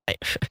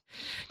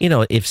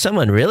 if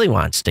someone really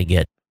wants to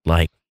get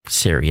like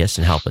serious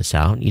and help us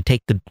out, you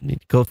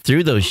go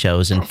through those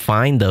shows and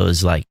find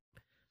those like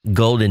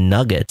golden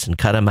nuggets and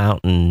cut them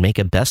out and make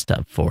a best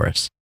of for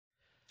us.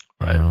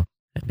 Right.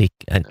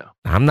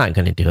 I'm not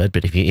going to do it,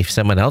 but if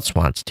someone else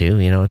wants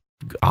to,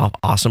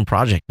 awesome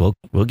project.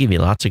 We'll give you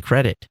lots of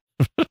credit.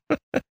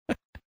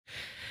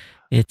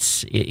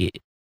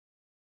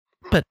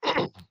 But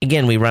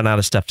again, we run out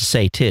of stuff to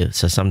say too.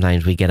 So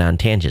sometimes we get on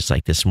tangents,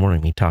 like this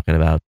morning, me talking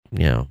about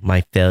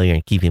my failure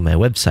in keeping my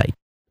website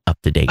up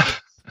to date.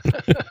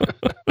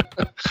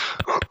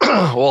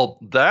 Well,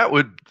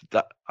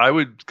 I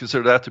would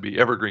consider that to be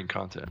evergreen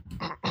content.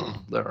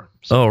 There.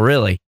 So. Oh,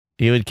 really?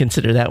 You would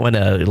consider that one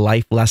a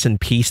life lesson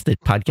piece that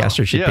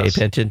podcasters should pay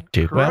attention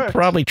to? Correct. Well,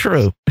 probably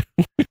true.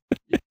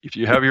 If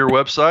you have your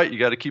website, you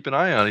got to keep an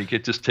eye on it. You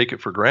can't just take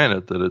it for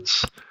granted that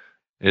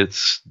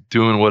it's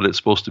doing what it's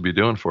supposed to be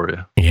doing for you.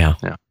 Yeah.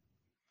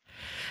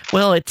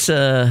 Well, it's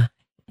and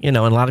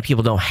a lot of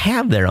people don't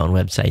have their own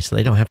website, so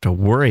they don't have to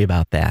worry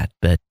about that.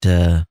 But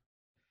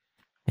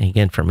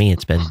again, for me,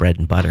 it's been bread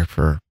and butter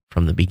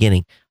from the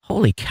beginning.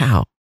 Holy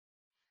cow,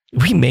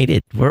 we made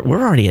it. We're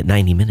already at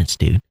 90 minutes,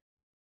 dude.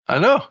 I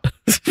know.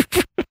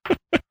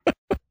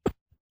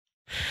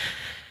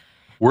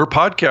 We're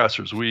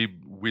podcasters. We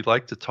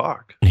like to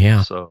talk.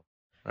 Yeah. So,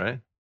 right.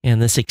 And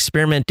this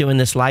experiment doing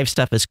this live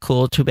stuff is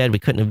cool. Too bad we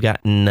couldn't have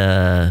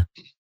gotten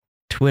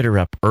Twitter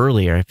up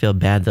earlier. I feel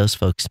bad those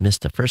folks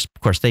missed the first.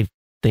 Of course, they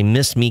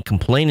missed me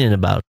complaining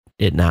about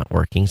it not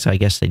working, so I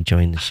guess they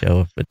joined the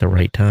show at the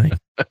right time.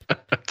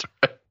 That's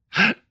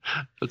right.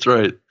 That's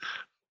right.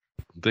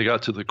 They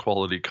got to the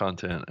quality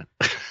content.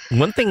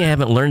 One thing I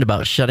haven't learned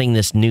about shutting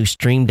this new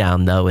stream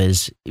down, though,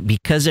 is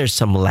because there's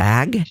some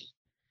lag.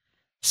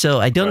 So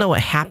I don't know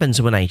what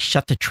happens when I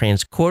shut the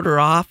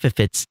transcorder off, if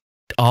it's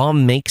all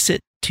makes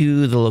it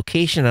to the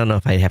location. I don't know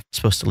if I'm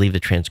supposed to leave the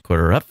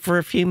transcorder up for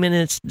a few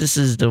minutes. This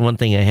is the one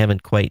thing I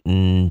haven't quite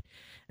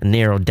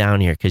narrowed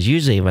down here, because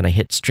usually when I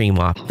hit stream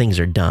off, things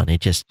are done.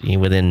 It just,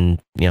 within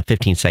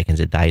 15 seconds,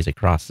 it dies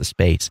across the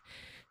space.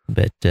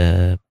 But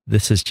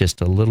this is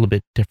just a little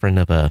bit different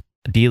of a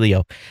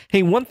dealio.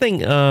 Hey, one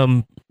thing,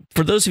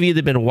 for those of you that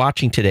have been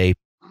watching today,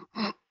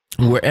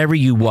 wherever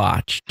you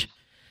watched,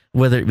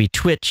 whether it be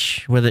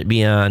Twitch, whether it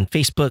be on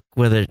Facebook,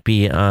 whether it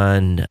be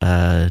on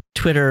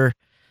Twitter,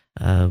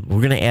 we're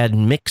going to add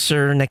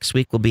Mixer next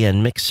week. We'll be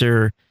on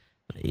Mixer.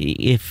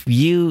 If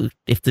the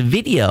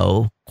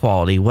video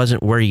quality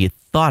wasn't where you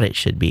thought it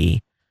should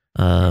be,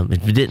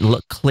 if it didn't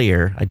look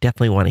clear, I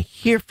definitely want to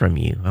hear from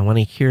you. I want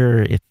to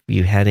hear if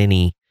you had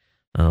any,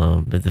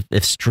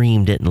 if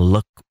stream didn't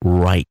look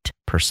right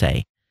per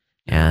se,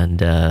 and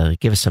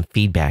give us some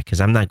feedback, because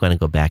I'm not going to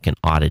go back and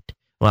audit.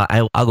 Well,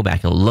 I'll go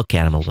back and look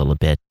at them a little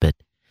bit, but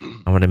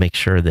I want to make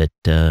sure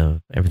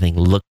that everything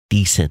looked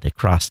decent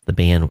across the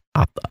band,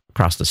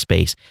 across the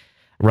space.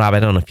 Rob, I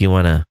don't know if you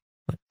want to.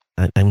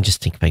 I'm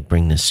just thinking if I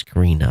bring this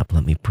screen up.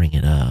 Let me bring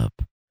it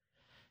up,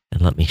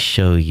 and let me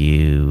show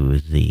you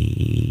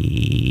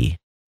the.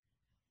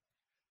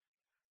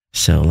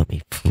 So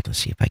let's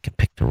see if I can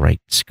pick the right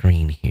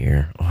screen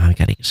here. Oh, I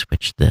got to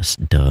switch this.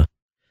 Duh.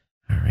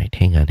 All right,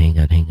 hang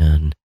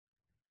on.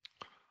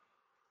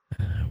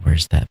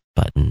 Where's that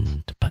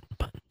button? The button.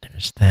 There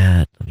There's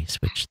that. Let me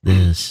switch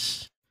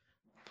this.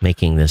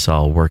 Making this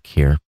all work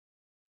here.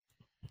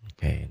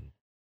 Okay.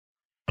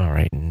 All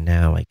right.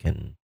 Now I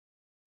can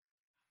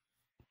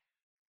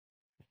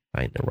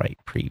find the right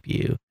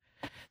preview.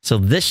 So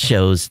this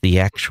shows the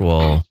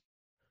actual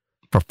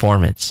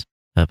performance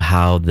of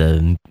how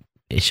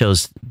it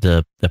shows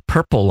the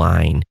purple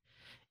line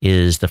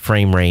is the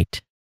frame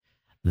rate.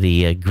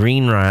 The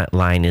green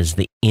line is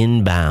the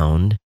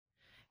inbound.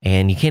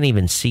 And you can't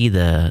even see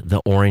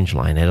the orange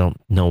line. I don't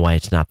know why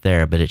it's not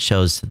there, but it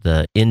shows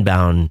the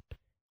inbound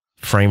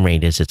frame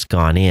rate as it's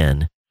gone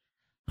in.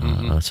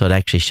 So it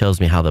actually shows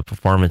me how the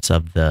performance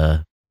of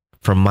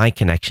from my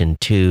connection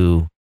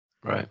to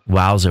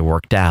Wowzer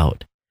worked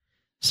out.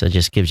 So it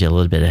just gives you a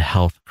little bit of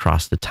health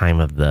across the time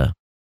of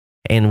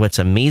and what's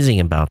amazing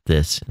about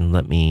this,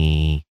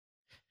 and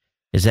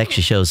is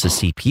actually shows the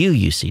CPU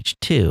usage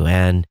too.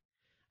 And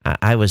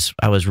I was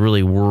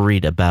really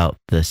worried about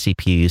the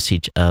CPU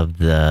usage of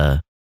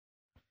the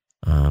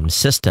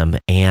system,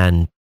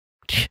 and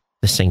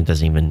this thing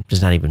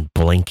is not even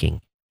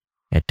blinking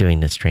at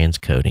doing this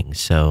transcoding.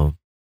 So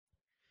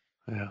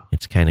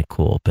it's kind of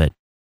cool. But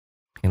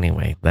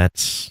anyway,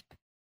 that's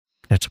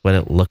what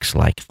it looks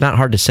like. It's not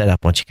hard to set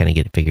up once you kind of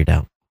get it figured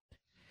out.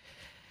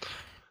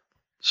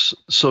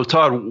 So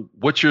Todd,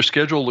 what's your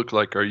schedule look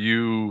like? Are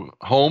you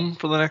home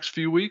for the next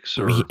few weeks?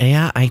 Or?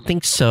 Yeah, I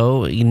think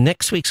so.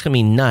 Next week's gonna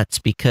be nuts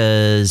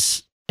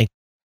because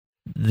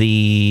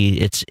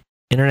it's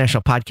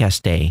International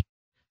Podcast Day,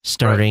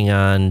 starting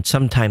on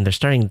sometime. They're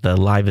starting the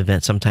live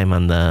event sometime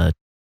on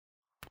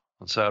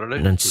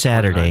Saturday. On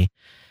Saturday,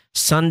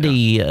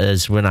 Sunday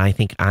is when I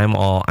think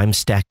I'm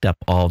stacked up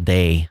all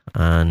day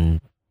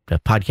on the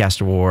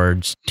Podcast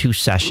Awards, 2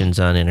 sessions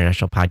on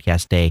International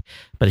Podcast Day,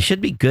 but it should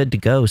be good to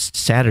go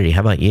Saturday.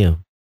 How about you?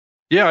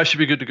 Yeah, I should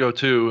be good to go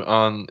too.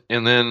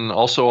 And then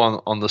also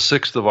on the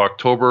 6th of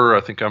October,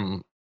 I think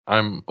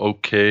I'm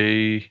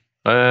okay.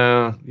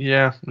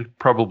 Yeah,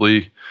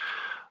 probably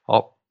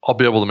I'll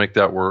be able to make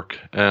that work.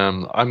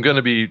 I'm going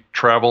to be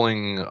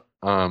traveling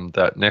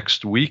that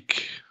next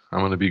week. I'm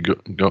going to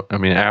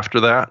be after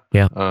that.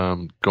 Yeah.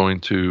 Going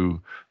to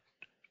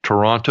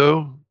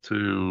Toronto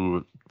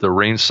to the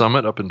Rain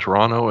Summit up in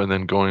Toronto, and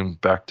then going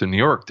back to New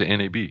York to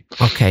NAB.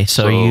 Okay,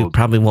 so you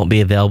probably won't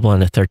be available on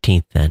the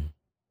 13th then.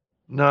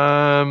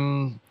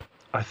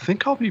 I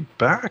think I'll be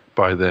back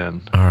by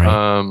then. All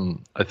right.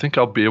 I think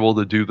I'll be able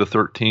to do the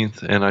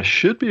 13th, and I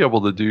should be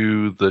able to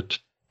do the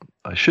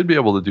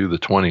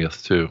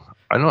 20th too.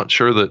 I'm not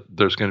sure that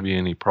there's going to be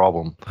any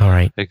problem. All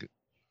right.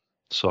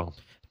 So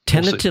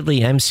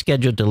tentatively, I'm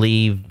scheduled to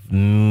leave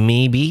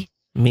maybe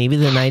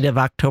the night of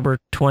October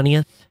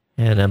 20th,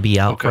 and I'll be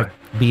out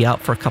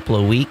for a couple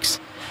of weeks.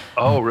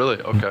 Oh,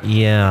 really? Okay.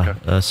 Yeah.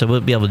 Okay. So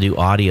we'll be able to do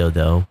audio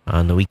though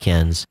on the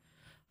weekends.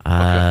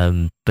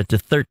 But the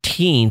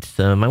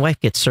 13th, my wife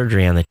gets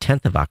surgery on the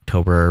 10th of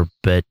October,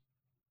 but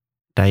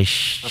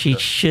she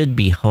should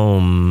be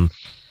home.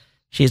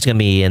 She's going to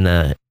be in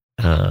the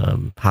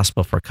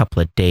hospital for a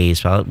couple of days.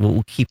 So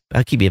I'll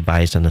keep you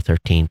advised on the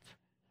 13th.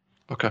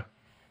 Okay.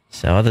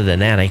 So other than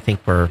that, I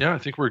think we're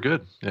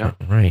good. Yeah.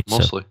 Right.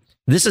 Mostly. So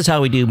this is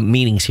how we do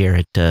meetings here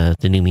at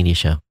the New Media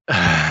Show.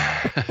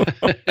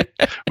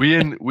 We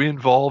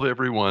involve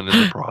everyone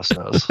in the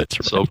process. That's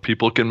right. So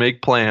people can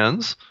make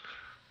plans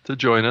to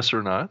join us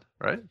or not,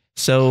 right?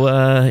 So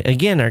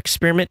again, our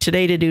experiment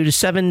today to do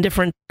 7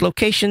 different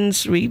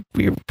locations, we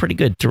were pretty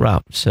good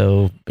throughout.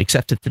 So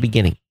except at the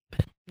begining.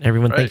 But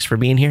everyone, thanks for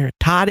being here.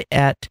 Todd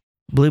at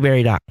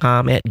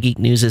blueberry.com, at Geek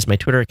News is my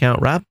Twitter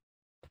account. Rob?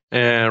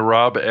 And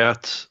Rob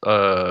at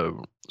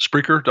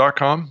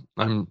Spreaker.com.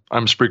 I'm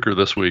Spreaker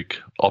this week.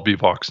 I'll be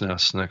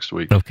VoxNest next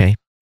week. Okay.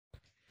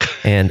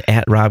 And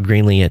at Rob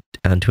Greenlee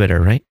on Twitter,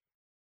 right?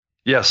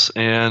 Yes,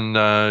 and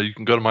you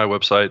can go to my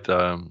website,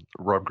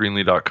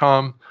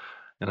 robgreenlee.com,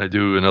 and I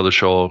do another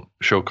show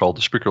called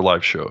the Spreaker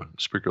Live Show,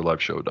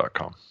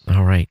 SpreakerLiveShow.com.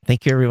 All right.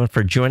 Thank you, everyone,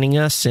 for joining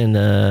us. And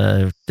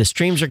the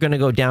streams are going to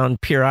go down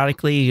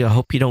periodically. I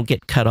hope you don't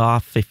get cut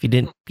off. If you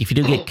do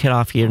get cut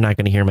off, you're not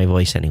going to hear my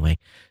voice anyway.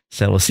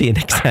 So we'll see you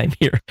next time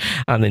here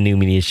on the New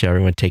Media Show.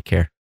 Everyone, take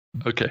care.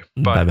 Okay.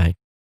 Bye. Bye-bye.